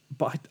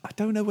 but I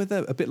don't know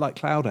whether, a bit like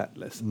Cloud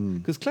Atlas,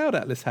 because Cloud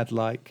Atlas had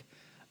like,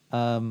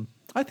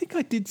 I think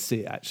I did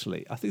see it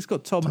actually. I think it's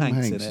got Tom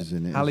Hanks in is it,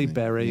 in it, Halle isn't he?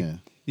 Berry. Yeah.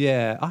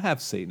 Yeah, I have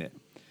seen it,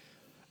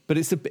 but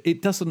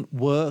it doesn't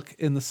work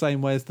in the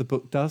same way as the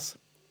book does.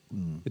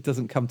 It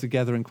doesn't come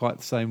together in quite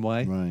the same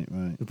way. Right,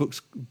 right. The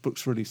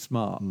book's really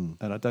smart, and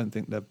I don't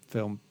think the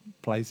film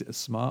plays it as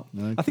smart. I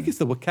think Okay. it's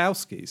the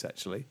Wachowskis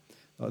actually.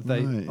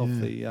 They Right, of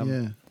yeah,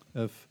 the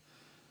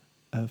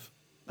yeah.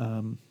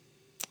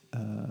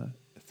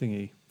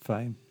 Thingy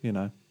fame, you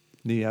know,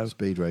 Neo,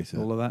 Speed Racer.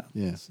 all of that.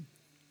 Yeah.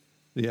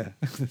 Yeah,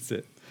 that's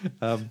it.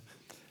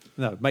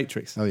 No,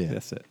 Matrix. Oh, yeah.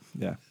 That's it.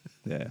 Yeah,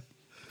 yeah.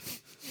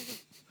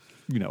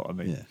 You know what I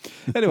mean. Yeah.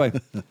 Anyway,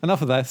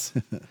 enough of this.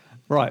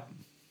 Right,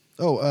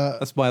 Oh,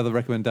 that's my other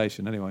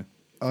recommendation. Anyway,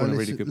 I want a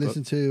really good book.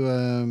 listened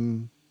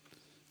to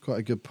quite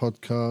a good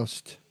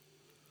podcast.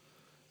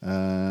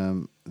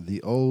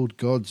 The Old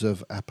Gods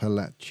of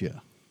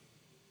Appalachia,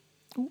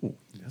 Ooh,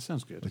 that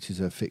sounds good. which is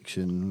a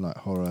fiction, like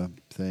horror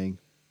thing.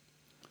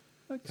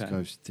 Okay. This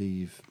guy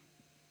Steve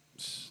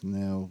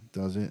Snell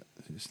does it.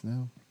 Is it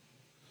Snell?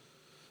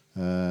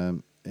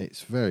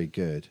 It's very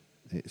good.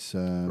 It's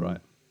Right.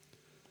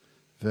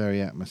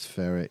 very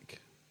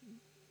atmospheric.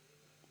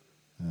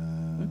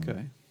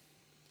 Okay.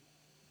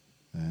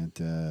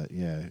 And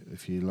yeah,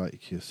 if you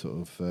like your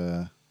sort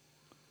of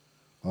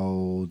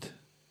old,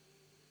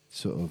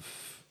 sort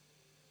of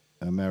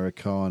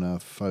Americana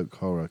folk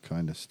horror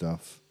kind of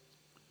stuff,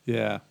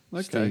 Yeah.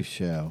 Okay. Steve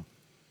Shell.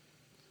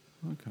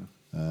 Okay.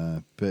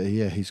 But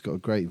yeah, he's got a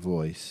great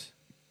voice.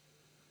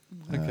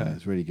 Okay.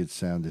 It's really good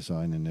sound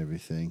design and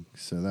everything.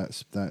 So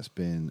that's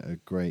been a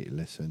great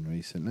listen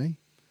recently.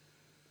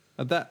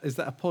 And is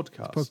that a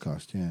podcast?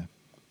 Podcast, yeah.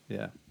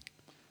 Yeah.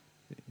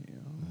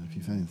 If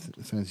you fancy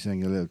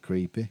something a little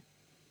creepy.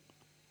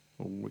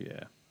 Oh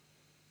yeah.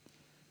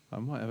 I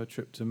might have a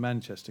trip to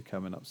Manchester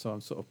coming up, so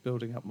I'm sort of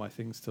building up my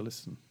things to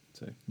listen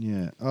to.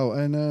 Yeah. Oh,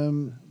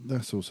 and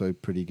that's also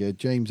pretty good.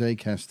 James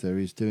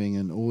Acaster is doing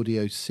an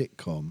audio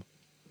sitcom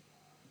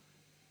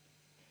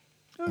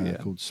Oh yeah.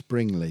 called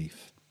Springleaf.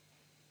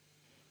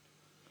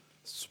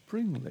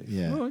 Springleaf.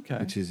 Yeah. Oh, okay.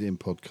 Which is in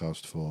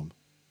podcast form.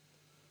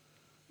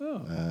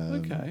 Oh,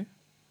 okay.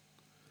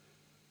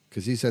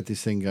 Because he's had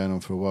this thing going on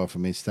for a while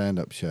from his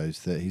stand-up shows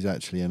that he's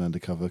actually an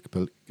undercover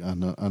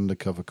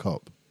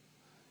cop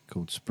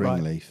called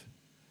Springleaf,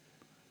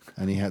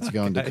 and he had to go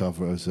Okay.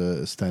 undercover as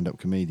a stand-up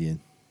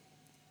comedian.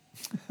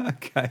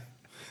 Okay.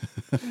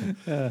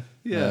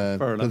 Yeah. Fair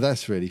But enough.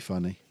 that's really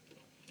funny.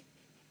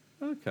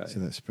 Okay. So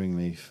that's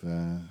Springleaf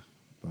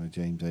by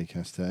James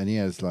Acaster, and he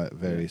has like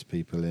various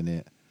people in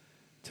it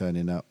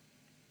turning up.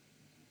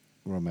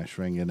 Ramesh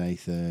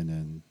Ranganathan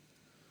and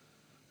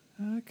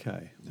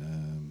Okay.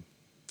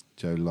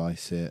 Joe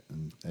Lycett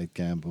and Ed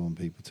Gamble, and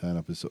people turn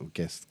up as sort of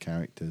guest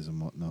characters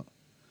and whatnot.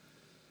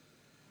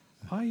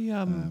 But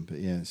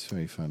yeah, it's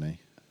very funny.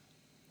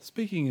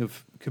 speaking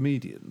of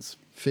comedians,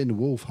 Finn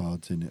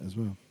Wolfhard's in it as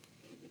well.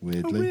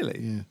 Weirdly. Oh, really?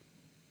 Yeah.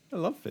 I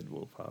love Finn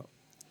Wolfhard.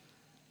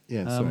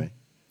 Yeah, sorry.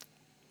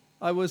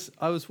 I was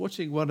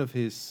watching one of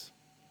his,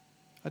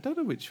 I don't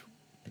know which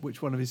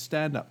which one of his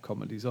stand-up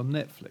comedies on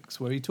Netflix,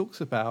 where he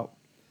talks about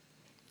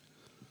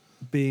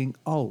being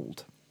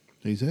old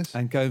Who's this?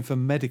 and going for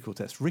medical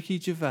tests. Ricky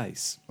Gervais.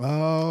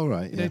 Oh,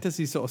 right. You know, Yeah. he does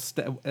these sort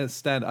of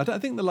stand. I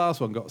think the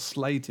last one got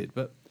slated,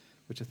 but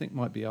which I think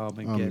might be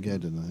Armageddon.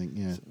 Armageddon, I think.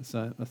 Yeah.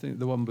 So I think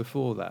the one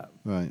before that,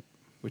 Right.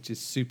 which is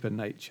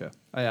Supernature.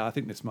 Oh, yeah, I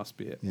think this must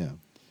be it. Yeah.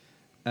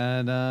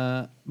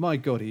 And my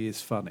God, he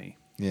is funny.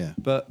 Yeah.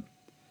 But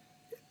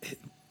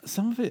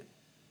some of it,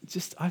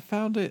 I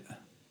found it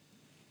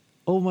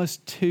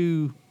almost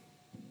too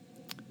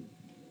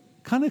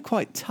kind of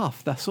quite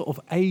tough. That sort of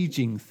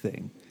aging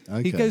thing.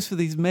 Okay. He goes for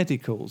these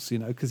medicals, you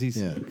know, because he's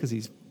Yeah.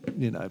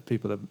 you know,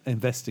 people are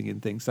investing in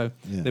things, so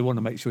Yeah. they want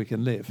to make sure he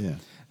can live. Yeah.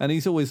 And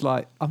he's always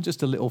like, "I'm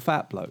just a little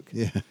fat bloke."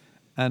 Yeah.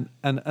 And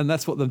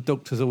that's what the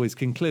doctors always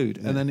conclude.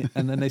 And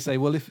then they say,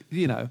 well, if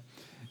you know,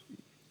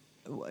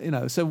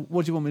 so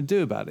what do you want me to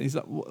do about it? He's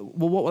like,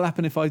 well, what will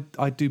happen if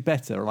I do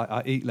better? Like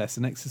I eat less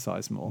and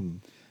exercise more.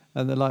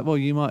 And they're like, well,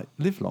 you might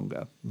live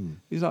longer.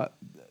 He's like,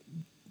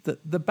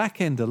 the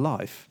back end of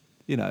life,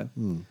 you know,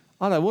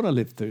 I don't want to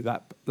live through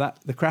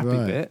the crappy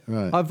Right, bit.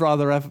 right. I'd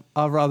rather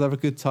have a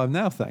good time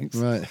now, thanks.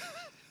 Right.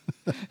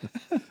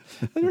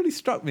 It really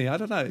struck me. I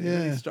don't know. It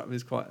Yeah. really struck me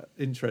as quite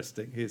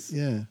interesting.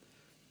 Yeah.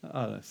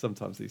 I don't know.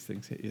 Sometimes these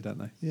things hit you, don't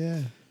they?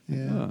 Yeah.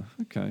 Yeah. Oh,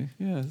 okay.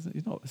 Yeah,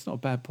 it's not a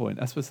bad point.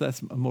 I suppose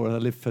that's more of a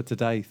live for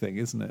today thing,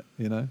 isn't it?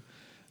 You know,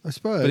 I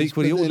suppose. but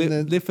equally, all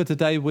then live for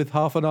today with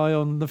half an eye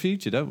on the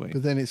future, don't we?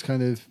 But then it's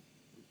kind of,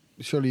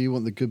 surely you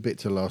want the good bit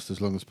to last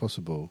as long as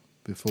possible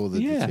before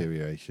the Yeah.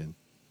 deterioration.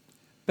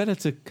 Better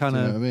to kind Do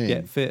you know of what I mean?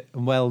 get fit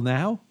and well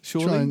now,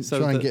 surely. Try and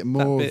that get that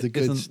more bit of the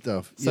good isn't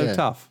stuff. So Yeah.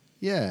 tough.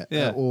 Yeah.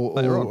 Yeah, Or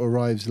later on.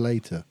 arrives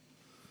later.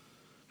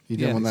 You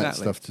don't Yeah, want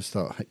exactly. that stuff to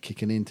start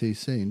kicking in too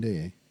soon, do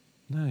you?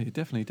 No, you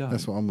definitely don't.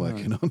 That's what I'm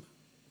working No. on.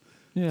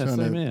 Yeah, trying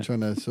same here.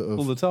 to sort of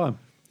All the time.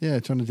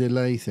 trying to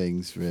delay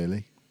things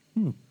really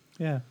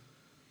Yeah.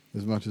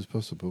 as much as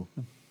possible.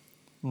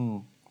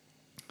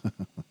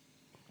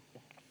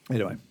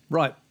 Anyway,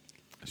 right.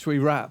 Should we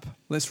wrap?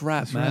 Let's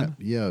wrap, That's man. right.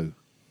 Yo.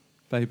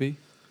 Baby.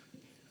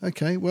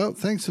 Okay, well,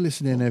 thanks for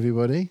listening,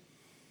 everybody.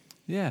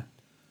 Yeah.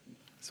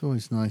 It's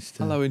always nice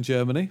to. Hello in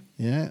Germany.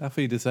 Yeah, Auf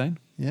Wiedersehen.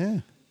 yeah,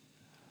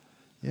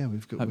 yeah.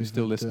 We've got. Hope you're we've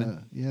still had,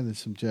 listening. yeah, there's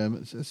some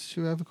Germans.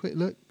 Should we have a quick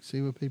look?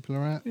 See where people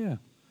are at. Yeah.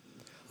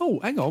 Oh,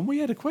 hang on. We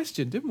had a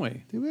question, didn't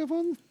we? Did we have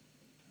one?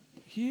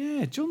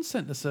 Yeah, John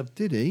sent us a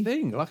Did he?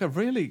 thing, like a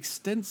really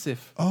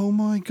extensive. Oh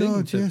my Thing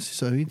God! to- Yes,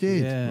 so he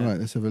did. Yeah. Right,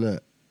 let's have a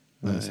look.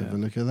 Let's have a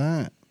yeah. look at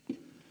that.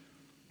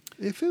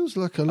 It feels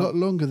like a lot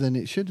longer than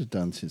it should have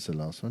done since the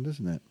last one,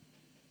 doesn't it?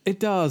 It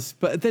does,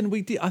 but then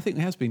we did. I think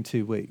it has been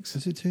 2 weeks.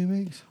 Is it 2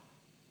 weeks?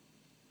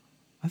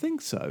 I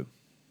think so.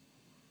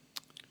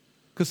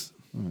 Because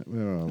Right,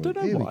 where are we? don't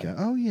know Here why. we go.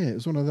 Oh yeah, it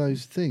was one of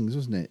those things,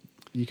 wasn't it?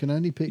 You can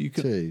only pick You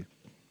can- two.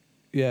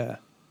 yeah,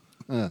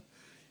 So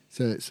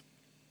it's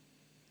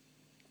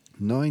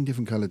 9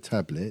 different coloured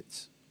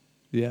tablets.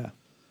 yeah,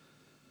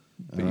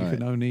 but you Alright.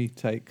 can only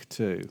take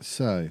 2.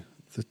 So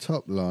the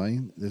top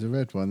line, there's a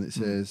red one that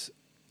says,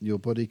 "Your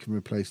body can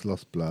replace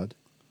lost blood."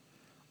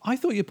 I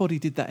thought your body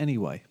did that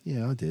anyway.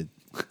 Yeah, I did.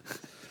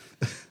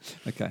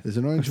 Okay. There's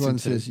an orange Question one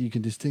that 2. says you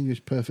can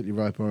distinguish perfectly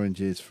ripe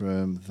oranges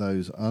from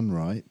those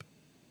unripe.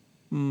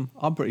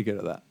 I'm pretty good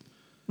at that.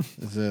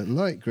 There's a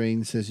light green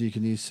that says you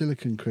can use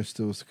silicon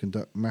crystals to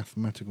conduct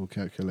mathematical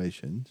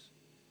calculations.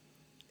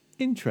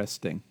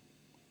 Interesting.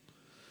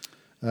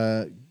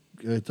 A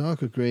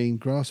darker green,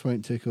 grass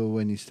won't tickle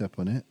when you step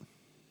on it.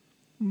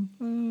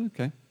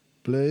 Okay,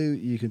 Blue,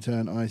 you can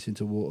turn ice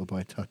into water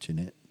by touching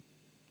it.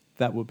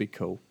 that would be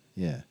cool.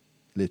 Yeah,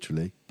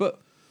 literally.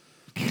 But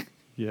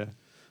yeah,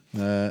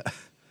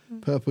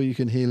 Purple, you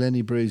can heal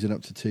any bruise in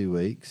up to 2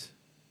 weeks.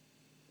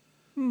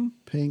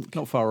 Pink,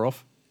 not far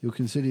off. you'll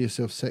consider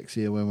yourself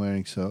sexier when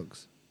wearing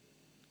socks.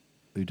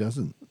 Who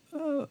doesn't?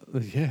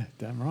 Yeah,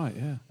 damn right.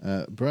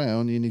 Yeah,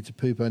 Brown, you need to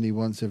poop only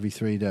once every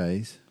 3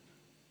 days.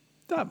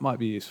 that might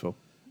be useful.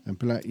 And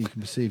black, you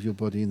can perceive your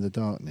body in the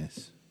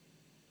darkness.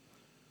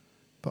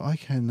 But I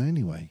can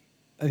anyway.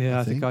 Yeah,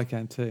 I I think think. I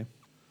can too.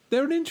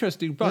 They're an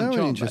interesting bunch, They're an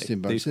aren't interesting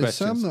they? bunch. These There's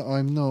questions. some that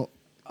I'm not.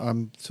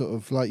 I'm sort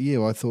of like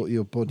you. I thought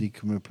your body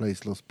can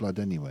replace lost blood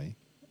anyway.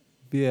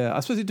 Yeah, I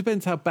suppose it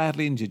depends how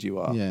badly injured you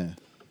are. Yeah,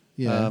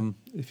 yeah.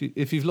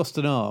 If you've lost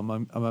an arm,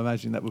 I'm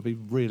imagining that would be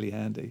really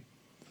handy.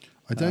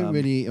 I don't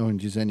really eat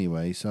oranges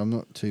anyway, so I'm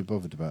not too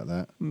bothered about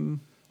that.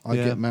 I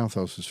yeah. get mouth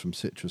ulcers from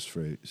citrus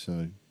fruit,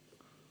 so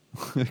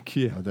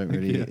Yeah, I don't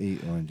really yeah.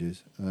 eat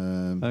oranges.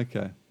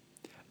 Okay.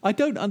 I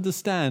don't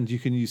understand. You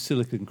can use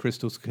silicon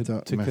crystals to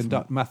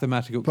conduct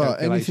mathematical But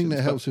calculations. anything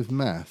that helps with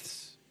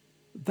maths,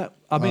 that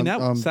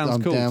sounds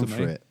I'm cool down to me.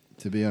 for it.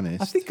 To be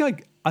honest,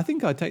 I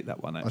think I'd take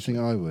that one. I Actually,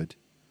 think I would.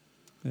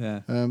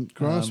 yeah.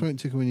 Grass won't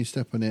tickle when you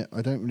step on it.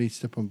 I don't really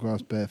step on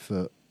grass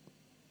barefoot.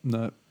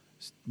 No,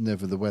 It's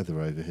never the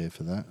weather over here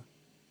for that.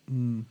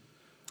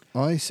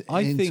 Ice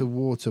I into think-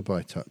 water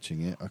by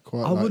touching it. I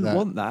quite I like wouldn't that.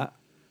 want that.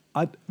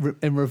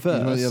 In reverse,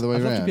 You want it the other way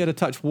I'd love to round? be able to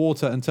touch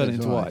water and turn it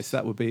Into into ice. ice.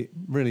 That would be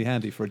really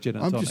handy for a gin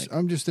and tonic.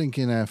 I'm just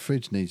thinking our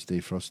fridge needs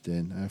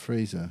defrosting, our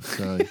freezer.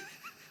 So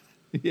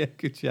Yeah,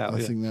 good shout. I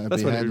yeah. think that would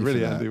That's be when handy it'd be really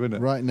for that. handy,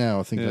 wouldn't it? Right now,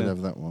 I think I'd Yeah.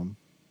 have that one.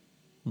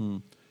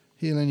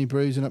 Heal any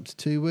bruising up to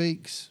 2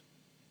 weeks.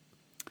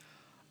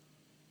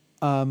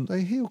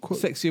 They heal quite.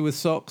 Sexier with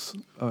socks.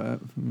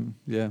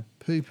 Yeah.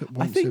 Poop at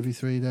once think- every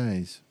 3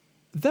 days.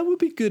 That would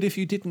be good if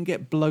you didn't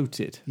get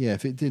bloated. Yeah,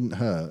 if it didn't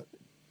hurt.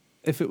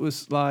 If it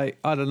was like,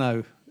 I don't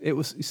know, it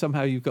was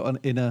somehow you've got an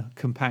inner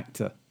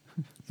compactor.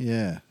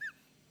 Yeah.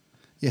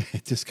 Yeah,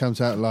 it just comes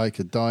out like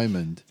a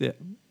diamond. Yeah.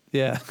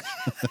 Yeah.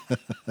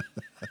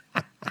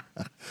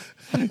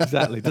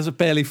 Exactly. Does it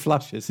barely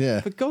flushes?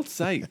 Yeah. For God's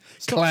sake,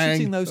 stop Clang.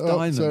 shitting those Oh,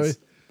 diamonds. sorry.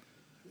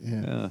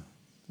 Yeah. Yeah.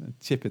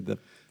 Chip in the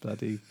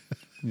bloody,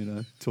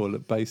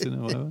 toilet basin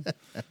or whatever.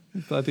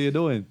 Bloody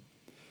annoying.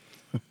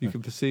 You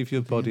can perceive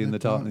your body in the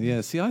darkness.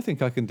 Yeah. See, I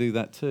think I can do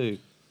that too.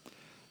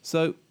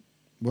 So,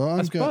 Well,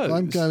 I'm suppose-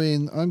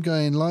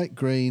 going light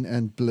green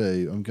and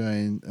blue. I'm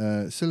going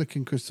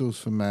silicon crystals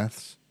for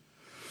maths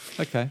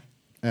okay.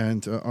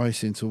 and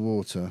ice into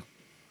water.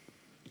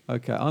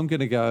 Okay. I'm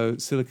going to go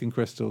silicon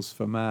crystals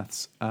for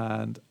maths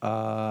and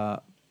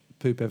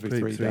poop every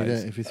 3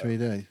 days. Every 3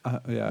 days.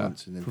 Yeah.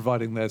 Once and then-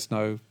 Providing there's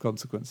no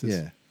consequences.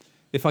 Yeah,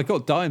 If I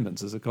got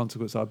diamonds as a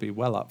consequence, I'd be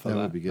well up for that.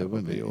 that would be good, That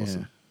would wouldn't be it?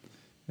 awesome.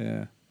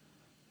 Yeah.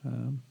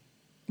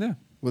 Yeah.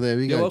 Well, there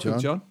we You're go, welcome,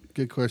 John.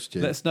 Good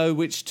question. Let us know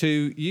which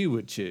two you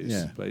would choose,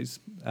 Yeah. please,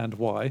 and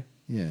why.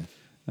 Yeah,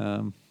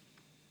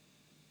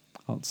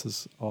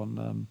 Answers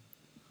on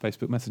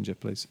Facebook Messenger,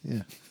 please.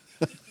 yeah.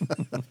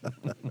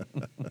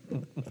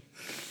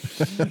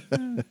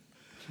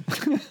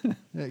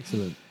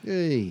 Excellent.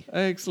 Yay.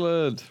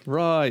 Excellent.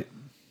 Right.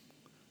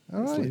 All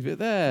Let's right. leave it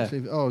there.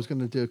 I was going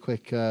to do a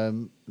quick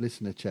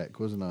listener check,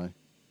 wasn't I?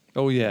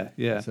 Oh, yeah.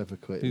 Yeah. Let's have a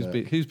quick Who's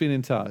look. been in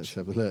Let's touch?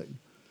 have a look.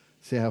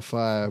 See how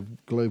far our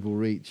global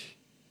reach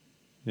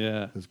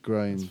Yeah. has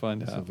grown. Let's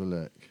find Let's out. have a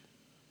look.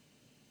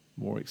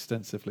 More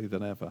extensively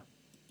than ever.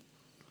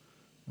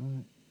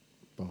 Right.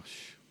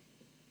 Bosh.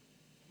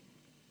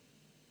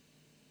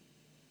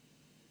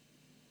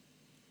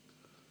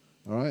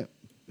 All right.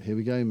 Here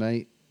we go,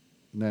 mate.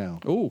 Now,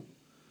 Oh,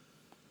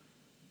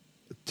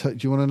 do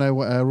you want to know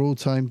what our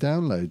all-time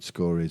download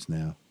score is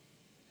now?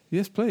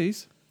 yes,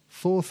 please.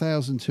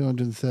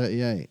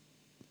 4,238.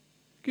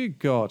 Good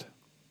God.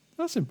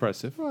 That's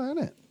impressive. Right, isn't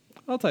it?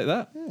 I'll take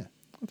that. Yeah.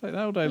 I'll take that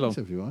all day long. Thanks,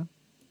 everyone.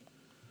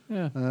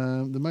 Yeah.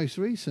 The most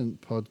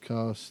recent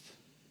podcast,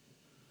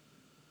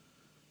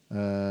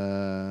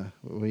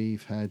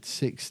 we've had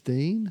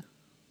 16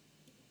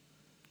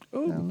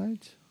 Oh,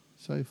 downloads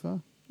so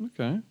far.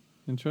 okay.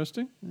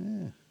 Interesting.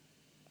 Yeah.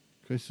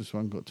 Christmas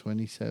one got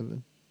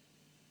 27.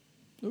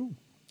 Oh,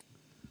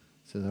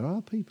 So there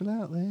are people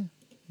out there.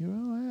 You're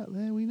all out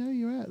there. We know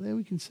you're out there.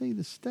 We can see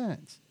the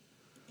stats.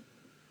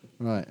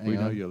 Right. we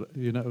hang know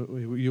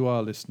on. you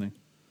are listening.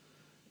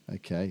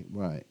 Okay.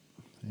 Right.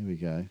 Here we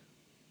go.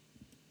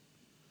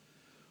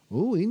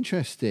 Oh,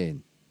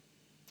 interesting.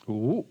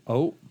 Oh,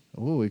 Oh,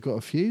 we've got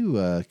a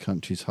few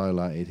countries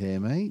highlighted here,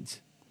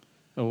 mate.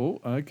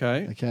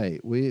 okay. Okay,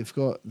 we've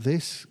got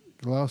this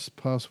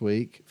past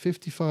week,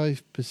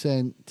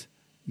 55%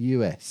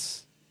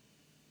 US,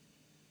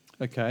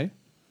 Okay.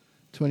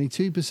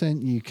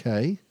 22%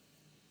 UK,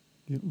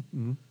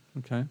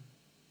 Okay.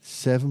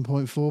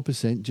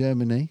 7.4%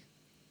 Germany.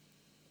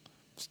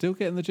 Still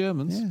getting the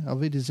Germans. Yeah, Auf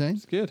Wiedersehen.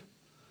 It's good.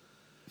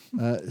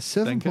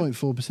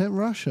 7.4%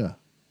 Russia.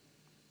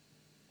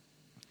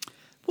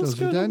 What's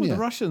going on with Dania. the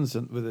Russians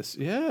and with this?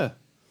 Yeah.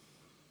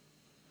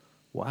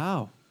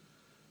 Wow.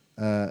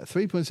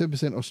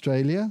 3.7%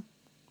 Australia.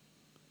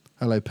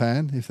 Hello,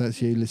 Pan, if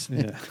that's you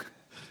listening. Yeah.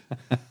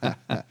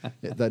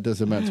 Yeah, that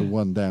does amount to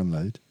one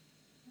download.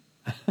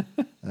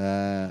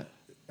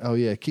 Oh,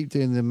 yeah, keep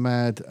doing the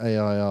mad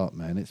AI art,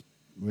 man. It's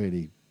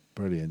really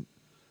brilliant.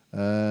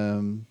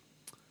 And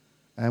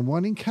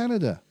one in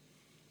Canada.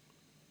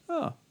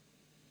 Oh.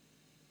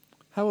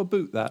 How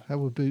about that?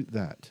 How about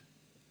that?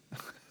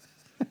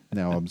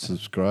 Now I'm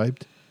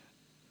subscribed.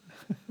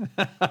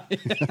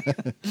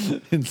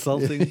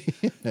 Insulting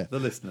the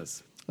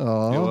listeners.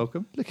 Oh, You're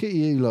welcome. Look at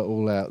you lot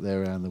all out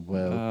there around the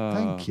world. Oh.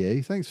 Thank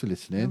you. Thanks for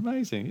listening.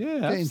 Amazing. Yeah,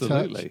 Get in touch.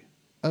 absolutely.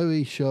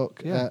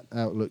 oeshock Yeah. at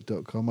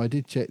outlook.com. I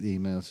did check the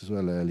emails as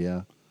well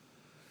earlier.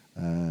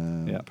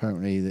 Yeah.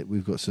 Apparently that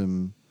we've got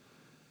some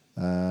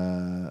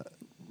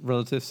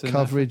Relatives in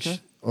coverage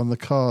Africa? on the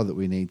car that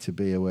we need to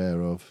be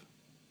aware of.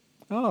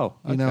 Oh,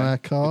 You know okay. our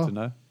car? Good to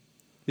know.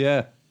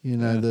 Yeah. You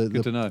know, Yeah, the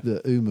good to know. the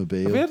Have we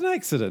Umobile. had an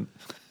accident?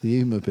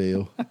 The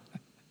Umobile.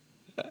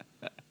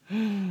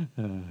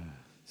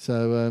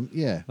 So,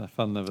 yeah. That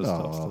fun never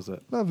stops, Aw, does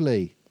it?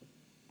 lovely.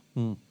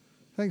 Hmm.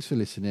 Thanks for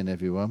listening,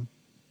 everyone.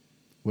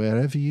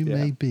 Wherever you Yeah.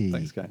 may be.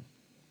 Thanks, gang.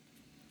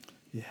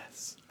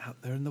 Yes, out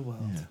there in the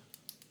world. Yeah.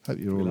 Hope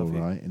you're We all love you.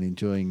 right and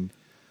enjoying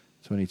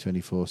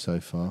 2024 so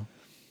far.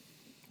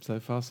 So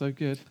far, so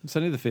good. It's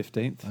only the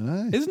 15th. I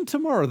know. Isn't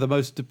tomorrow the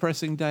most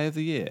depressing day of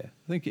the year?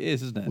 I think it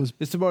is, isn't it?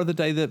 Is tomorrow the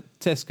day that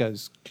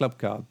Tesco's club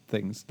card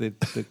things, the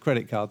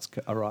credit cards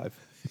arrive?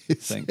 I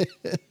think.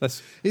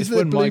 Is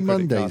there Blue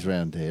Mondays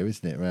round here,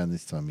 isn't it? Around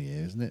this time of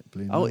year, isn't it?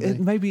 Blue Monday?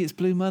 Maybe it's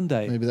Blue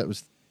Monday. Maybe that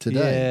was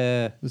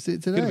today. Yeah. Was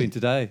it today? Could have been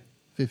today.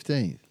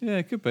 15th. Yeah,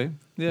 it could be.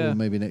 Yeah. Or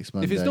maybe next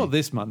Monday. If it's not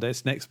this Monday,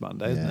 it's next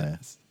Monday, isn't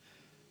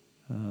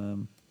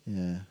it?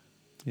 Yeah.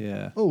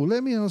 Yeah. Oh,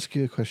 let me ask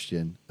you a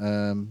question.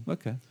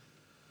 Okay.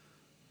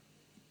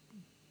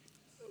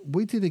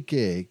 We did a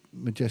gig,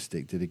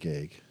 Majestic did a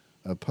gig,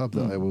 a pub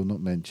that I will not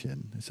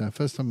mention. It's our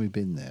first time we've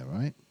been there,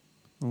 right?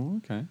 Oh,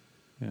 okay.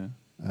 Yeah.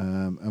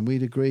 And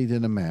we'd agreed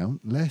an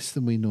amount, less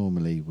than we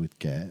normally would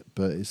get,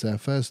 but it's our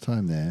first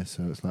time there,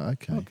 so it's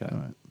like, okay. All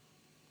right.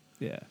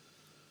 Yeah.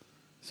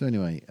 So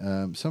anyway,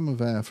 some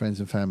of our friends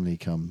and family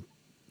come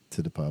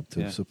to the pub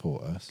to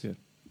support us. Good.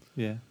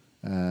 Yeah.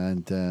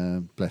 And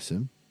bless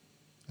them.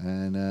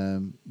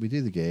 And we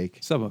do the gig.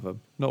 Some of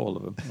them, not all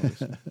of them.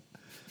 Obviously.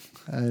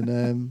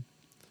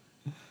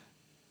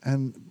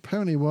 And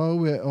apparently while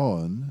we're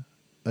on,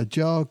 a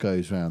jar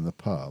goes round the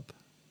pub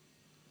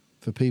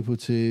for people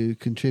to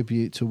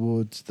contribute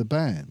towards the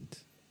band.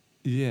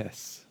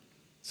 Yes.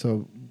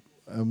 So,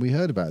 and we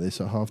heard about this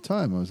at half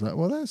time. I was like,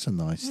 well, that's a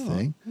nice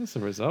thing. That's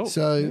a result.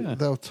 So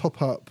they'll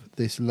top up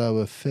this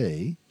lower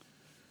fee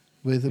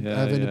with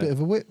having a bit of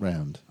a whip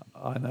round.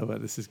 I know where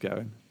this is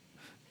going.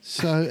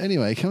 So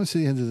anyway, it comes to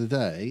the end of the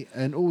day,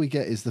 and all we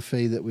get is the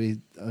fee that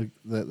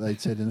that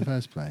they'd said in the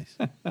first place.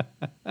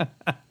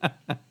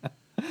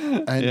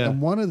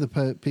 And one of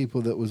the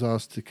people that was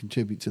asked to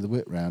contribute to the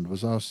whip round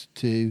was asked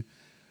to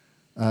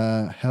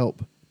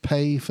help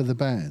pay for the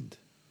band.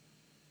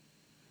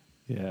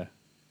 Yeah.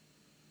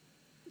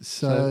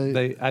 So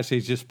they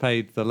actually just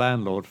paid the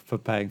landlord for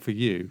paying for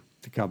you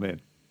to come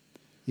in.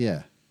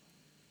 Yeah.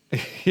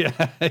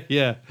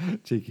 yeah.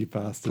 Cheeky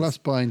bastards. Plus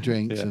buying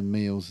drinks and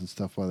meals and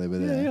stuff while they were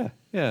there.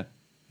 Yeah.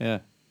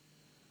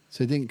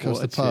 So it didn't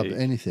cost the pub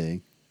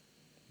anything.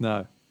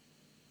 No.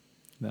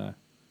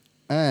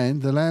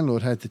 And the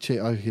landlord had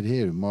to I could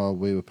hear him while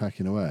we were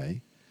packing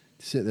away,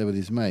 to sit there with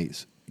his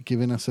mates,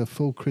 giving us a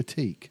full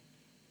critique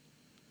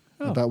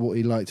about what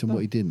he liked and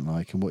what he didn't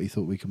like and what he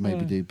thought we could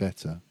maybe do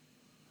better.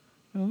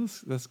 Oh,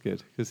 that's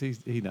good, because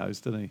he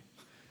knows, doesn't he?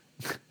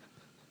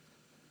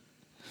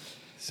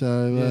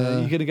 So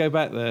you're going to go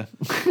back there?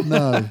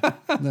 No,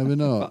 we're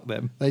not. Fuck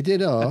them. They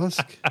did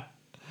ask.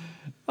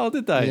 Oh,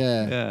 did they?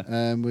 Yeah.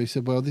 And we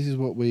said, well, this is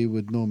what we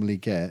would normally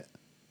get.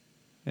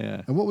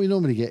 Yeah. And what we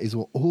normally get is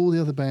what all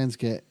the other bands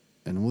get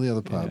and all the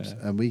other pubs,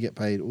 and we get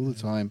paid all the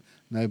time.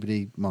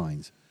 Nobody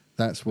minds.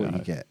 That's what you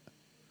get.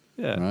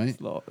 Yeah.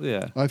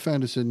 Right? I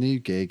found us a new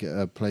gig at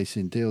a place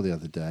in Deal the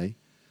other day.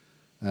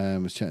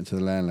 Was chatting to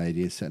the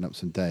landlady, setting up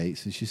some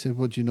dates, and she said,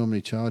 what do you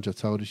normally charge? I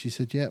told her. She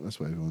said, yeah, that's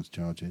what everyone's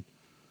charging.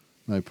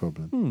 No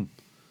problem.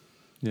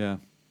 Yeah.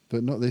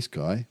 But not this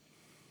guy.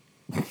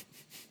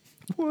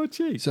 What a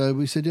cheek. So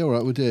we said, yeah, all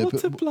right, we'll do it.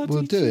 What a bloody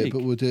we'll do cheek. it,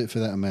 but we'll do it for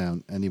that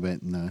amount. And he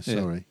went, no,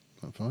 sorry.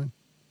 Not fine.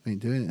 We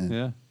ain't doing it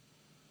then.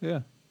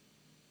 Yeah.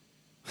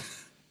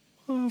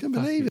 Can't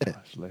believe it.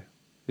 Actually.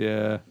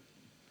 Yeah.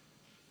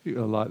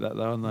 People are like that,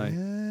 though, aren't they?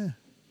 Yeah.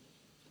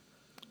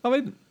 I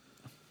mean,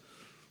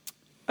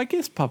 I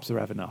guess pubs are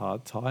having a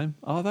hard time,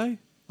 are they?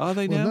 Are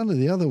they now? None of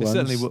the other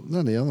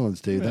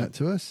ones do that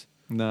to us.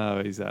 No,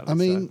 exactly. I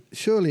mean,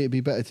 surely it'd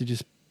be better to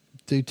just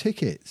do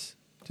tickets.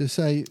 Just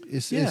say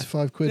it's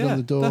 £5 on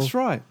the door. That's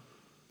right.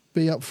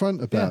 Be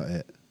upfront about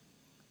it.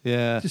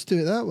 Yeah. Just do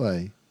it that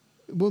way.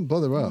 It wouldn't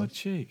bother us. What a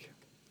cheek.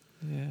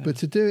 Yeah. But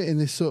to do it in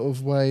this sort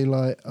of way,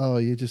 like,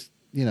 you're just,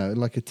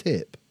 like a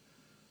tip.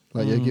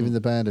 Like you're giving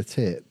the band a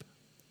tip.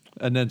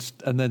 And then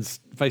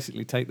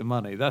basically take the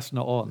money. That's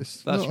not on.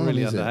 That's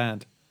really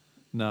underhand.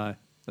 No,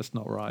 that's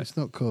not right. It's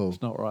not cool.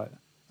 It's not right.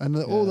 And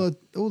all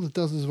the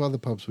dozens of other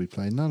pubs we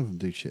play, none of them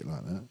do shit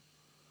like that.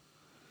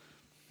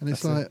 And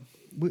it's like...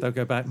 Don't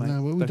go back, mate.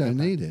 No, we don't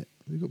need it.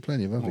 We've got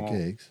plenty of other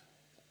gigs.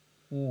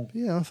 But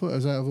yeah, I thought it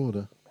was out of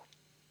order.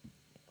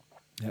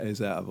 It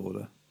is out of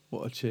order.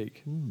 What a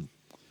cheek.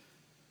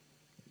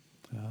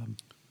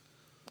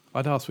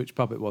 I'd ask which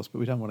pub it was, but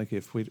we don't want to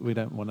give. We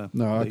don't want to.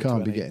 No, I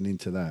can't be getting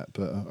into that.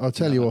 But I'll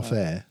tell you off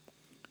air.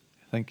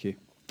 Thank you.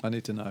 I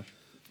need to know.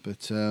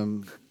 But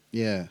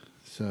yeah,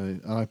 so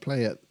I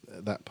play at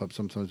that pub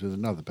sometimes with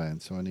another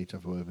band, so I need to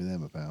have a word with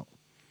them about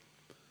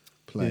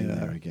playing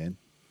there again.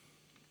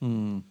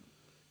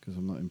 Because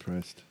I'm not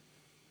impressed.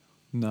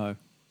 No.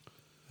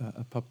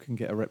 A pub can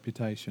get a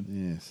reputation.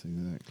 Yes,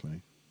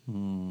 exactly.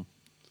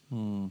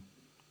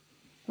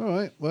 All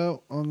right.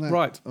 Well, on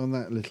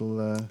that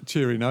little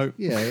cheery note.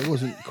 Yeah, it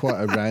wasn't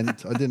quite a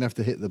rant. I didn't have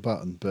to hit the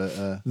button,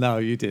 but no,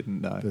 you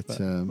didn't. No, but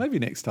maybe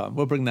next time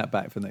we'll bring that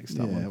back for next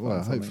time. Yeah.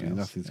 Well, hopefully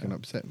nothing's going to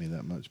upset me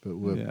that much, but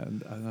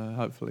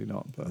hopefully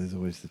not. But there's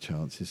always the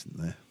chance, isn't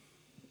there?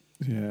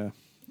 Yeah.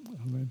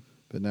 I mean,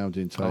 but now I'm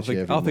doing Tai Chi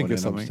every morning.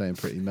 I'm staying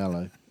pretty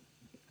mellow.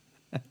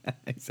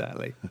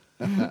 Exactly.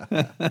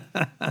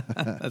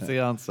 That's the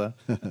answer.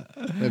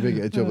 Maybe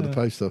get a job at the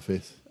post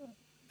office.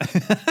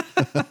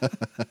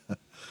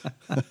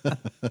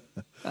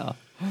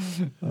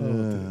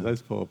 Dear,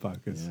 those poor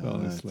buggers, Yeah,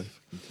 honestly.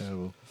 it's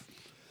terrible.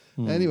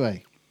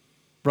 Anyway,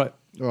 Right.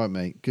 all right,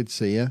 mate. Good to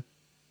see you.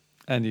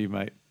 And you,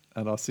 mate.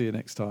 And I'll see you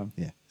next time.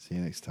 Yeah, see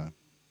you next time.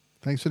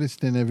 Thanks for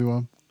listening,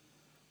 everyone.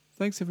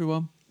 Thanks,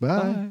 everyone.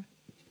 Bye.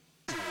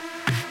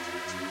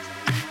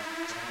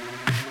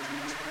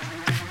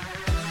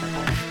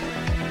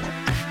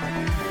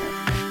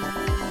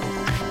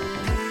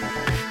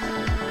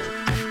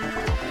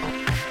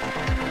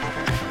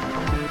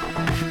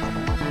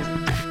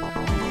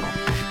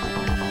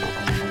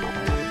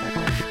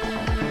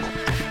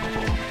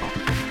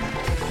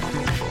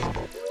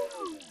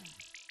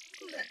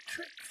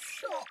 Electric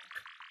shock.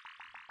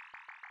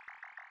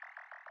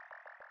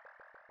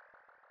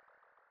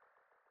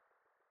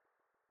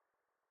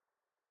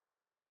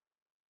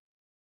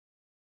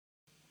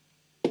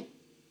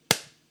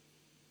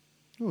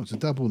 Oh, it's a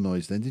double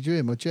noise then. Did you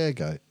hear my chair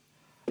go?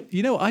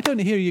 You know, I don't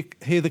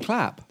hear the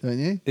clap. Don't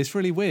you? It's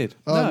really weird.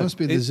 Oh, No, it must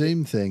be the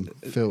Zoom thing.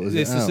 Filters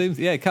it It's the out. Zoom.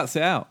 Yeah, it cuts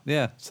it out.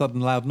 Yeah,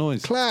 sudden loud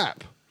noise.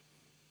 Clap.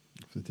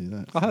 Have to do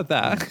that. I heard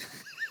that.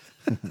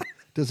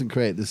 Doesn't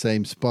create the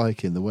same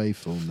spike in the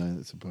waveform, though.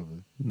 That's a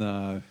problem.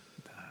 No.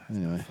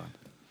 Anyway.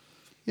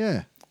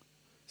 Yeah.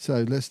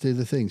 So let's do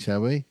the thing,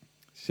 shall we?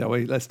 Shall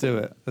we? Let's do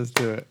it. Let's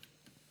do it.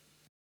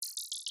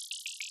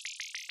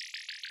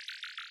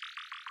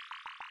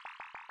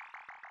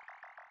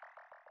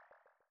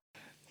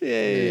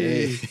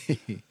 Yay!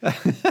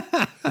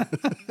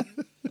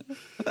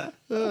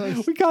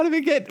 We can't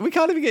even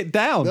get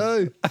down.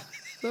 No.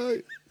 No.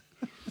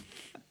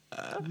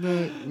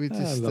 No, we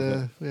just love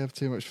it. we have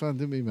too much fun,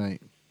 didn't we,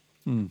 mate?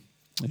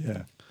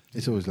 Yeah.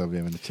 It's always lovely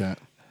having a chat.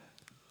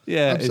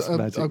 Yeah, I'm it's so-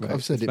 magic, mate.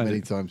 I've said It's it many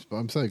magic. times, but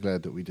I'm so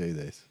glad that we do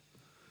this.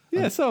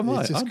 Yeah, so am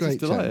I. It's just I'm great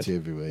just chatting delighted. to you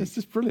every week. It's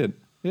just brilliant.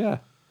 Yeah.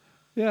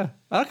 Yeah.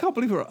 And I can't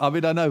believe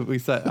I know we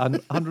said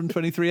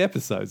 123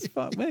 episodes.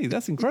 Fuck me,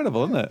 that's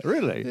incredible, isn't it?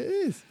 Really? It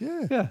is,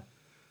 yeah. Yeah.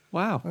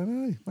 Wow. I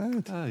know,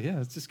 mad. Oh, yeah,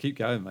 let's just keep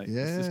going, mate.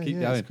 Yeah, Let's just keep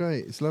yeah, going. it's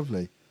great. It's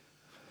lovely.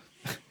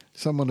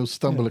 Someone will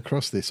stumble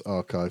across this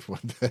archive one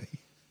day.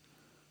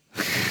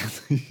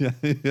 yeah,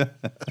 yeah.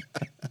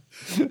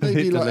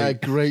 Maybe Hit like our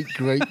delete.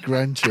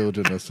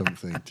 great-great-grandchildren or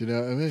something. Do you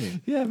know what I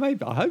mean? Yeah,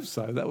 maybe. I hope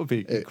so. That would be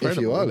incredible. If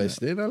you are wouldn't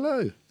it? listening,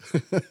 hello.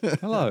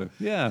 Hello.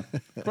 Yeah.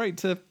 Great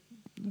to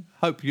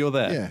hope you're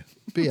there. Yeah,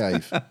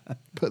 behave.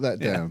 Put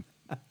that Yeah. down.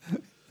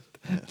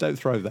 Don't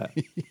throw that.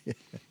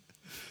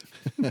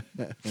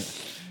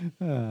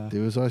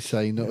 Do as I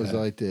say, not as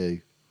Yeah. I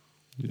do.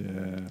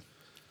 Yeah.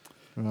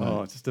 Right.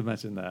 Oh, just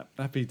imagine that.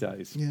 Happy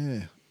days.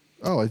 Yeah.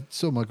 Oh, I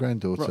saw my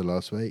granddaughter Right.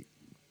 last week.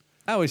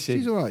 How is she?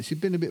 She's all right.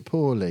 She'd been a bit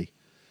poorly,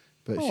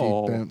 but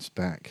Oh. she bounced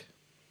back.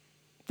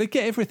 They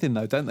get everything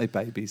though, don't they,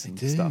 babies and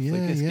stuff? Yeah,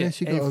 they just yeah. get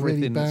She got a really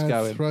everything that's bad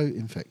going. throat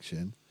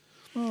infection,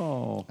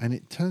 Oh. and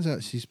it turns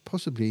out she's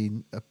possibly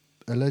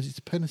allergic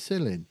to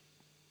penicillin.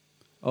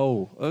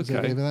 Oh, okay. So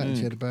I gave her that, and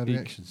she had a bad Eek.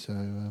 reaction. So,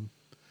 Okay.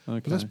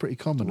 but that's pretty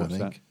common, I Watch that.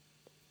 think.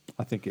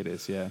 I think it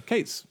is, yeah.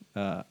 Kate's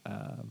got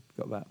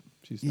that.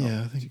 She's not.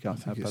 Yeah, I think, she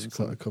can't have it's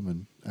quite a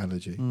common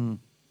allergy.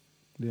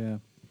 Yeah.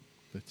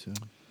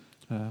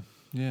 But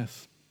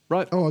Yes.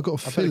 Right. oh, I got a I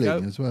better filling go.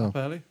 as well. Up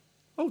early.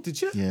 Oh, did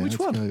you? Yeah, Which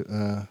let's one?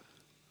 go.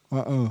 Do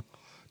you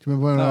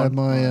remember when I had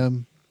my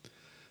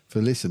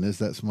for listeners?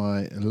 That's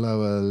my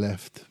lower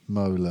left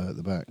molar at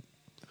the back.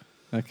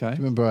 Okay. Do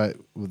you remember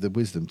with the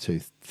wisdom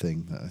tooth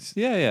thing?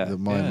 Yeah. That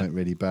mine yeah. went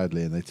really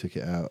badly, and they took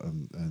it out,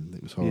 and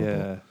it was horrible.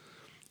 Yeah.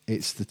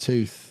 It's the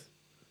tooth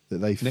that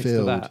they to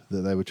filled that.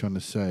 that they were trying to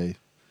save.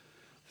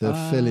 The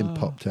filling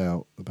popped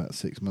out about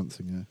 6 months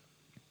ago,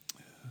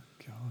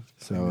 God.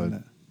 so hang on I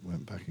it.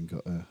 went back and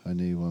got a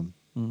new one.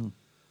 Mm.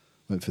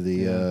 Went for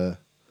Yeah.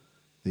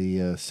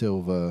 the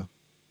silver,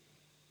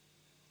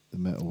 the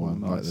metal Oh,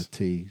 one, like nice.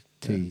 the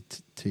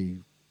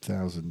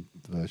T1000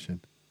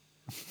 version.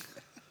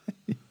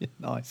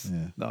 Nice.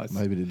 Yeah, Nice.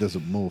 Maybe it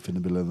doesn't morph in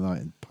the middle of the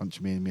night and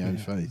punch me in my own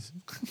face.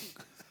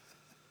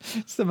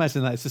 Just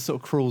imagine that. It just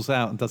sort of crawls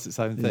out and does its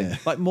own thing. Yeah.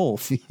 Like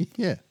Morph.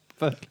 Yeah,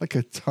 But like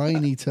a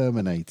tiny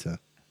Terminator.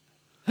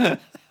 that's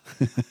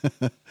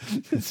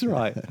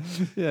right.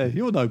 Yeah,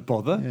 you're no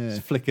bother. Yeah.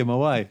 Just flick him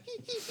away.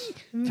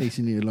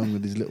 Chasing you along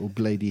with his little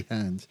bladey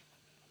hands.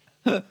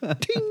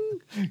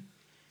 Ting!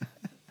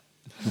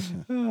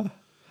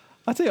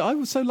 I tell you, I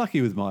was so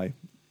lucky with my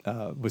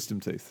wisdom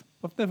tooth.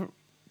 I've never.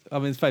 I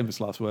mean, it's famous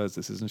last words.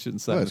 This is, and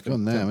shouldn't say. Well, it's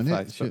gone now, to isn't the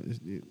it? face, but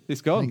It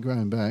It's gone. ain't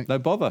growing back. No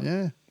bother.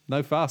 Yeah.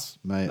 No fuss.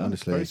 Mate, No,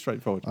 honestly. very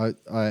straightforward. I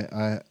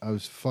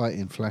was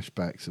fighting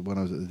flashbacks when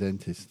I was at the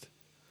dentist.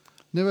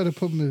 Never had a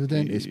problem with the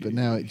dentist, but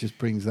now it just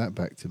brings that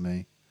back to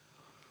me.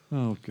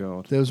 Oh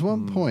God. There was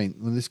one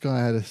point when this guy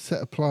had a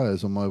set of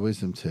pliers on my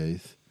wisdom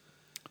tooth,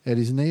 had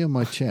his knee on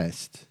my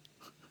chest,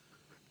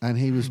 and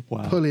he was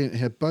Wow. pulling, he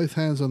had both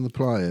hands on the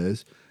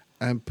pliers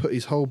and put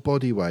his whole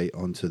body weight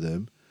onto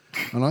them,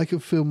 and I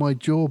could feel my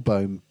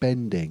jawbone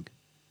bending.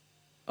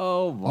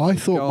 Oh my I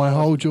thought my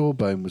God. whole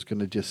jawbone was going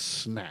to just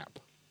snap.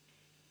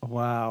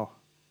 Wow.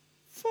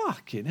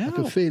 Fucking I hell.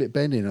 could feel it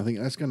bending. I think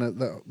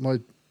my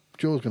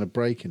jaw's going to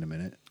break in a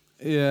minute.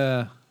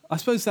 Yeah. I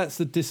suppose that's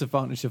the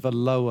disadvantage of a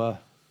lower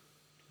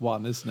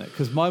one, isn't it?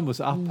 Because mine was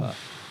upper,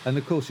 and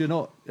of course you're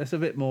not. That's a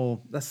bit more.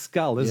 That's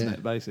skull, isn't Yeah,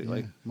 it? Basically.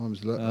 Yeah. Mine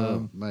was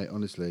oh, mate,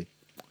 honestly,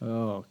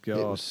 Oh God,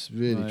 it was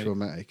really mate.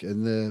 traumatic,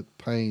 and the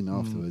pain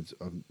afterwards,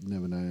 I've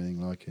never known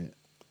anything like it.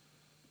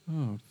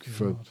 Oh God.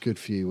 For a good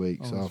few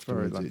weeks I was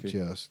very afterwards, it lucky.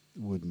 just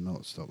would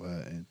not stop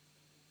hurting.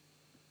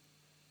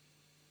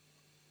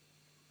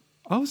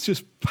 I was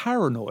just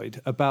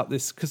paranoid about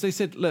this because they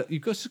said, "Look,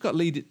 you've just got to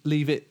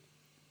leave it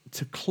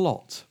to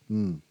clot,"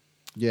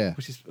 Yeah,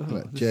 which is,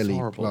 like this jelly is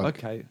horrible. plug.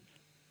 Okay,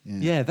 Yeah,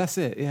 yeah, that's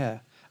it. Yeah,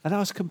 and I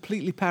was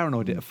completely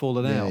paranoid it had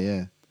fallen yeah, out.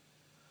 yeah.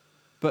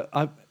 But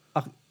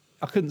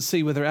I couldn't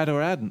see whether it had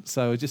or hadn't,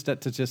 so I just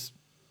had to just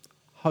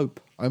hope.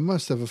 I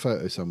must have a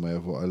photo somewhere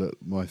of what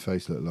my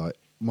face looked like.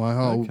 My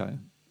whole, Okay.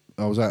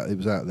 it was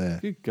out there.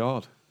 Good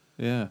God.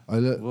 Yeah. I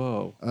look.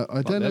 Whoa. I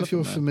Like don't the know if you're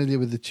Elephant Man. familiar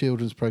with the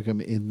children's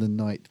program In the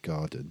Night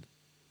Garden.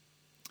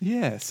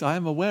 Yes, I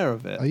am aware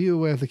of it. Are you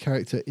aware of the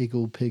character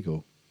Iggle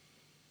Piggle?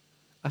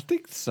 I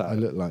think so. I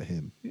look like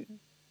him.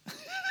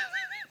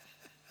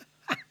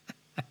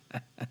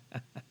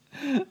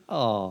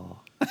 Oh.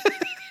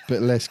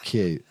 But less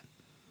cute.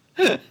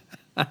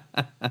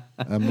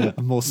 And more,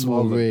 More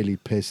swollen. really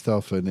pissed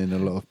off and in a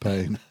lot of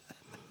pain.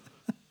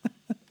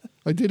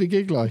 I did a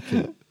gig like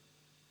it.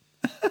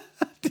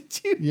 Did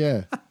you?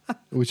 Yeah.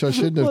 Which I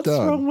shouldn't have What's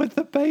done. wrong with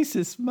the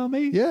bassist,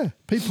 mummy? Yeah.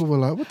 People were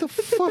like, what the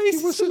fuck?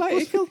 bassist What's it- like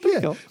what's- Iggle yeah.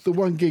 Piggle? The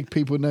one gig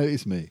people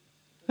noticed me.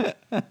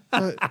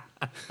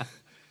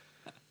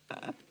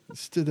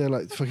 Stood there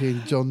like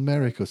fucking John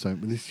Merrick or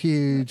something with this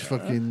huge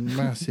fucking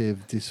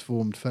massive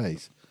disformed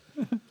face.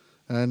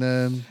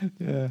 And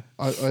Yeah.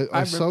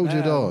 I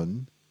soldiered now.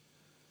 on,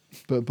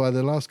 but by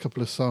the last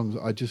couple of songs,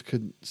 I just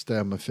couldn't stay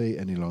on my feet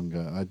any longer.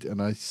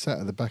 And I sat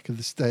at the back of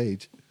the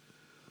stage,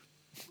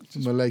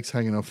 my legs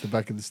hanging off the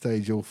back of the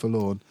stage, all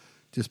forlorn,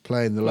 just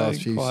playing the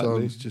last few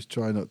quietly. songs, just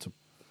trying not to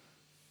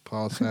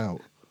pass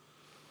out.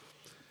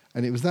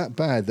 And it was that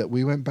bad that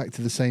we went back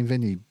to the same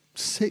venue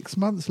 6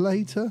 months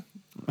later,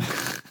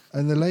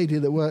 and the lady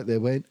that worked there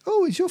went,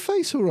 "Oh, is your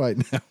face all right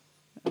now?"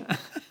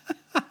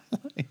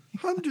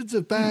 Hundreds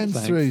of bands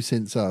Thanks. through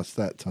since us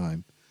that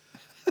time.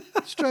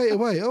 Straight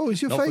away. Oh,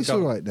 is your Not face all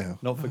forgotten. right now?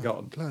 Not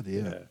forgotten. bloody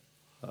hell. Yeah.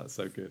 That's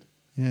so good.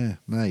 Yeah,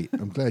 mate.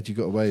 I'm glad you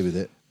got away with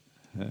it.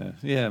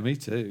 Yeah, me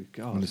too.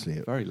 God,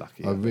 Honestly, very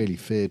lucky. I really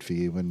feared for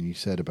you when you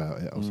said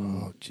about it. I was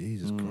like, oh,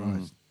 Jesus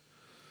Christ.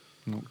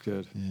 Not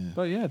good. Yeah.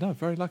 But yeah, no,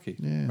 very lucky.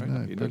 Yeah, very no,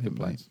 lucky. No brilliant,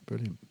 complaints. mate.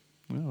 Brilliant.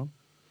 Well.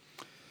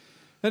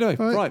 Anyway,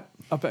 Right. right.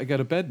 I better go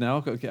to bed now.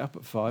 I've got to get up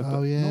at 5. Oh,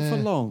 but yeah. Not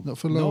for long. Not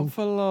for long. Not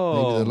for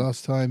long. Maybe the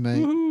last time,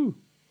 mate. Woohoo.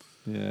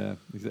 Yeah,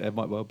 it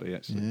might well be,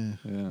 actually.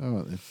 Yeah. All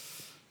right then.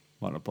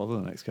 Might not bother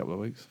the next couple of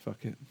weeks.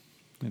 Fuck it.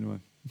 Anyway.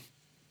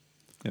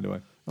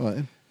 All right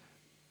then.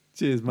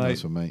 Cheers, mate.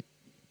 Nice one, mate.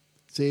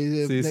 See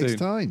you, See you next soon.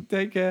 time.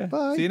 Take care.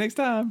 Bye. See you next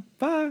time.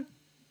 Bye.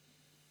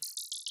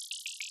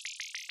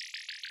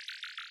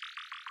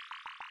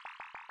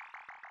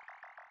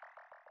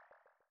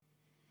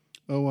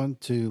 Oh, 1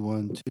 2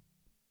 1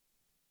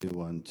 2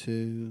 1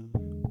 2.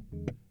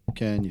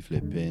 Can you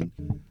flip in?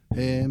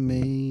 Hear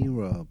me,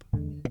 Rob?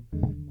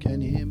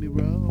 Can you hear me,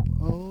 Rob?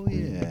 Oh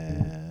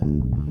yeah.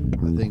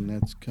 I think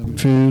that's coming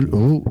through.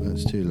 Oh,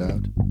 that's too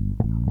loud.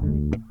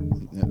 I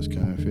think that's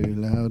coming through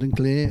loud and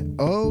clear.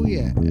 Oh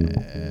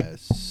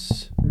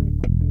yes.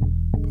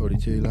 Probably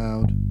too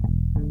loud.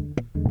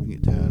 Bring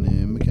it down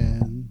in my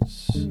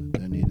cans.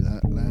 Don't need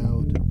that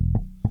loud.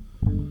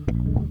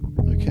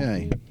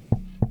 Okay.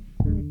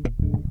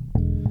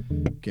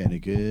 Get a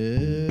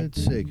good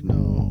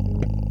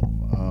signal.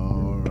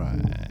 All right.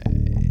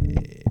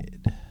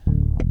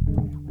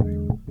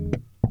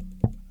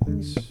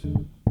 Let's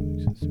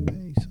make some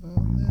space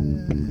on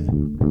there.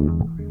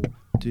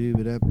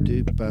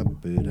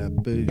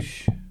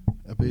 Dooba-dab-doop-bab-boo-dab-boosh.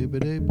 A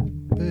booba-doop,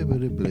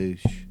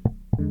 booba-doop-bloosh.